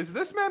uncomfortable. Is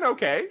this man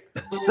okay?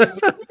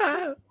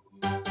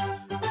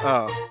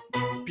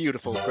 Oh,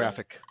 beautiful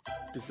graphic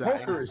design.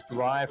 Poker is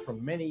derived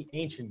from many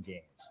ancient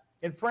games.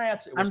 In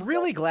France, it was I'm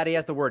really glad he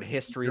has the word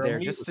history there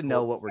just to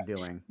know what we're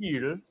doing.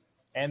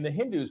 And the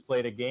Hindus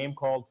played a game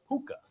called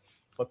puka.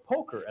 But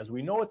poker, as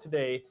we know it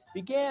today,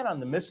 began on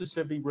the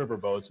Mississippi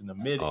riverboats in the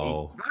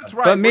mid-1800s. That's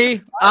right. But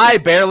me, I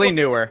barely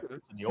knew her.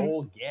 In the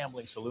old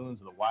gambling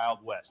saloons of the Wild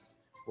West,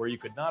 where you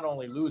could not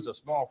only lose a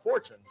small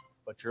fortune,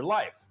 but your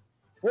life.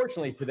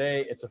 Fortunately,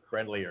 today, it's a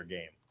friendlier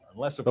game.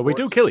 Unless, of But we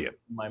course, do kill you.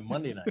 my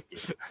Monday night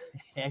game.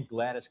 And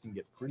Gladys can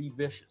get pretty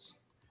vicious.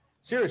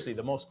 Seriously,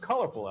 the most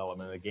colorful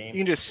element of the game. You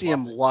can just see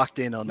him locked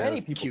in on Many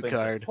that people cue think that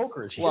card.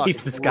 poker is Locked He's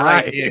this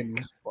right guy. in.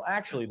 Well,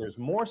 actually, there's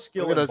more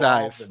skill Look at those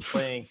involved eyes. than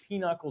playing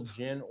pinochle,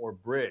 gin, or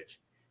bridge.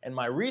 And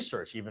my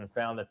research even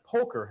found that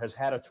poker has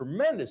had a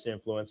tremendous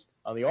influence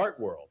on the art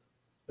world.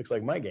 Looks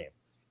like my game.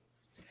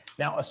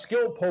 Now, a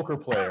skilled poker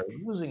player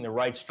using the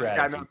right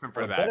strategy nothing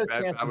for has a that. better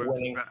That- chance that of was-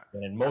 winning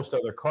than in most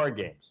other card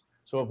games.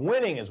 So if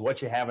winning is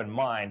what you have in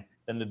mind,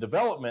 then the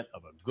development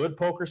of a good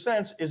poker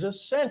sense is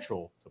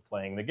essential to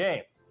playing the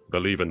game.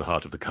 Believe in the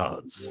heart of the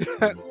cards.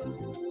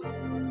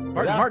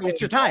 Martin,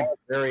 it's your time.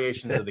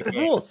 Variations of the The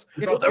game. rules.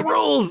 The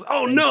rules!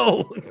 Oh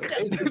no!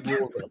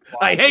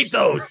 I hate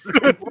those.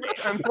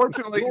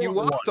 Unfortunately, you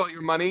lost all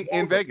your money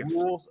in Vegas.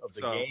 Rules of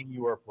the So- game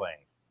you are playing.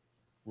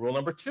 Rule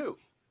number 2: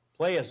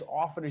 play as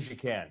often as you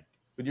can.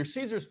 With your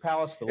Caesars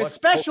Palace Deluxe,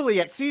 Especially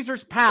at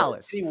Caesars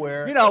Palace.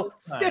 anywhere, You know,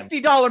 anytime,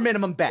 $50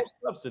 minimum bet.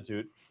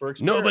 substitute for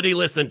experience. Nobody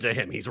listened to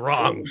him. He's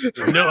wrong.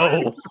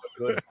 No.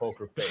 Good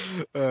poker face.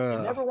 You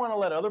never want to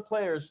let other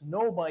players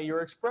know by your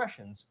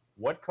expressions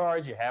what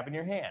cards you have in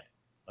your hand.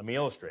 Let me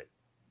illustrate.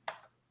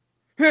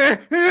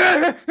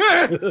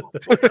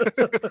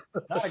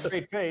 Not a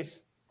great face,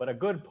 but a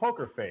good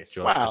poker face.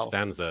 George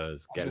Costanza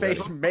is getting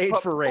Face ready. made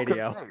for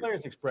radio. The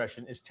player's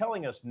expression is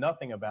telling us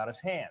nothing about his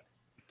hand.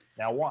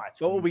 Now watch.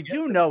 But what we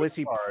do know is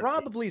he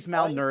probably is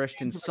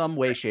malnourished in some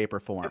way, shape, or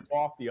form.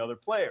 Off the other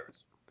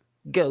players.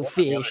 Go On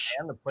the other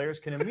hand, the players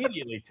can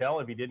immediately tell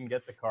if he didn't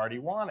get the card he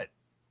wanted.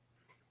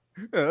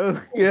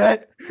 Oh,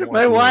 God.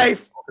 My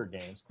wife. Poker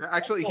games.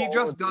 Actually, he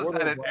just does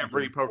that at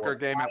every poker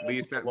game, at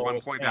least at one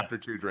point after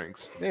 2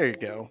 drinks. There you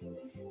go.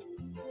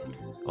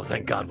 Oh,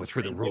 thank God we're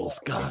through the rules.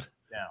 God.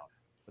 Down.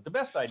 But the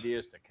best idea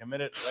is to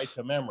commit it right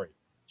to memory.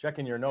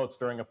 Checking your notes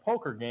during a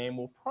poker game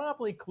will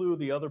probably clue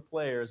the other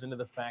players into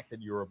the fact that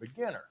you're a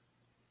beginner.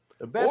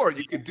 The best Or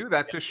you could do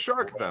that to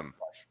shark them.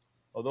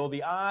 Although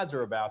the odds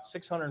are about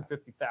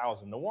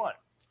 650,000 to 1.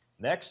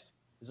 Next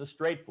is a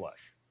straight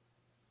flush.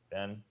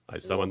 Then I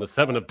summon the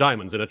 7 of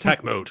diamonds in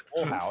attack mode.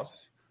 full house,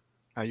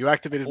 You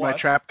activated my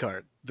Flush. trap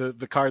card, the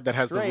card that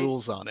has the Straight.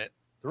 rules on it.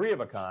 3 of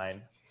a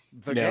kind,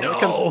 No,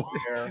 No.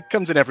 it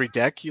comes in every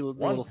deck. You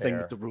One little thing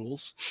pair. with the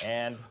rules.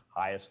 and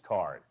highest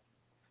card.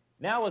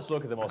 Now let's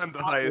look at the most I'm the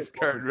popular highest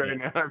poker card right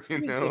games now, if you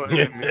know what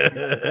used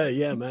I mean.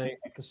 Yeah, man.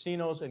 at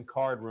casinos and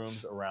card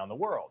rooms around the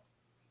world.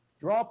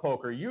 Draw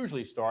poker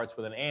usually starts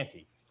with an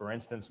ante. For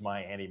instance,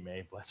 my Auntie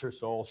May, bless her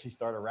soul, she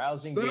started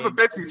rousing Son of a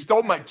games. bitch, you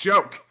stole my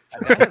joke.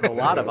 That has a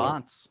lot of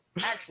aunts.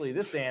 Actually,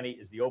 this ante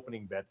is the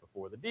opening bet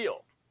before the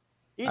deal.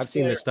 Each I've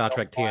seen player this Star deals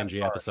Trek 5 TNG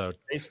cards, episode.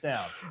 Face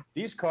down.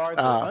 These cards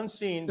are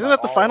unseen. Isn't by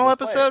that the all final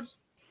other episode? players.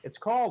 It's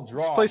called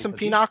draw. Let's play some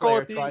because each Pinochle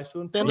player at the tries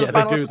to end of improve the Yeah,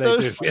 final they do.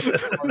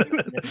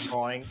 episode. They do.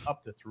 drawing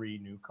up to 3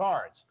 new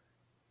cards.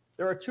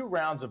 There are 2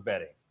 rounds of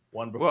betting.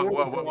 One Whoa, before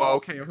whoa, the whoa, draw. whoa.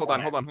 Okay, hold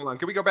on.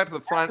 Can we go back to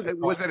the front?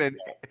 Was it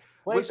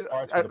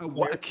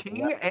a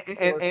king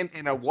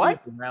and a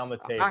what? Around the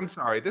table. I'm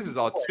sorry, this is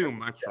all too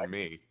much for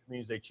me.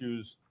 Means they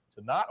choose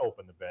to not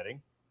open the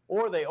betting,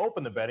 or they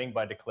open the betting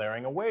by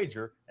declaring a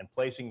wager and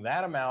placing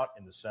that amount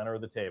in the center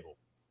of the table.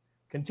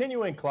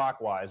 Continuing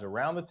clockwise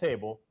around the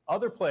table,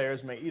 other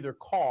players may either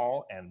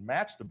call and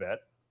match the bet,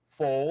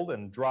 fold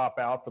and drop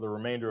out for the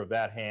remainder of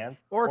that hand,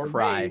 or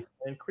cry raise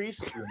and increase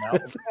the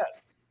amount of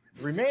bet.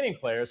 The remaining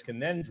players can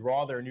then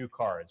draw their new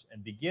cards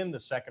and begin the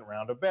second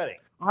round of betting.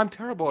 I'm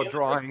terrible at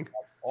drawing.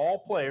 All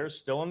players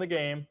still in the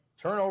game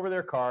turn over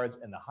their cards,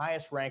 and the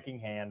highest ranking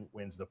hand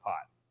wins the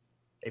pot.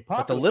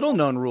 But the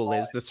little-known rule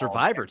is the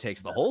survivor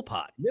takes the whole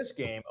pot. In this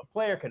game, a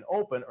player can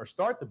open or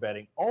start the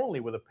betting only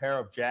with a pair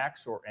of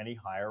jacks or any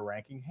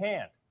higher-ranking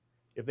hand.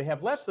 If they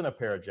have less than a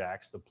pair of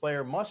jacks, the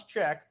player must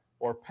check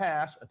or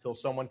pass until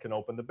someone can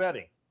open the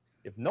betting.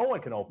 If no one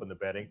can open the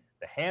betting,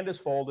 the hand is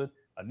folded,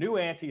 a new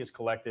ante is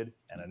collected,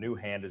 and a new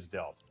hand is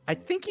dealt. I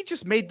think he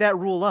just made that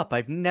rule up.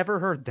 I've never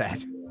heard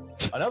that.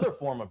 Another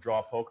form of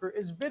draw poker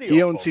is video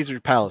He owns poker.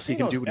 Caesar's Palace. He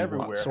can Casinos do what he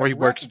everywhere wants, or he have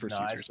works for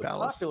recognized Caesar's the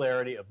Palace.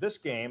 popularity of this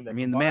game. I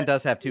mean, the man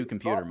does have 2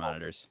 computer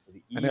monitors.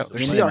 I know. ease of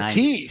There's playing.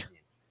 CRT.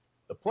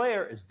 The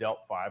player is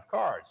dealt 5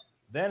 cards,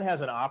 then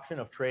has an option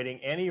of trading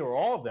any or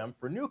all of them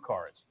for new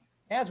cards.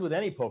 As with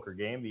any poker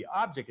game, the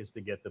object is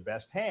to get the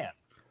best hand.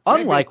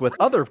 Unlike with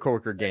other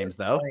poker games,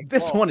 though,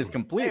 this one is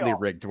completely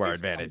rigged to our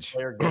advantage.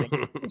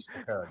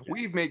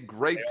 We've made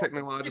great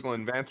technological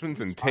advancements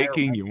in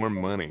taking your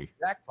money.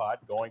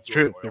 Jackpot going It's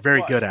true. They're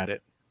very good at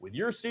it. With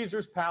your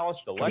Caesar's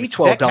Palace Deluxe, Each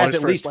deck has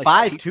at least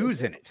 5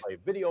 2s in it. Play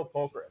video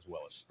poker as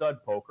well as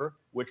stud poker,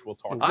 which we'll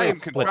talk about. I am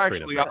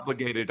contractually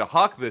obligated to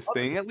hawk this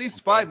thing at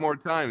least 5 more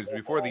times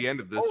before the end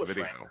of this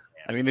video.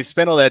 I mean, they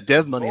spent all that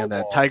dev money on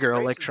that Tiger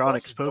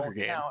Electronics poker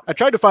game. I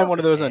tried to find one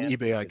of those on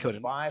eBay. I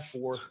couldn't. 5,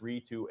 4, 3,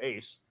 2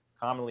 ace,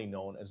 commonly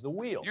known as the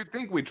wheel. You'd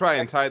think we'd try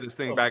and tie this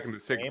thing back into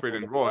Siegfried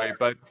and Roy,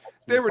 but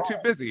they were too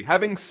busy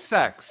having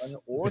sex.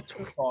 Or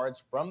 2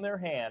 cards from their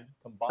hand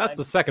combined. That's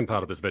the second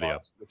part of this video.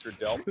 Which are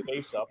dealt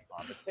face up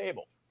on the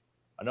table.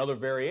 Another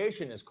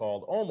variation is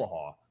called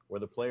Omaha, where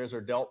the players are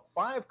dealt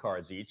 5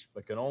 cards each,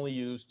 but can only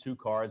use 2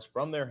 cards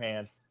from their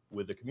hand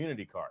with the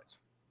community cards.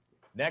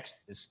 Next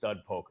is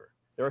stud poker.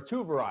 There are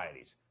 2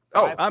 varieties.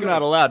 Oh, I'm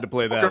not allowed to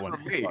play that one.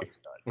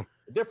 The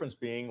difference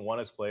being one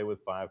is played with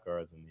 5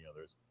 cards and the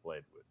other is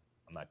played with.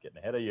 I'm not getting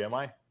ahead of you, am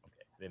I? Okay,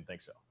 I didn't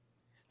think so.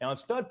 Now in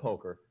stud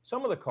poker,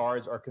 some of the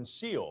cards are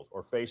concealed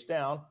or face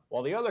down,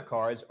 while the other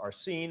cards are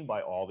seen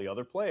by all the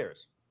other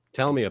players.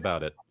 Tell me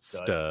about it,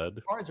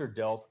 stud. Cards are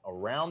dealt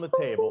around the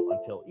table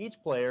until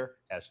each player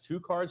has 2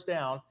 cards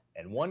down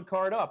and 1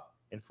 card up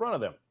in front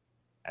of them.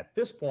 At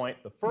this point,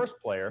 the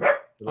first player, to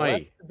the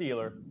left of the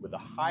dealer with the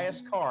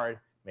highest card,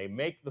 may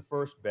make the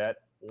first bet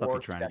or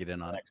trying to get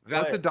in on it.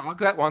 That's a dog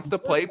that wants to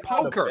play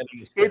poker.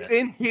 It's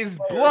in his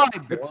blood.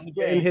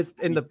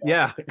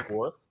 Yeah. A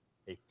 4th,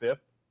 a 5th,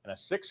 and a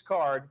 6th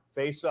card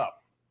face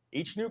up.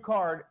 Each new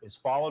card is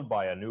followed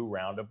by a new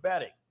round of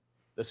betting.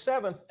 The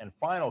 7th and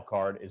final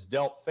card is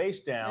dealt face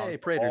down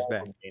to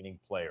all remaining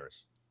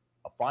players.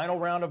 A final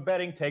round of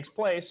betting takes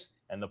place,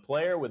 and the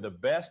player with the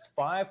best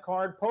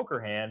 5-card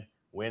poker hand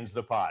wins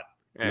the pot.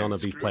 None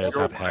of these players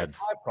have heads.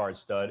 5-card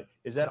stud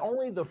is that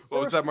only the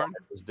first card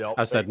is dealt.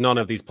 I said none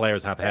of these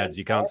players have heads.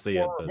 You can't see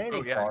it, but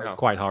it's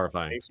quite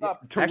horrifying.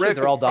 Actually,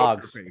 they're all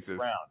dogs.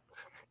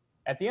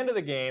 At the end of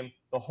the game,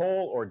 the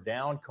hole or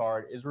down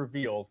card is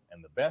revealed,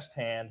 and the best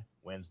hand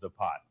wins the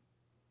pot.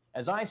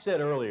 As I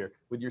said earlier,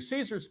 with your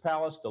Caesar's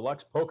Palace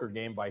Deluxe Poker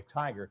game by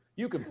Tiger,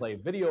 you can play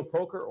video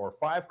poker or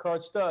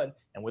 5-card stud,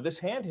 and with this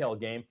handheld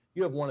game,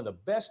 you have one of the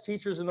best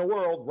teachers in the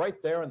world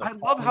right there in the I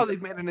love how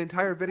they've made an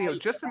entire video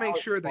just to make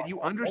sure that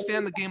you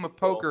understand the game of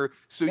poker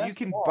so you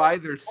can buy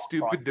their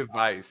stupid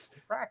device.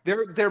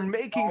 They're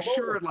making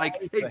sure,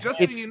 like, hey, just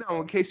so you know,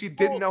 in case you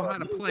didn't know how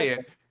to play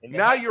it,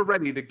 now you're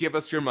ready to give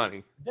us your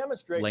money.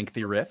 Demonstration.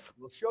 Lengthy riff.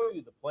 We'll show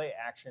you the play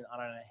action on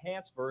an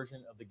enhanced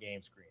version of the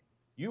game screen.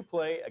 You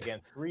play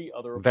against 3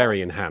 other opponents.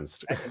 Very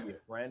enhanced. That can be a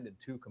friend and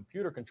 2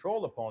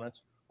 computer-controlled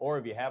opponents, or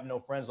if you have no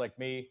friends like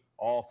me,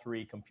 all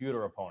 3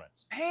 computer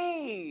opponents.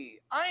 Hey,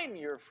 I'm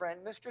your friend,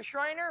 Mr.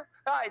 Schreiner.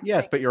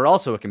 Yes, but you're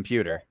also a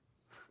computer.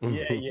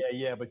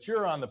 Yeah, but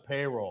you're on the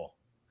payroll.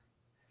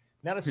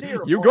 Now to see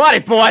your You got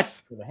it,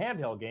 boss! For the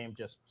handheld game,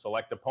 just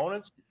select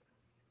opponents.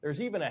 There's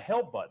even a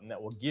help button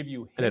that will give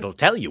you hints. And it'll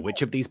tell you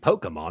which of these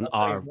Pokemon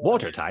are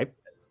water type.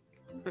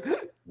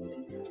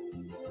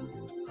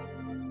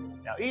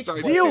 Now, each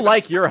do you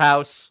like your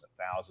house?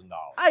 $1,000.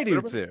 I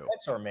do too.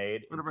 Bets are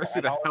made. Whenever I see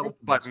the help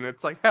button,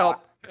 it's like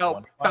help.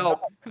 When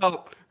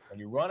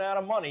you run out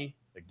of money,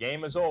 the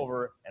game is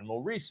over and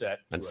will reset.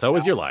 And so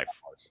is your life.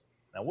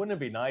 Now, wouldn't it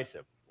be nice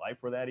if life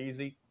were that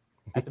easy?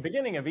 At the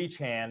beginning of each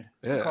hand,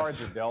 2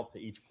 cards are dealt to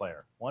each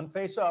player. 1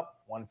 face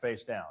up, 1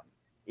 face down.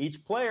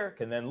 Each player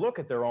can then look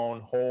at their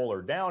own hole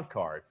or down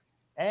card,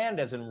 and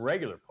as in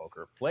regular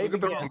poker, play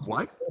begins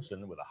with the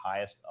person with the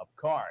highest up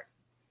card.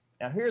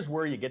 Now, here's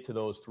where you get to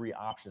those 3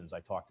 options I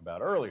talked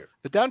about earlier.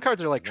 The down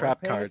cards are like You weren't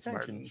trap paying cards,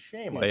 attention. Martin.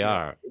 Shame on They you.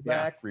 are. Go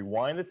back,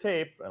 rewind the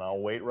tape, and I'll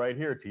wait right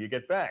here till you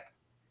get back.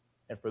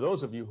 And for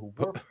those of you who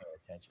were paying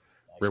attention,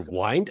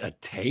 Rewind a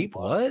tape?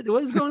 What?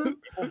 What is going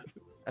on?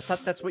 I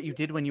thought that's what you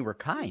did when you were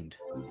kind.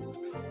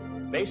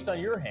 based on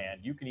your hand,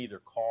 you can either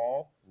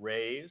call,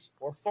 raise,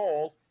 or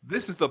fold.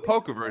 This is the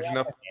poker version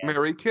of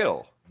Marry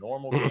Kill.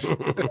 Normal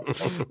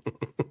game.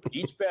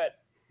 Each bet,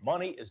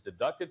 money is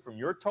deducted from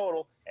your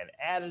total and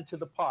added to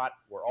the pot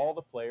where all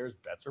the players'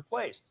 bets are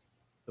placed.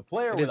 The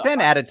player It is then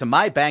added to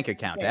my bank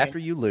account after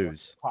you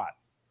lose. Pot.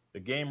 The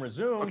game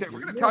resumes. Okay,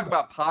 we're going to talk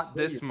about pot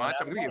this much.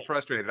 I'm going to get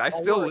frustrated. I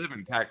still live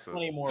in Texas.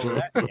 Plenty more of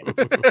that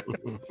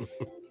game.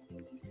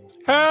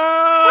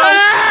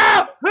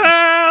 Help!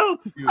 Help!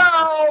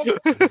 Help!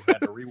 Had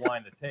to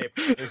rewind the tape.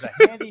 There's a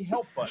handy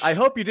help button. I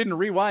hope you didn't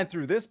rewind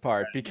through this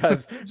part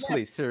because,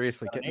 please,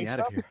 seriously, get me Ace out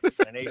of up here.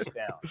 and an ace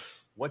down.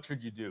 What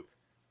should you do?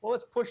 Well,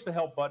 let's push the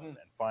help button and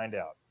find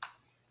out.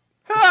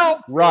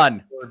 Help!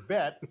 Run. Third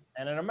bet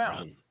and an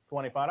amount,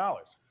 $25.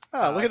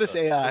 Oh, look at this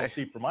A AI. little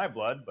steep for my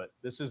blood, but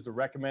this is the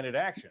recommended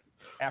action.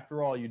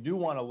 After all, you do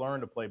want to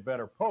learn to play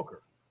better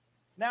poker.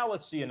 Now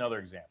let's see another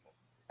example.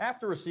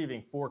 After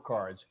receiving 4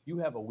 cards, you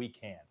have a weak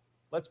hand.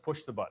 Let's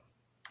push the button.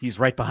 He's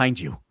right behind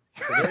you.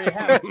 So there you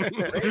have it.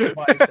 Great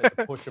advice at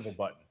the push of a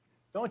button.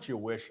 Don't you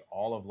wish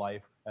all of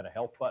life had a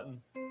help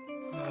button?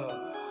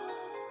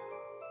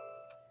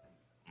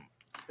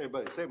 Hey,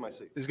 buddy, save my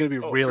seat. This is going to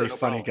be really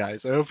funny,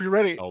 guys. I hope you're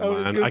ready.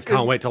 Oh, man, I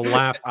can't wait to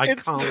laugh. I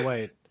can't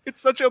wait. It's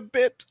such a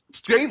bit.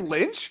 Jane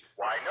Lynch?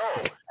 Why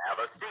no? Have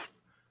a seat.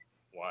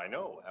 Why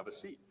no? Have a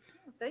seat.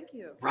 Thank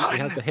you. It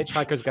has the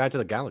Hitchhiker's Guide to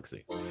the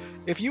Galaxy.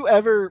 If you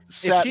ever If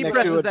sat she next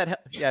presses to a,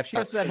 that, if she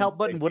presses that help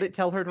button, would it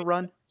tell her to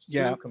run?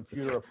 Yeah.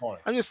 Computer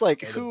opponents. I'm just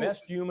like, May who? the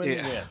best humans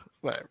win.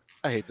 Whatever.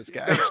 I hate this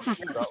guy.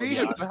 She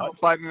hits the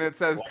help button and it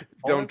says,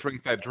 don't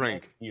drink that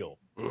drink. Heal.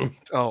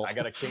 Oh. I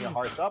got a king of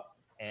hearts up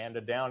and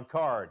a down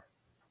card.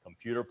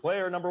 Computer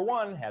player number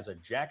 1 has a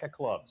jack of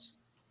clubs.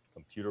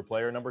 Computer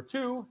player number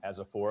 2 has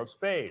a 4 of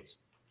spades.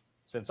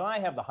 Since I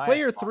have the highest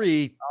Player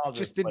 3 I'll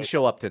just play didn't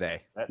show up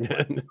today.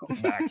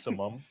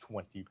 maximum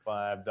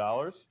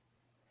 $25.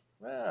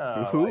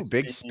 Well, Ooh, I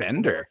big see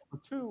spender.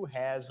 number 2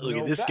 has Look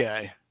no at this guts.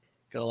 guy.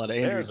 Got a lot of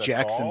Andrew There's a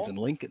Jacksons call. and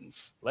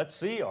Lincolns. Let's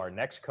see our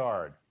next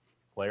card.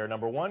 Player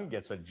number 1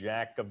 gets a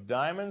jack of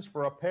diamonds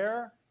for a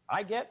pair.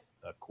 I get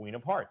a queen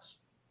of hearts.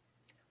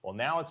 Well,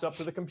 now it's up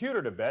to the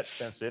computer to bet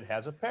since it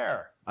has a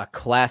pair. A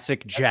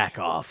classic jack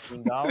off.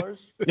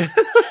 $15.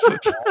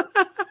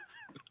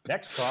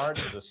 Next card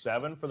is a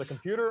 7 for the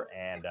computer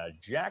and a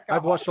jack of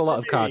I've watched a lot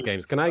of card hearts.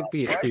 games. Can I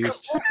be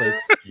excused, please?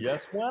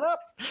 Yes, went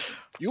up.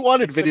 You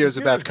wanted It's the videos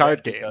about computer's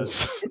card bet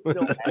because games. it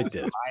still has I the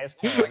did.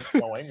 highest hand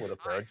showing with a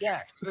pair of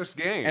jacks. This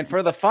game. And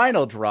for the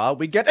final draw,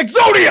 we get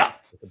Exodia!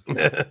 I'm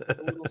a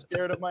little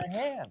scared of my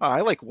hand. Oh, I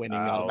like winning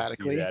I'll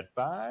automatically. see that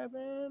 5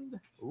 and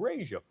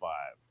raise you 5.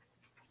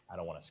 I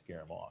don't want to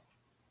scare him off.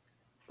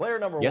 Player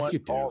number Yes, 1 you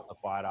do. calls the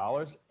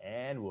 $5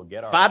 and we'll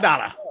get our $5.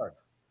 card.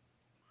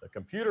 The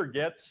computer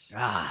gets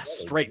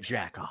Straight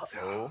jack off.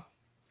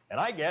 and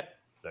I get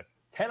the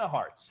 10 of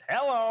hearts.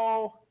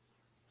 Hello.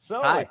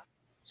 So Hi. it's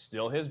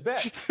still his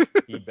bet.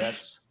 He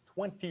bets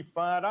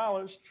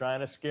 $25 trying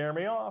to scare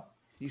me off.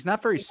 He's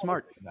not very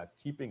smart. Not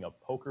keeping a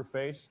poker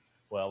face.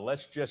 Well,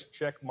 let's just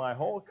check my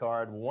whole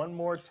card one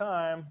more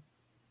time.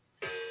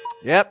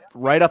 Yep,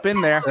 right up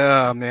in there.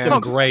 Oh, man.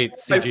 Some great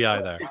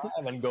CGI there.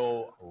 And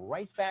go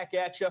right back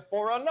at you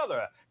for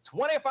another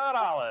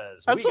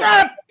 $25. That's We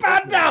right.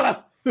 got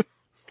 $5.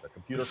 The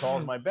computer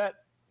calls my bet.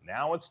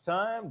 Now it's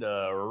time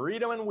to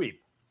read 'em and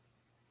weep.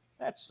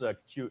 That's a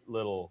cute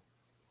little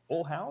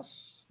full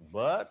house,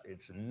 but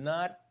it's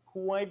not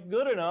quite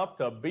good enough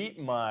to beat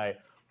my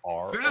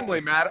Family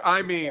matter.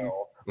 I mean,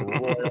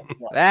 royal.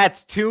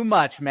 That's too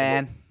much,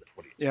 man.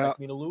 What do you expect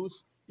me to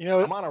lose? You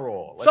know, I'm on a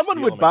roll. Let's someone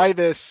deal would 'em buy again.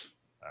 this.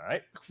 All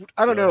right.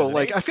 I don't know. Here's an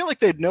Like, ace. I feel like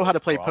they'd know how to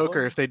play Problem.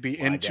 poker if they'd be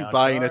My into down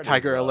buying a card is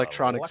Tiger a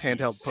Electronics lucky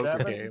handheld poker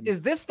 7. game.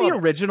 Is this the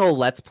original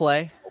Let's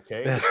Play?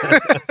 Okay.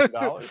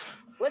 $60.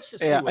 Let's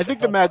just see Yeah, what I think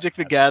the help Magic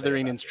the button has to say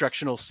Gathering about this.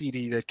 instructional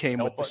CD that came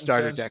Help with the button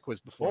starter says deck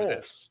was before fold.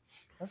 this.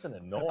 That's an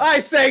annoying. I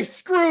say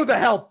screw the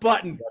help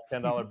button.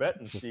 $10 bet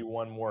and see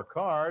one more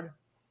card.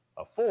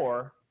 A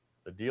 4.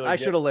 The dealer. I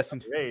gets should have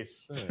listened. the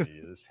ace.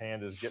 This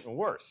hand is getting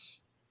worse.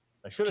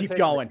 I should have Keep taken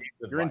the going.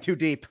 game's You're in advice. too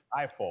deep.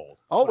 I fold.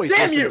 Always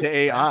Damn listen you! to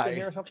Have to AI.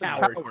 hear something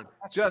Coward. more.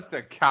 just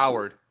a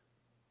coward.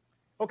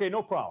 Okay,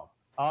 no problem.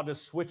 I'll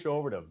just switch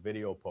over to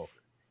video poker.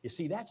 You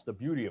see, that's the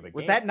beauty of a game.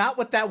 Was that not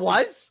what that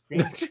was?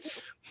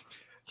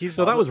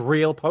 So that was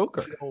real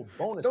poker.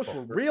 Bonus Those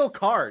poker. were real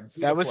cards.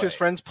 That was his play.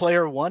 friend's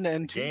player 1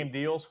 and 2. Game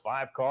deals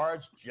 5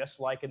 cards, just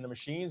like in the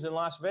machines in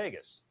Las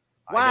Vegas.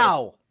 I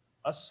Wow.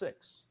 get a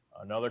 6,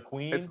 another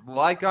queen. It's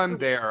like I'm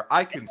there.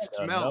 I can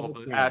smell Another the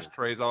queen.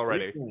 ashtrays 3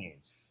 already.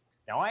 queens.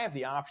 Now I have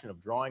the option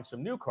of drawing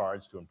some new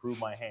cards to improve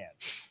my hand.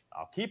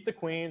 I'll keep the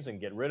queens and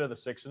get rid of the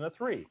 6 and the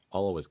 3.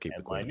 I'll always keep the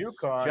And my queens. new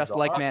cards Just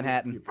like are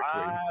Manhattan.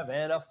 5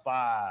 and a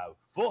 5.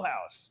 Full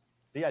house.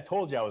 See, I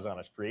told you I was on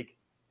a streak.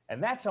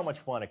 And that's how much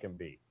fun it can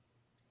be.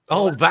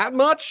 Oh, that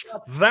much?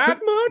 That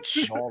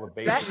much? All the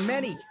That basics.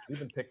 many.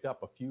 Even picked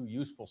up a few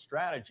useful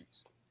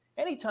strategies.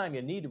 Anytime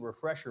you need to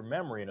refresh your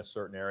memory in a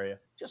certain area,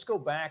 just go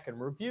back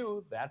and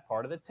review that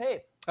part of the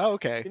tape. Oh,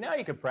 okay. See, now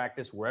you can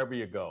practice wherever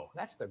you go.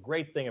 That's the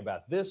great thing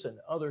about this and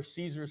other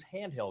Caesars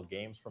handheld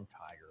games from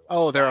Tiger.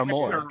 Oh, there are There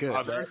more. are Good.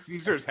 other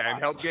Caesars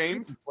handheld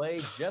games. You can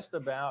play just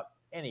about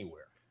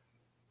anywhere.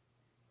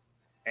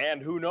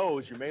 And who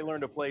knows, you may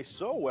learn to play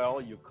so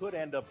well, you could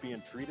end up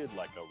being treated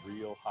like a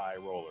real high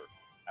roller.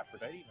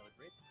 Aphrodite, another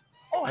great.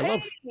 Oh, I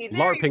love hey, there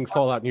LARPing you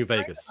Fallout New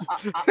Vegas.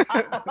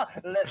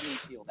 Let me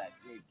feel that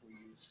grape for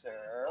you,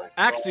 sir.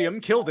 Axiom,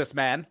 kill this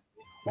man.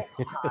 Oh,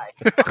 hi.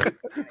 I've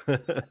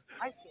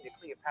seen the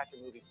Cleopatra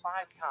movie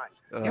 5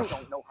 times. You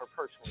don't know her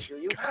personally, do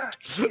you?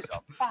 She's a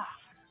fox.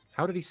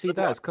 How did he see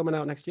that? It's coming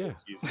out next year.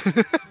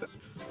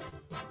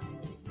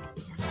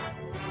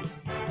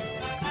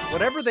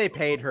 Whatever they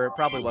paid her, it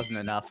probably wasn't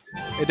enough.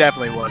 It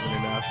definitely wasn't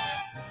enough.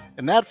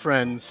 And that,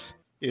 friends,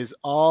 is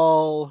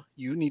all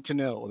you need to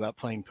know about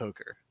playing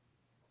poker.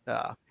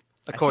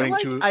 According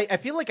to, I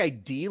feel like I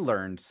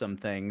de-learned some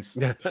things.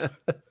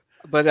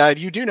 but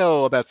you do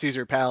know about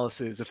Caesar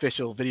Palace's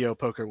official video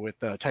poker with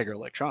Tiger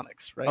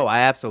Electronics, right? Oh,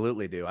 I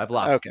absolutely do. I've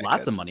lost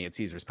lots good. of money at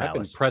Caesar's I've been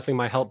Palace. pressing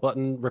my help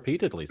button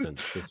repeatedly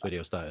since this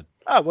video started.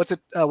 What's it?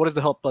 What has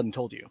the help button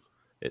told you?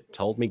 It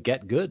told me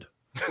get good.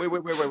 Wait.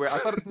 I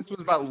thought this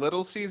was about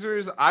Little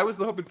Caesars. I was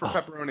hoping for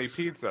pepperoni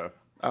pizza.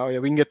 Oh yeah,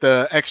 we can get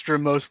the extra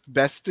most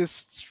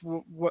bestest.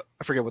 What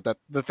I forget what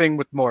the thing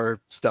with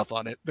more stuff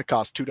on it that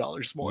costs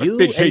 $2 more. You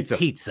Big ate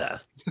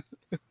pizza.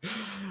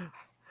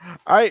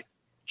 All right,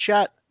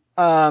 chat.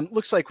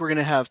 Looks like we're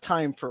gonna have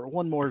time for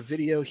one more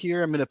video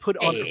here. I'm gonna put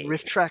on a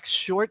RiffTrax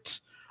short.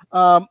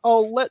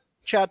 I'll let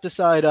chat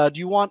decide. Do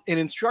you want an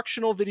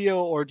instructional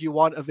video or do you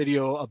want a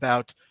video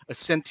about a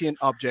sentient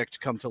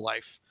object come to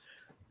life?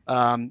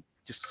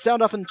 Just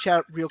sound off in the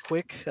chat real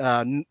quick.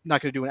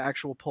 Not gonna do an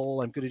actual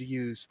poll. I'm gonna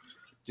use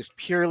just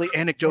purely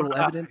anecdotal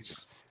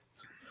evidence.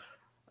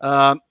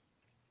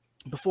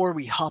 Before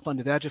we hop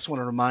onto that, just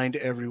want to remind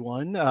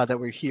everyone that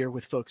we're here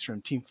with folks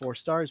from Team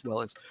FourStar as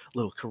well as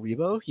Little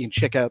Kuriboh. You can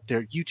check out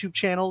their YouTube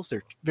channels,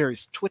 their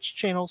various Twitch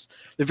channels,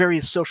 their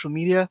various social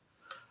media.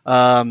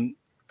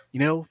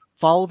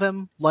 Follow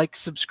them, like,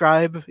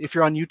 subscribe. If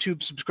you're on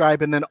YouTube,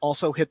 subscribe, and then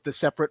also hit the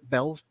separate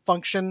bell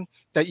function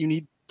that you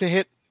need to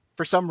hit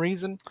for some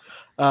reason.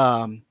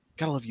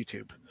 Gotta love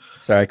YouTube.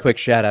 Sorry, quick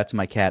shout out to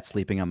my cat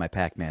sleeping on my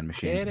Pac-Man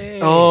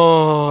machine.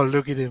 Oh,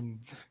 look at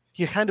him.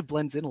 He kind of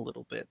blends in a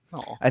little bit.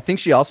 Oh. I think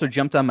she also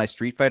jumped on my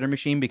Street Fighter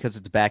machine because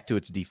it's back to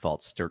its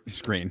default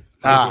screen.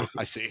 I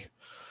see.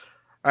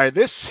 All right,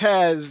 this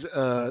has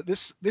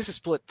this is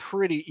split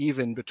pretty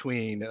even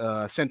between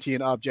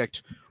sentient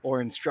object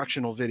or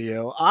instructional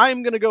video.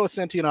 I'm gonna go with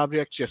sentient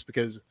object just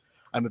because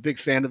I'm a big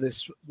fan of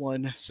this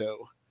one.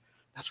 So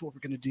that's what we're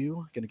gonna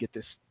do. Gonna get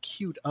this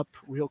queued up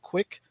real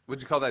quick.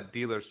 Would you call that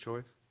dealer's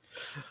choice?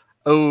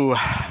 Oh,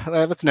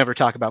 let's never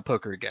talk about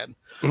poker again.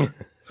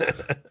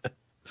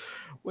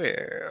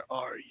 Where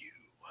are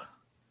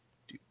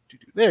you?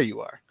 There you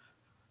are.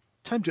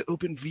 Time to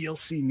open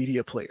VLC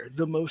Media Player,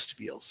 the most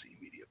VLC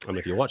Media Player. And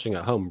if you're watching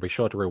at home, be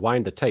sure to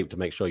rewind the tape to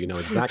make sure you know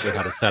exactly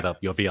how to set up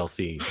your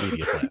VLC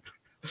Media Player.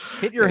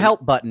 Hit your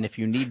help button if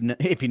you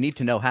need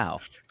to know how.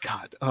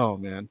 God, oh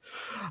man.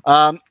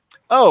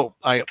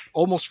 I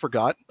almost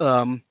forgot.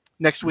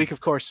 Next week, of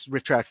course,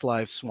 RiffTrax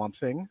Live Swamp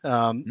Thing.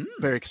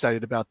 Very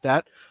excited about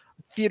that.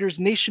 Theaters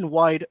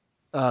nationwide.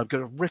 Go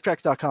to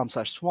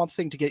rifftrax.com/swamp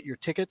thing to get your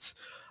tickets.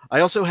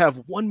 I also have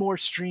one more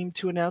stream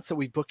to announce that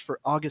we booked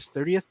for August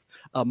 30th.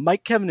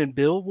 Mike, Kevin, and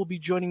Bill will be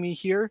joining me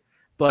here,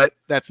 but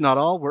that's not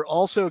all. We're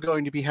also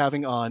going to be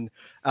having on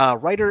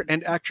writer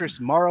and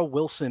actress Mara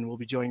Wilson will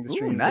be joining the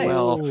stream as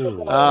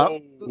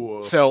well.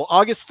 So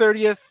August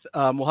 30th,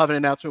 we'll have an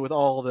announcement with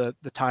all the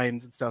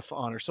times and stuff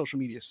on our social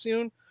media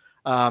soon.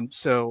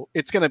 So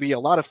it's going to be a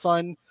lot of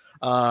fun.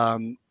 I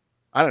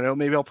don't know.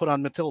 Maybe I'll put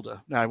on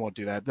Matilda. No, I won't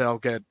do that. They'll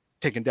get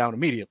taken down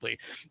immediately.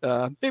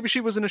 Maybe she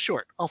was in a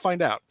short. I'll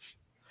find out.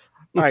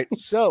 All right,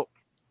 so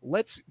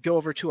let's go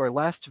over to our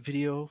last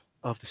video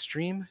of the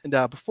stream.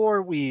 And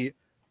before we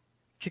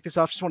kick this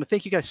off, just want to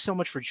thank you guys so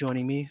much for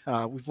joining me.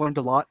 We've learned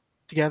a lot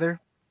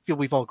together. I feel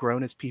we've all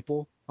grown as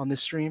people on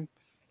this stream.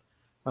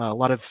 A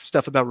lot of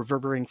stuff about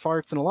reverberating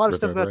farts and a lot of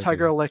stuff about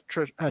Tiger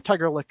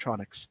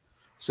Electronics.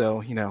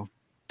 So,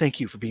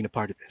 thank you for being a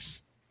part of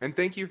this. And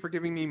thank you for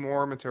giving me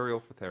more material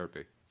for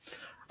therapy.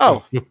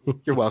 Oh,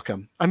 you're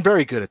welcome. I'm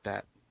very good at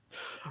that.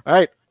 All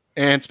right.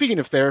 And speaking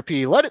of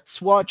therapy,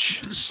 let's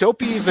watch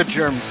Soapy the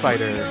Germ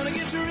Fighter.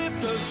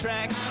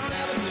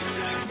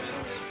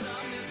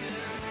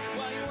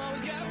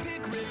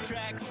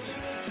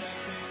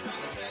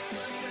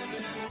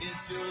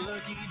 It's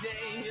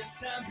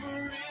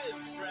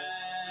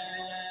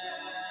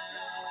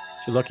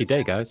your lucky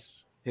day,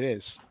 guys. It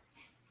is.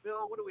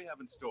 Bill, what do we have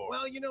in store?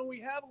 Well,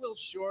 we have a little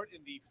short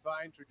in the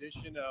fine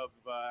tradition of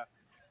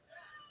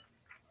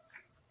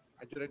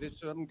did I do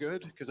something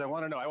good? Because I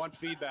want to know. I want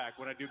feedback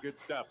when I do good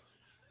stuff.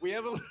 We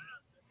have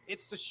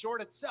it's the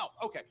short itself.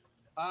 Okay.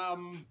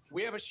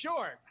 We have a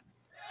short.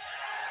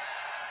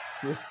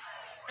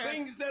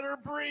 Things that are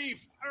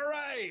brief. All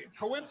right.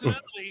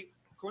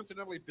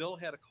 Coincidentally, Bill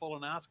had a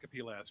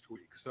colonoscopy last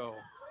week, so,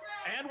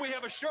 and we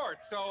have a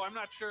short, so I'm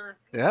not sure.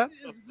 Yeah.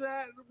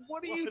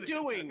 What are you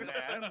doing,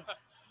 man?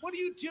 What are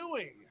you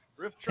doing?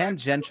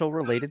 Tangential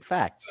related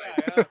facts.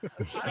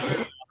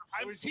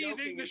 I'm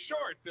teasing the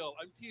short, Bill.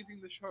 I'm teasing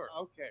the short.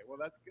 Okay, well,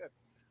 that's good.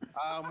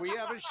 We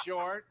have a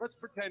short. Let's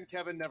pretend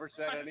Kevin never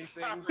said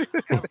anything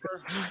ever.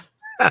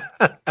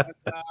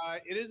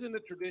 It is in the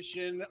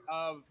tradition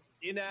of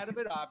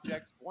inanimate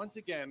objects once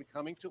again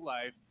coming to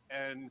life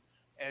and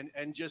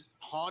just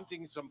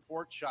haunting some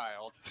poor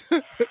child.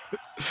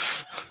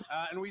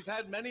 And we've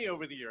had many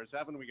over the years,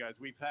 haven't we, guys?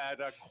 We've had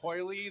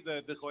Coily,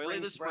 the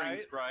Coily, the spring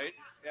sprite.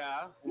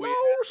 Yeah. No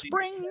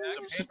spring.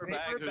 The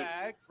paper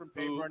bag from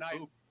Paper and I.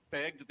 Who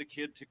begged the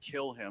kid to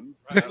kill him.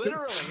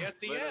 Literally at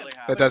the end.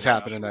 That does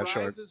happen in that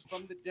short. Rises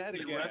from the dead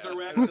He again.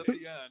 resurrects at the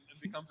end and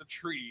becomes a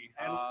tree.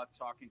 And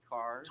talking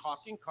cars.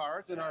 Talking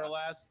cars in our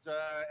last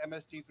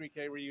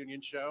MST3K reunion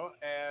show.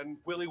 And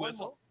Willie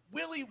Whistle.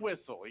 Willie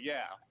Whistle,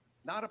 yeah.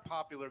 Not a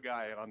popular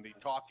guy on the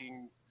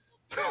talking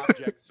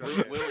object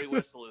circuit. Willie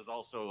Whistle is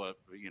also a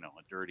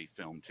dirty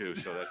film too,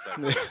 so that's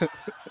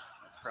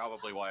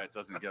probably why it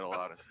doesn't get a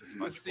lot of as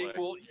much play.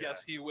 Sequel,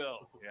 yes, he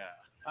will. Yeah.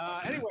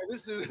 Anyway,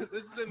 this is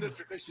in the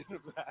tradition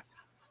of that.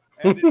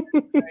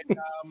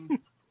 And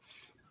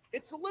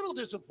it's a little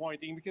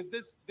disappointing because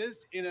this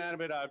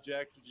inanimate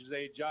object, which is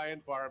a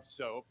giant bar of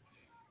soap,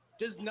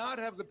 does not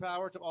have the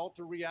power to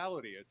alter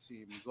reality. It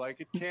seems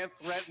like it can't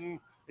threaten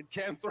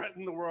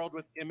the world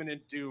with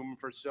imminent doom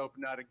for soap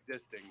not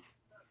existing.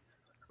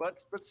 But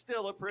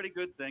still a pretty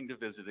good thing to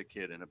visit a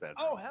kid in a bedroom.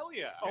 Oh, hell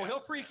yeah. Oh, he'll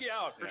freak you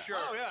out for sure.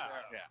 Oh, yeah.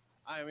 Yeah.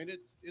 I mean,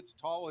 it's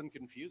tall and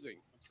confusing.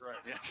 That's right.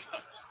 Yeah.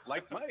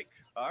 Like Mike.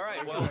 All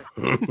right. Well,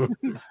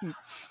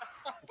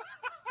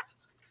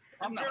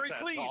 I'm very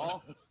clean.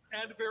 Tall.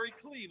 And very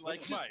clean, like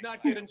Let's Mike. just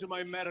not get into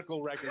my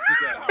medical records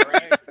again, all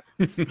right?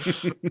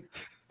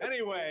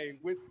 Anyway,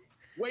 with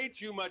way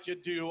too much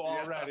ado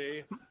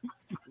already,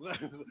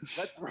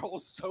 let's roll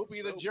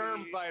Soapy the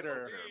Germ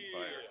Fighter.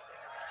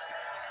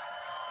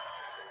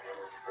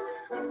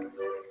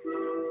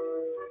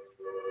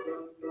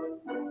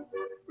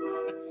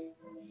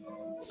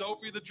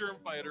 Soapy the Germ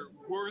Fighter,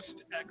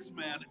 worst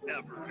X-Man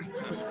ever.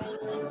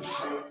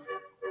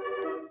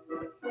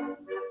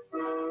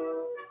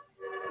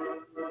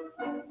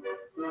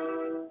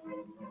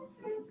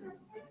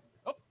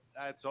 Oh,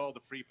 that's all the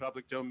free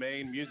public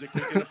domain music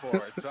we can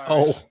afford. Sorry.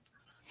 Oh.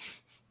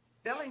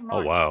 Billy Oh,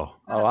 Martin, wow.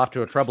 Oh, off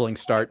to a troubling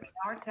start.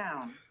 our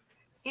town.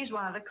 He's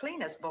one of the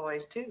cleanest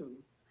boys, too.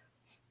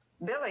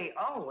 Billy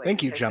always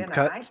Thank you, has Jump been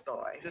Cut. a nice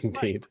boy.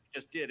 Indeed.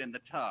 Just did in the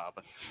tub.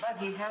 But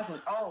he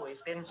hasn't always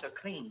been so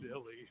clean.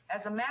 Billy.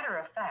 As a matter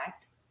of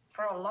fact,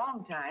 for a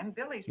long time,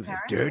 Billy's He was a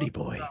parents dirty worried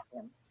boy. about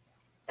him.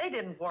 They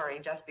didn't worry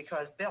just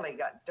because Billy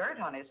got dirt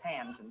on his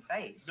hands and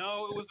face.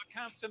 No, it was the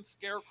constant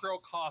Scarecrow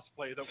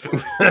cosplay that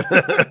worried.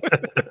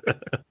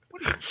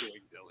 What are you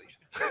doing, Billy?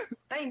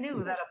 They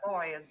knew that a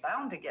boy is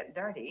bound to get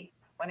dirty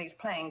when he's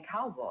playing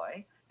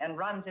cowboy and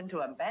runs into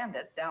a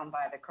bandit down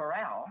by the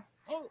corral.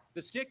 Oh,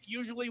 the stick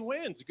usually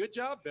wins. Good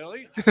job,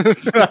 Billy.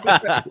 Billy's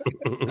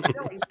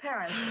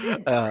parents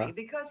did worry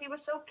because he was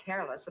so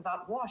careless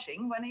about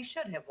washing when he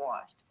should have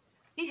washed.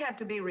 He had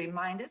to be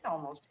reminded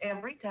almost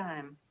every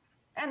time.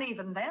 And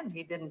even then,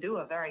 he didn't do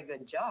a very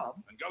good job.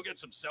 And go get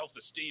some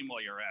self-esteem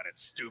while you're at it,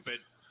 stupid.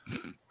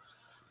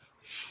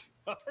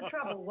 The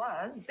trouble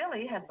was,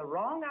 Billy had the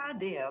wrong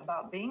idea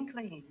about being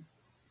clean.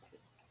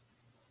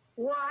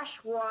 Wash,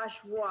 wash,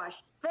 wash.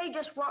 They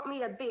just want me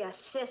to be a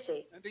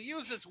sissy. And to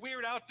use this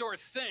weird outdoor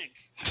sink.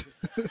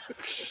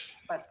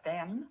 But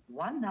then,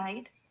 one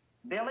night,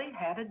 Billy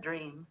had a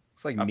dream.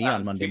 It's like me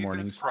on Monday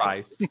mornings.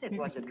 Christ. It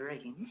was a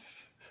dream.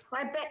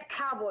 I bet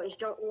cowboys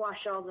don't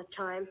wash all the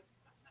time.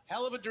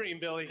 Hell of a dream,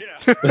 Billy. Yeah.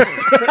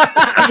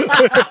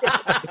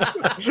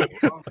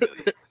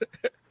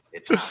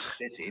 It's not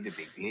sissy to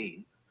be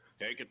clean.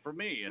 Take it from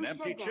me, an Who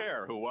empty said that?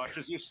 chair who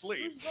watches you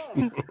sleep.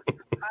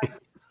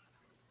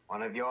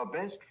 One of your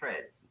best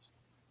friends.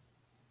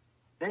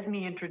 Let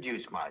me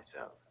introduce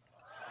myself.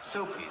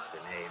 Soapy's the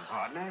name,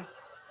 partner.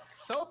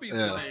 Soapy's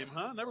the name,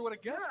 huh? Never would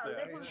have guessed Yeah,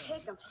 that. they wouldn't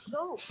take them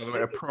soap. By the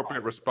way,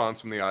 appropriate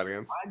response from the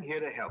audience. I'm here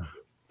to help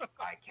you.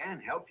 I can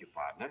help you,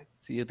 partner.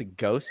 So you're the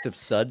ghost of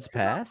Suds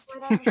past? I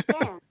don't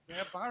understand. You're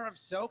a bar of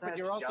soap, and That's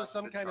you're also just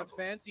some the kind of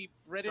trouble. fancy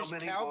British So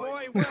many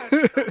cowboy? boys What?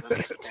 don't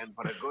understand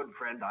what a good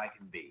friend I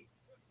can be.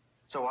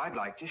 So I'd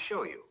like to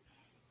show you.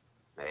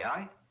 May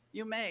I?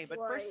 You may, but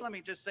first Why, let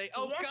me just say,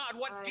 oh yes, God,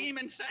 what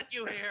demon sent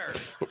you here?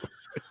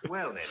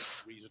 Well then,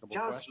 Reasonable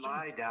just question.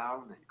 lie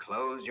down and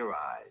close your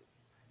eyes.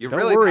 You Don't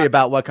really worry got-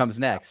 about what comes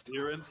next.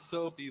 You're in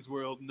Soapy's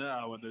world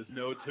now, and there's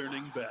no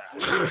turning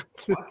back.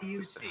 What do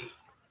you see?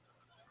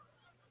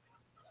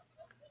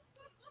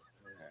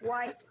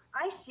 Why,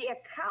 I see a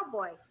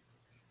cowboy.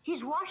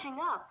 He's washing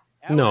up.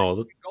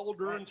 No, Gold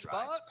ruined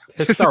spot?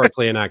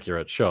 historically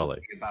inaccurate,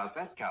 surely. About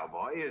that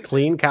cowboy is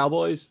Clean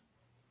cowboys?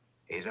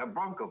 he's a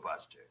bronco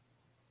buster.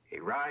 He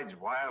rides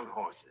wild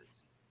horses.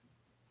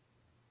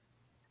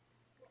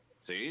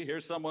 See,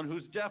 here's someone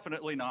who's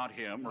definitely not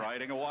him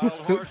riding a wild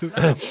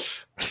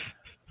horse.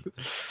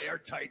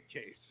 Airtight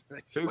case.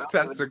 His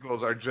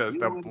testicles are just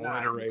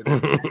obliterated.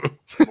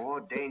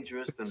 More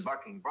dangerous than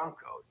bucking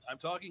broncos. I'm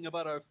talking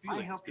about our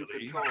feelings,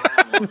 Billy.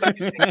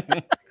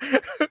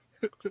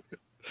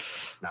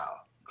 Now,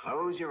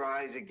 close your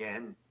eyes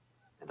again,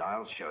 and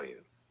I'll show you.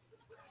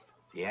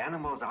 The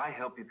animals I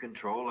help you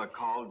control are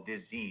called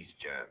disease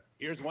germs.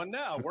 Here's one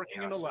now,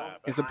 working in the lab.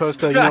 As opposed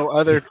to,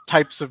 other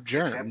types of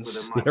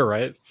germs. You're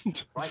right.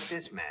 Like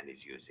this man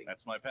is using.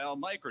 That's my pal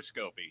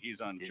Microscopy. He's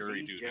on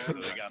jury duty, so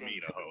they got me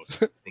to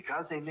host.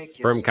 Because they make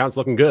Sperm count's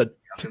looking good.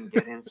 them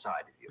get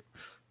inside of you.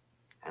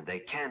 And they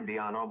can be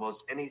on almost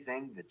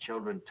anything that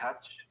children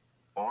touch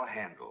or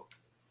handle.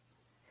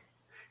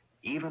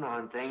 Even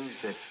on things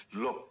that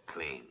look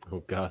clean.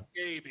 Oh, God.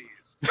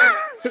 Scabies.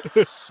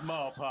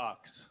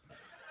 Smallpox.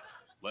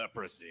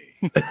 Leprosy.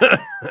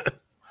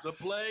 The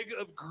plague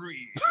of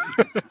greed.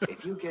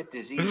 If you get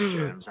disease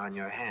germs on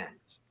your hands,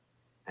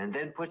 and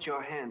then put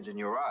your hands in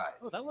your eyes.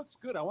 Oh, that looks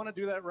good. I want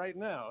to do that right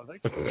now.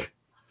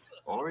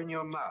 Or in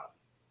your mouth,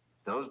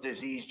 those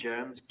disease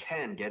germs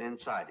can get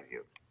inside of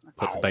you.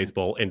 Puts a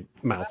baseball in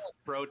mouth.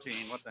 Protein,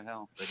 what the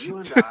hell? But you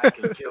and I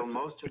can kill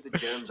most of the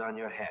germs on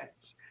your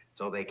hands,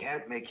 so they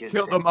can't make you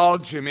Kill sick. them all,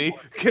 Jimmy.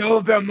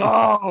 Kill them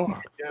all.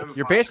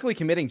 You're basically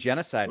committing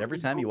genocide every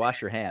time you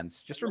wash your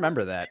hands. Just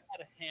remember that.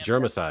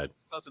 Germicide.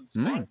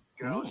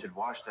 Girls should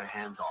wash their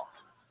hands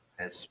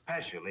often,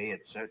 especially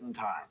at certain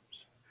times.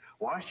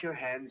 Wash your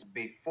hands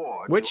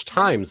before. Which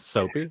times,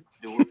 Soapy?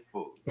 Do with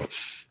food.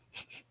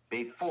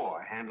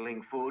 Before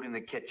handling food in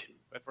the kitchen.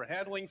 But for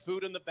handling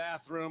food in the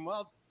bathroom,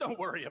 well, don't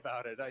worry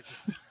about it. I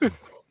just.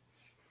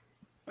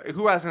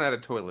 Who hasn't had a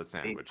toilet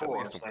sandwich? Before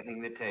At least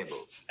setting the table.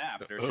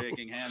 After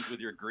shaking hands with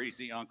your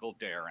greasy Uncle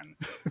Darren.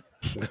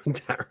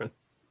 Darren.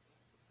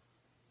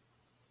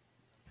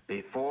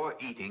 Before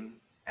eating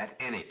at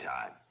any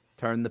time.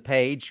 Turn the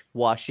page,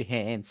 wash your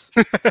hands.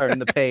 Turn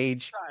the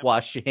page,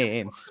 wash your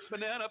hands.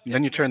 And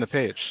then you turn the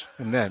page,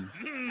 and then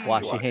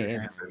wash your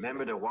hands.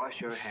 Remember to wash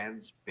your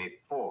hands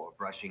before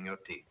brushing your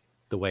teeth.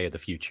 The way of the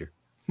future.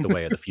 The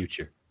way of the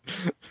future.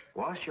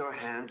 Wash your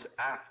hands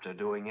after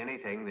doing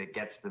anything that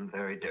gets them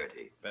very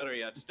dirty. Better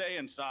yet, stay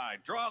inside.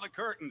 Draw the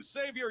curtains.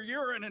 Save your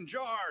urine in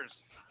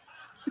jars.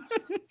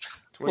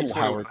 Little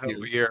Howard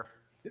Hughes.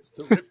 It's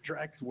the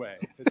RiffTrax way.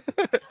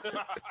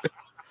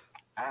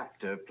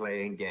 After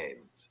playing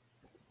games.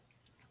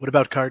 What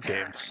about card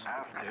games?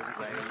 After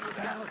playing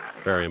without.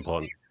 Very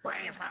important.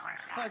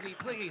 Fuzzy,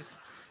 please.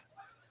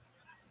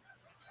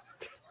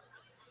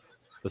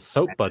 The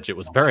soap budget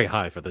was very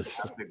high for this.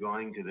 After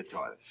going to the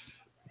toilet.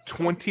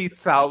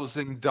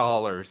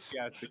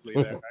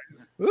 $20,000.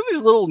 What are these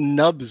little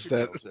nubs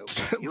that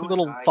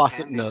little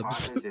faucet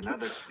nubs?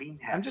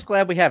 I'm just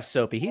glad we have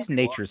Soapy. He's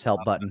nature's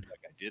help button.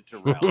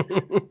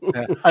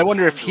 I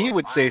wonder if he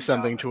would say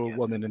something to a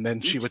woman and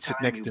then she would sit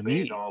next to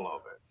me.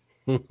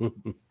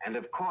 And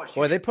of course,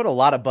 Boy, they put a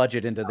lot of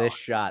budget into this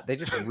shot. They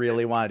just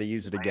really wanted to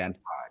use it again.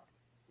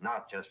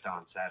 not just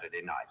on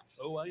Saturday nights.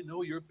 Oh, I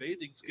know your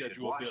bathing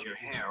schedule, Wash Billy. your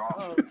hair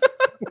off.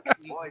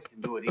 Boys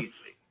can do it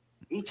easily.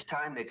 Each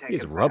time they take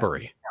He's a bath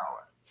rubbery.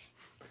 shower.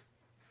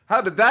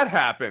 How did that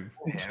happen?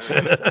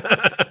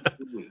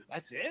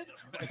 That's it?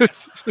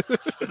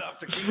 Just enough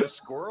to keep the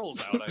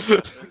squirrels out, I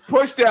guess.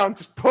 Push down,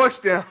 just push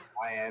down.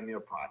 I am your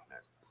partner.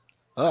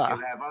 Ah.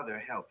 You have other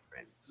health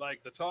friends.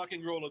 Like the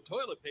talking roll of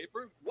toilet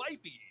paper,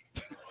 wipey.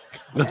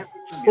 Every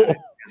community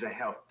has a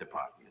health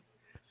department,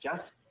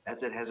 just as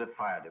it has a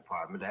fire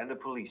department and a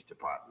police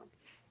department.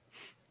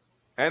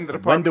 And the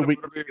When do Department we-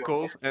 of Motor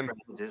Vehicles and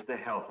Is the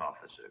health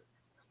officer.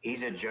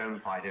 He's a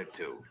germ fighter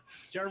too.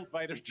 Germ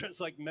fighters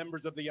just like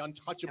members of the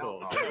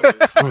Untouchables.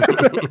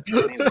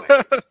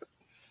 Anyway,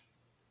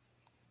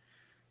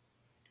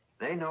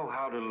 they know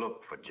how to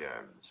look for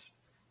germs.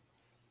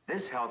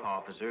 This health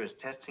officer is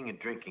testing a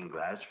drinking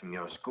glass from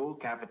your school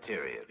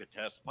cafeteria. You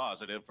test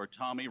positive for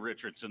Tommy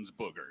Richardson's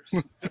boogers.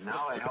 And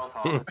now a health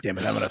officer Damn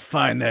it, I'm gonna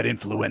find that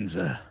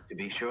influenza. to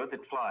be sure that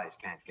flies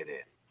can't get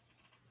in.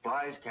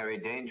 Flies carry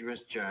dangerous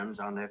germs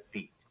on their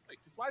feet. Like,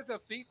 do flies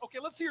have feet? Okay,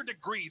 let's see your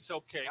degrees,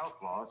 okay? Health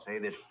laws say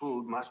that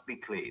food must be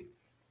clean.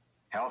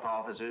 Health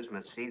officers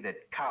must see that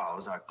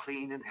cows are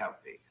clean and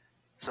healthy,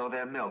 so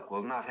their milk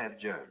will not have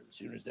germs. As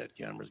soon as that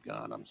camera's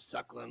gone, I'm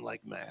suckling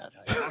like mad.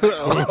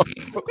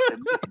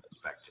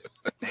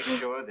 Make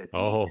sure that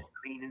Oh. it's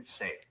clean and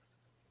safe.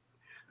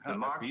 The Oh,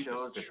 mark that beef is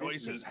shows that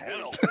choice this as meat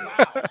hell.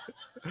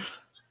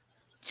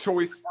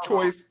 choice.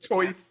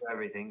 will do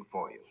everything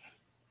for you.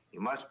 You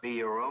must be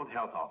your own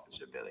health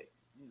officer, Billy.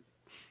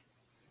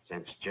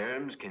 Since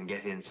germs can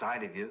get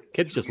inside of you,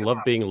 Kids just love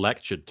being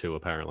lectured to,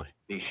 apparently.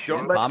 be sure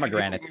Don't let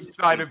Pomegranates. anything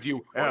inside of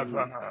you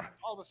ever.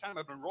 All this time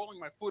I've been rolling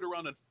my food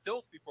around in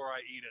filth before I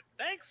eat it.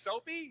 Thanks,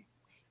 Soapy.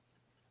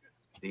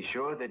 Be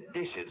sure that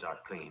dishes are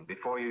clean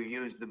before you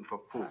use them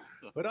for food.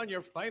 Put on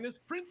your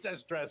finest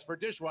princess dress for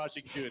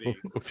dishwashing duty.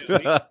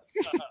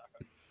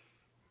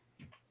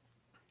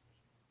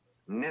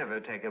 Never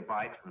take a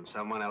bite from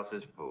someone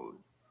else's food.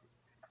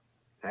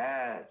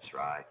 That's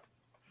right.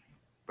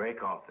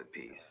 break off the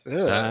piece.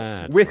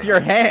 With your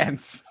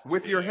hands.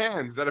 With your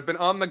hands that have been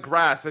on the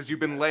grass as you've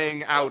been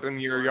laying out in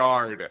your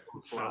yard.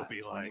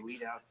 Soapy When you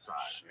likes. eat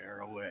outside, Share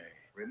away.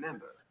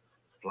 remember,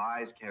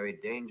 flies carry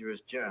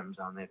dangerous germs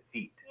on their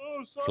feet.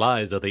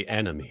 Flies are the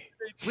enemy.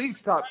 Please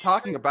stop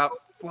talking about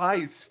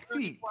flies'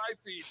 feet.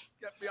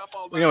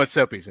 We know what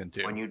Soapy's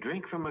into. When you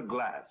drink from a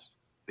glass,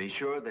 be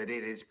sure that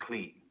it is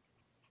clean.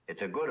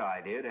 It's a good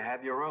idea to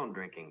have your own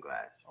drinking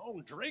glass. Oh,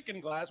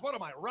 drinking glass? What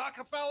am I,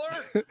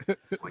 Rockefeller?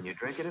 When you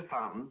drink at a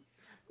fountain,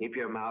 keep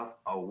your mouth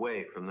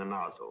away from the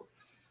nozzle.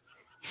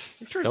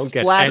 Don't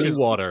get Splashes any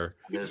water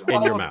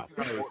in your mouth.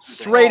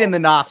 Straight in the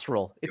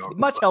nostril. It's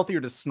much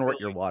healthier to snort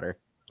your water.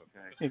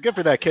 Yeah, good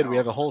for that kid. We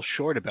have a whole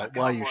short about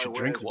why you should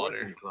drink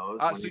water.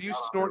 So you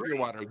snort your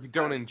water. You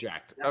don't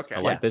inject. Okay. I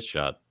like this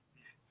shot.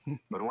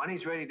 But when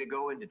he's ready to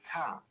go into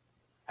town,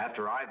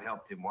 after I've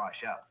helped him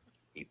wash up,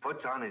 he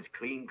puts on his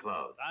clean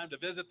clothes. Time to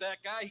visit that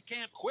guy. He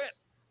can't quit.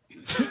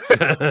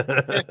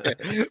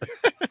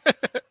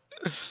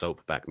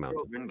 Soap back mounted.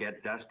 Children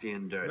get dusty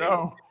and dirty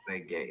No. when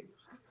they play games.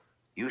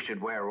 You should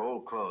wear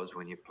old clothes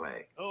when you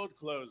play. Old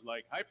clothes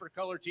like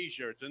hypercolor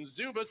t-shirts and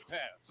Zubas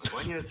pants.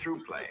 When you're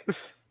through playing,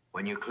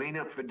 when you clean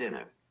up for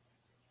dinner,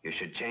 you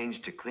should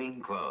change to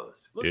clean clothes.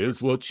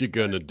 Here's what you're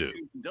gonna do.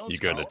 You're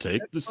gonna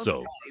take the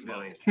soap.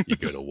 You're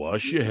gonna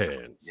wash your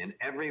hands. In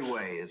every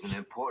way is an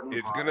important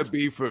It's part. gonna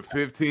be for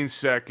 15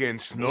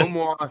 seconds. No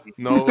more,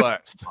 no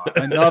less.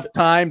 Enough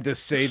time to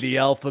say the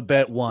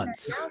alphabet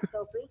once. Now,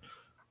 Soapy,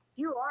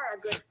 you are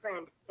a good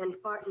friend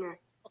and partner.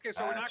 Okay,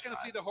 so we're not going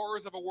to see the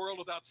horrors of a world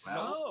without soap.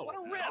 Well, What a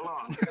so rip!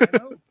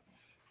 long.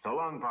 So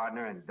long,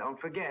 partner, and don't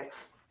forget.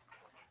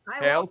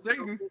 Hail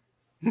Satan.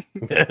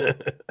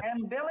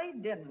 And Billy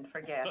didn't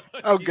forget.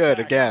 Oh, good.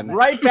 Again.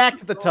 Right back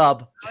to the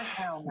tub.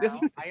 This,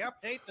 I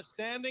update the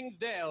standings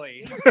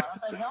daily.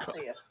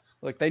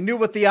 look, they knew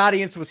what the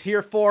audience was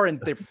here for, and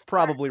they're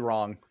probably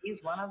wrong.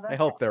 He's one of them. I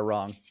hope they're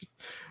wrong.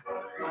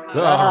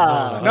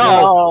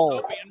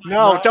 No,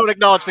 don't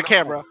acknowledge the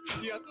camera.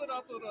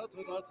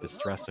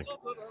 Distressing.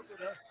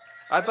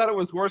 I thought it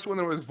was worse when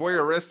it was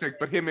voyeuristic,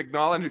 but him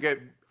acknowledging it,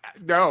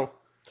 no.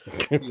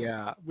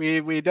 Yeah,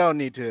 we don't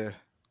need to.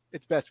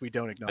 It's best we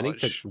don't I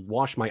acknowledge. need to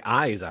wash my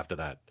eyes after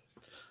that.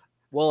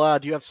 Well,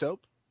 do you have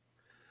soap?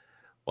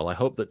 Well, I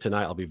hope that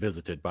tonight I'll be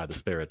visited by the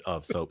spirit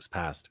of soaps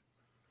past.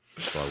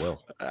 So I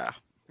will.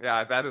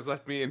 Yeah, that has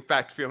left me, in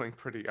fact, feeling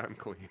pretty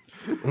unclean.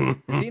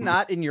 Is he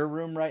not in your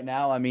room right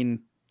now? I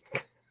mean,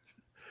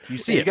 you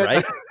see You it,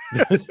 guys-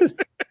 right?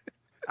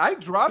 I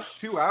dropped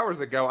 2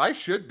 hours ago. I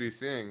should be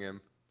seeing him.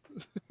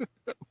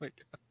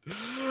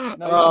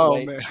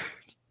 Oh man.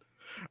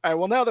 All right.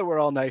 Well, now that we're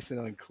all nice and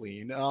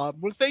unclean, well,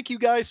 thank you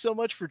guys so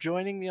much for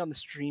joining me on the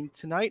stream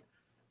tonight.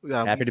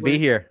 Happy we've to be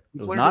learned- here. It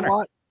We've was an learned a honor.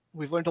 lot.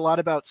 We've learned a lot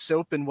about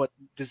soap and what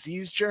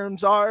disease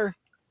germs are.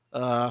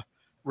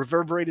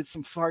 Reverberated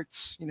some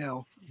farts. You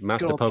know,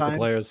 Master good old poker time.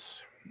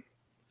 players.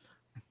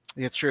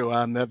 Yeah, it's true.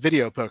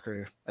 Video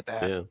poker at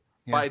that. Yeah.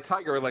 By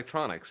Tiger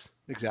Electronics.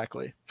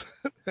 Exactly.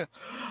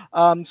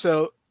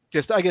 So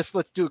just I guess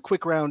let's do a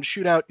quick round,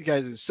 shoot out you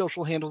guys'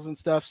 social handles and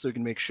stuff so we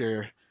can make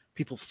sure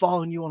people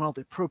following you on all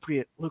the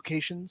appropriate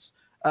locations.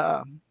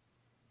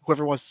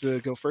 Whoever wants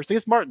to go first. I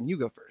guess Martin, you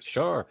go first.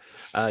 Sure.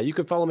 You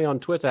can follow me on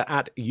Twitter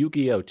at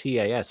Yu-Gi-Oh!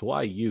 TAS,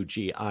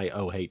 YUGIOH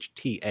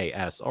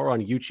or on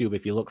YouTube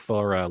if you look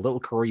for Little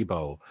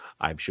Kuriboh.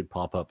 I should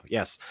pop up.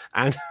 Yes.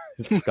 And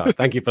Scott,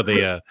 thank you for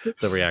the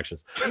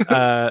reactions.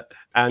 And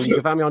you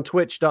can find me on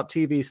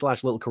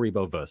twitch.tv/Little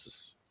Kuriboh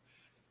versus.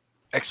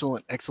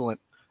 Excellent,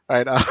 excellent.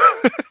 All right.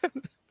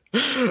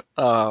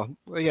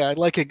 Yeah, I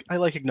like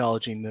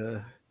acknowledging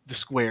the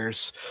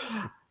squares.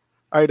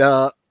 All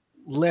right,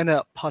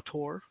 Lena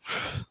Pator.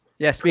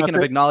 Yeah, speaking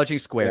of acknowledging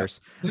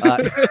squares,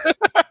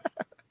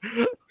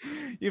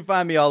 you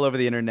find me all over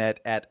the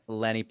internet at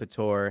Lanny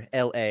Pator,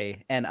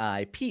 LANIPATOR.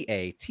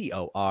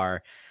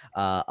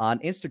 On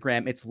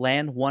Instagram, it's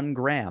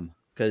Lan1gram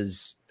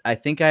because I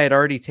think I had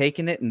already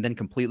taken it and then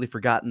completely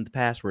forgotten the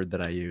password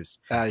that I used.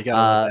 You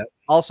gotta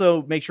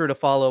also, make sure to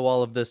follow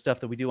all of the stuff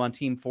that we do on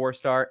Team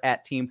FourStar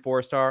at Team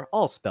FourStar,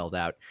 all spelled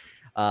out.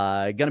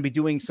 Going to be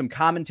doing some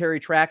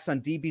commentary tracks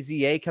on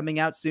DBZA coming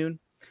out soon.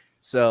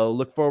 So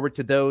look forward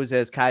to those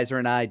as Kaiser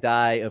and I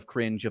die of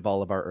cringe of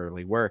all of our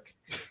early work.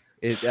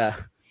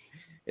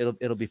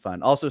 It'll be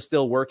fun. Also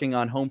still working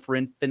on Home for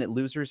Infinite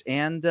Losers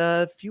and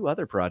a few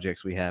other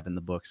projects we have in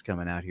the books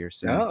coming out here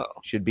soon. Oh,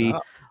 Should be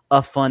wow.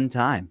 a fun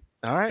time.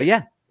 All right. But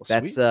yeah,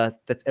 Well,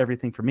 that's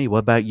everything for me. What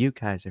about you,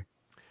 Kaiser?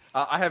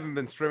 I haven't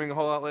been streaming a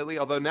whole lot lately,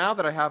 although now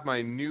that I have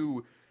my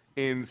new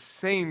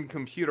insane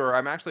computer,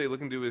 I'm actually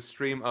looking to do a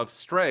stream of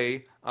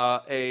Stray,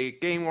 a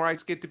game where I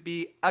just get to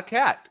be a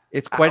cat.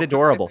 It's quite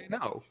adorable.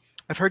 No.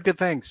 I've heard good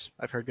things.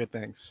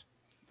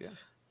 Yeah.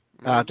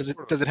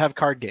 Does it have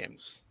card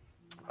games?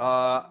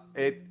 I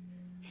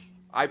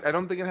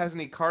don't think it has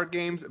any card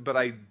games, but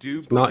I do.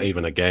 It's not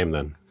even a game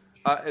then.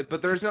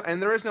 But there is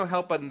no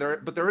help button there,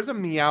 but there is a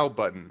meow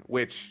button,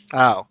 which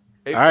all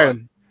right,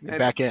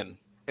 back in.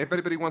 If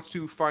anybody wants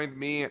to find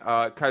me,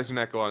 Kaiser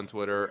Neko on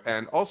Twitter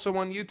and also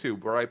on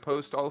YouTube, where I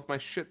post all of my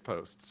shit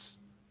posts.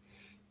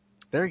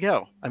 there you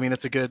go. I mean,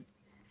 it's a good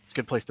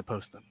place to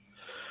post them.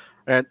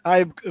 And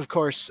I'm, of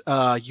course,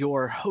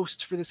 your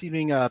host for this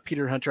evening,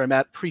 Peter Hunter. I'm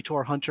at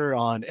Pretor Hunter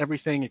on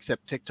everything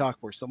except TikTok,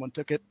 where someone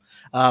took it.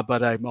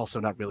 But I'm also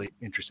not really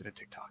interested in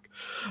TikTok.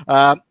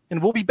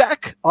 And we'll be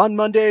back on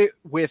Monday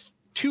with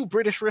 2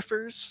 British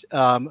riffers.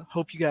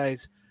 Hope you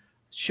guys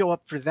show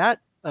up for that.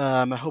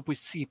 I hope we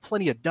see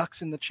plenty of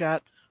ducks in the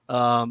chat.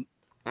 And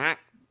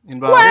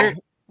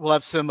we'll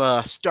have some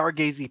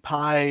Stargazy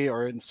pie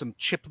and some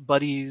chip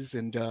buddies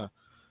and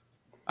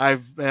I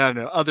don't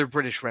know, other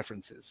British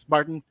references.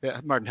 Martin,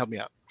 help me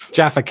out.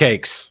 Jaffa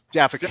cakes.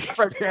 Jaffa cakes.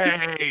 That's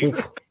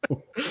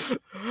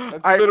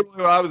literally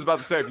what I was about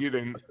to say if you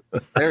didn't.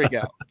 There we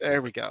go.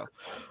 There we go.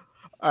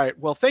 All right.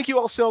 Well, thank you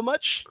all so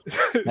much.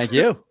 Thank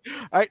you.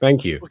 All right.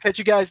 Thank you. We'll catch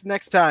you guys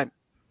next time.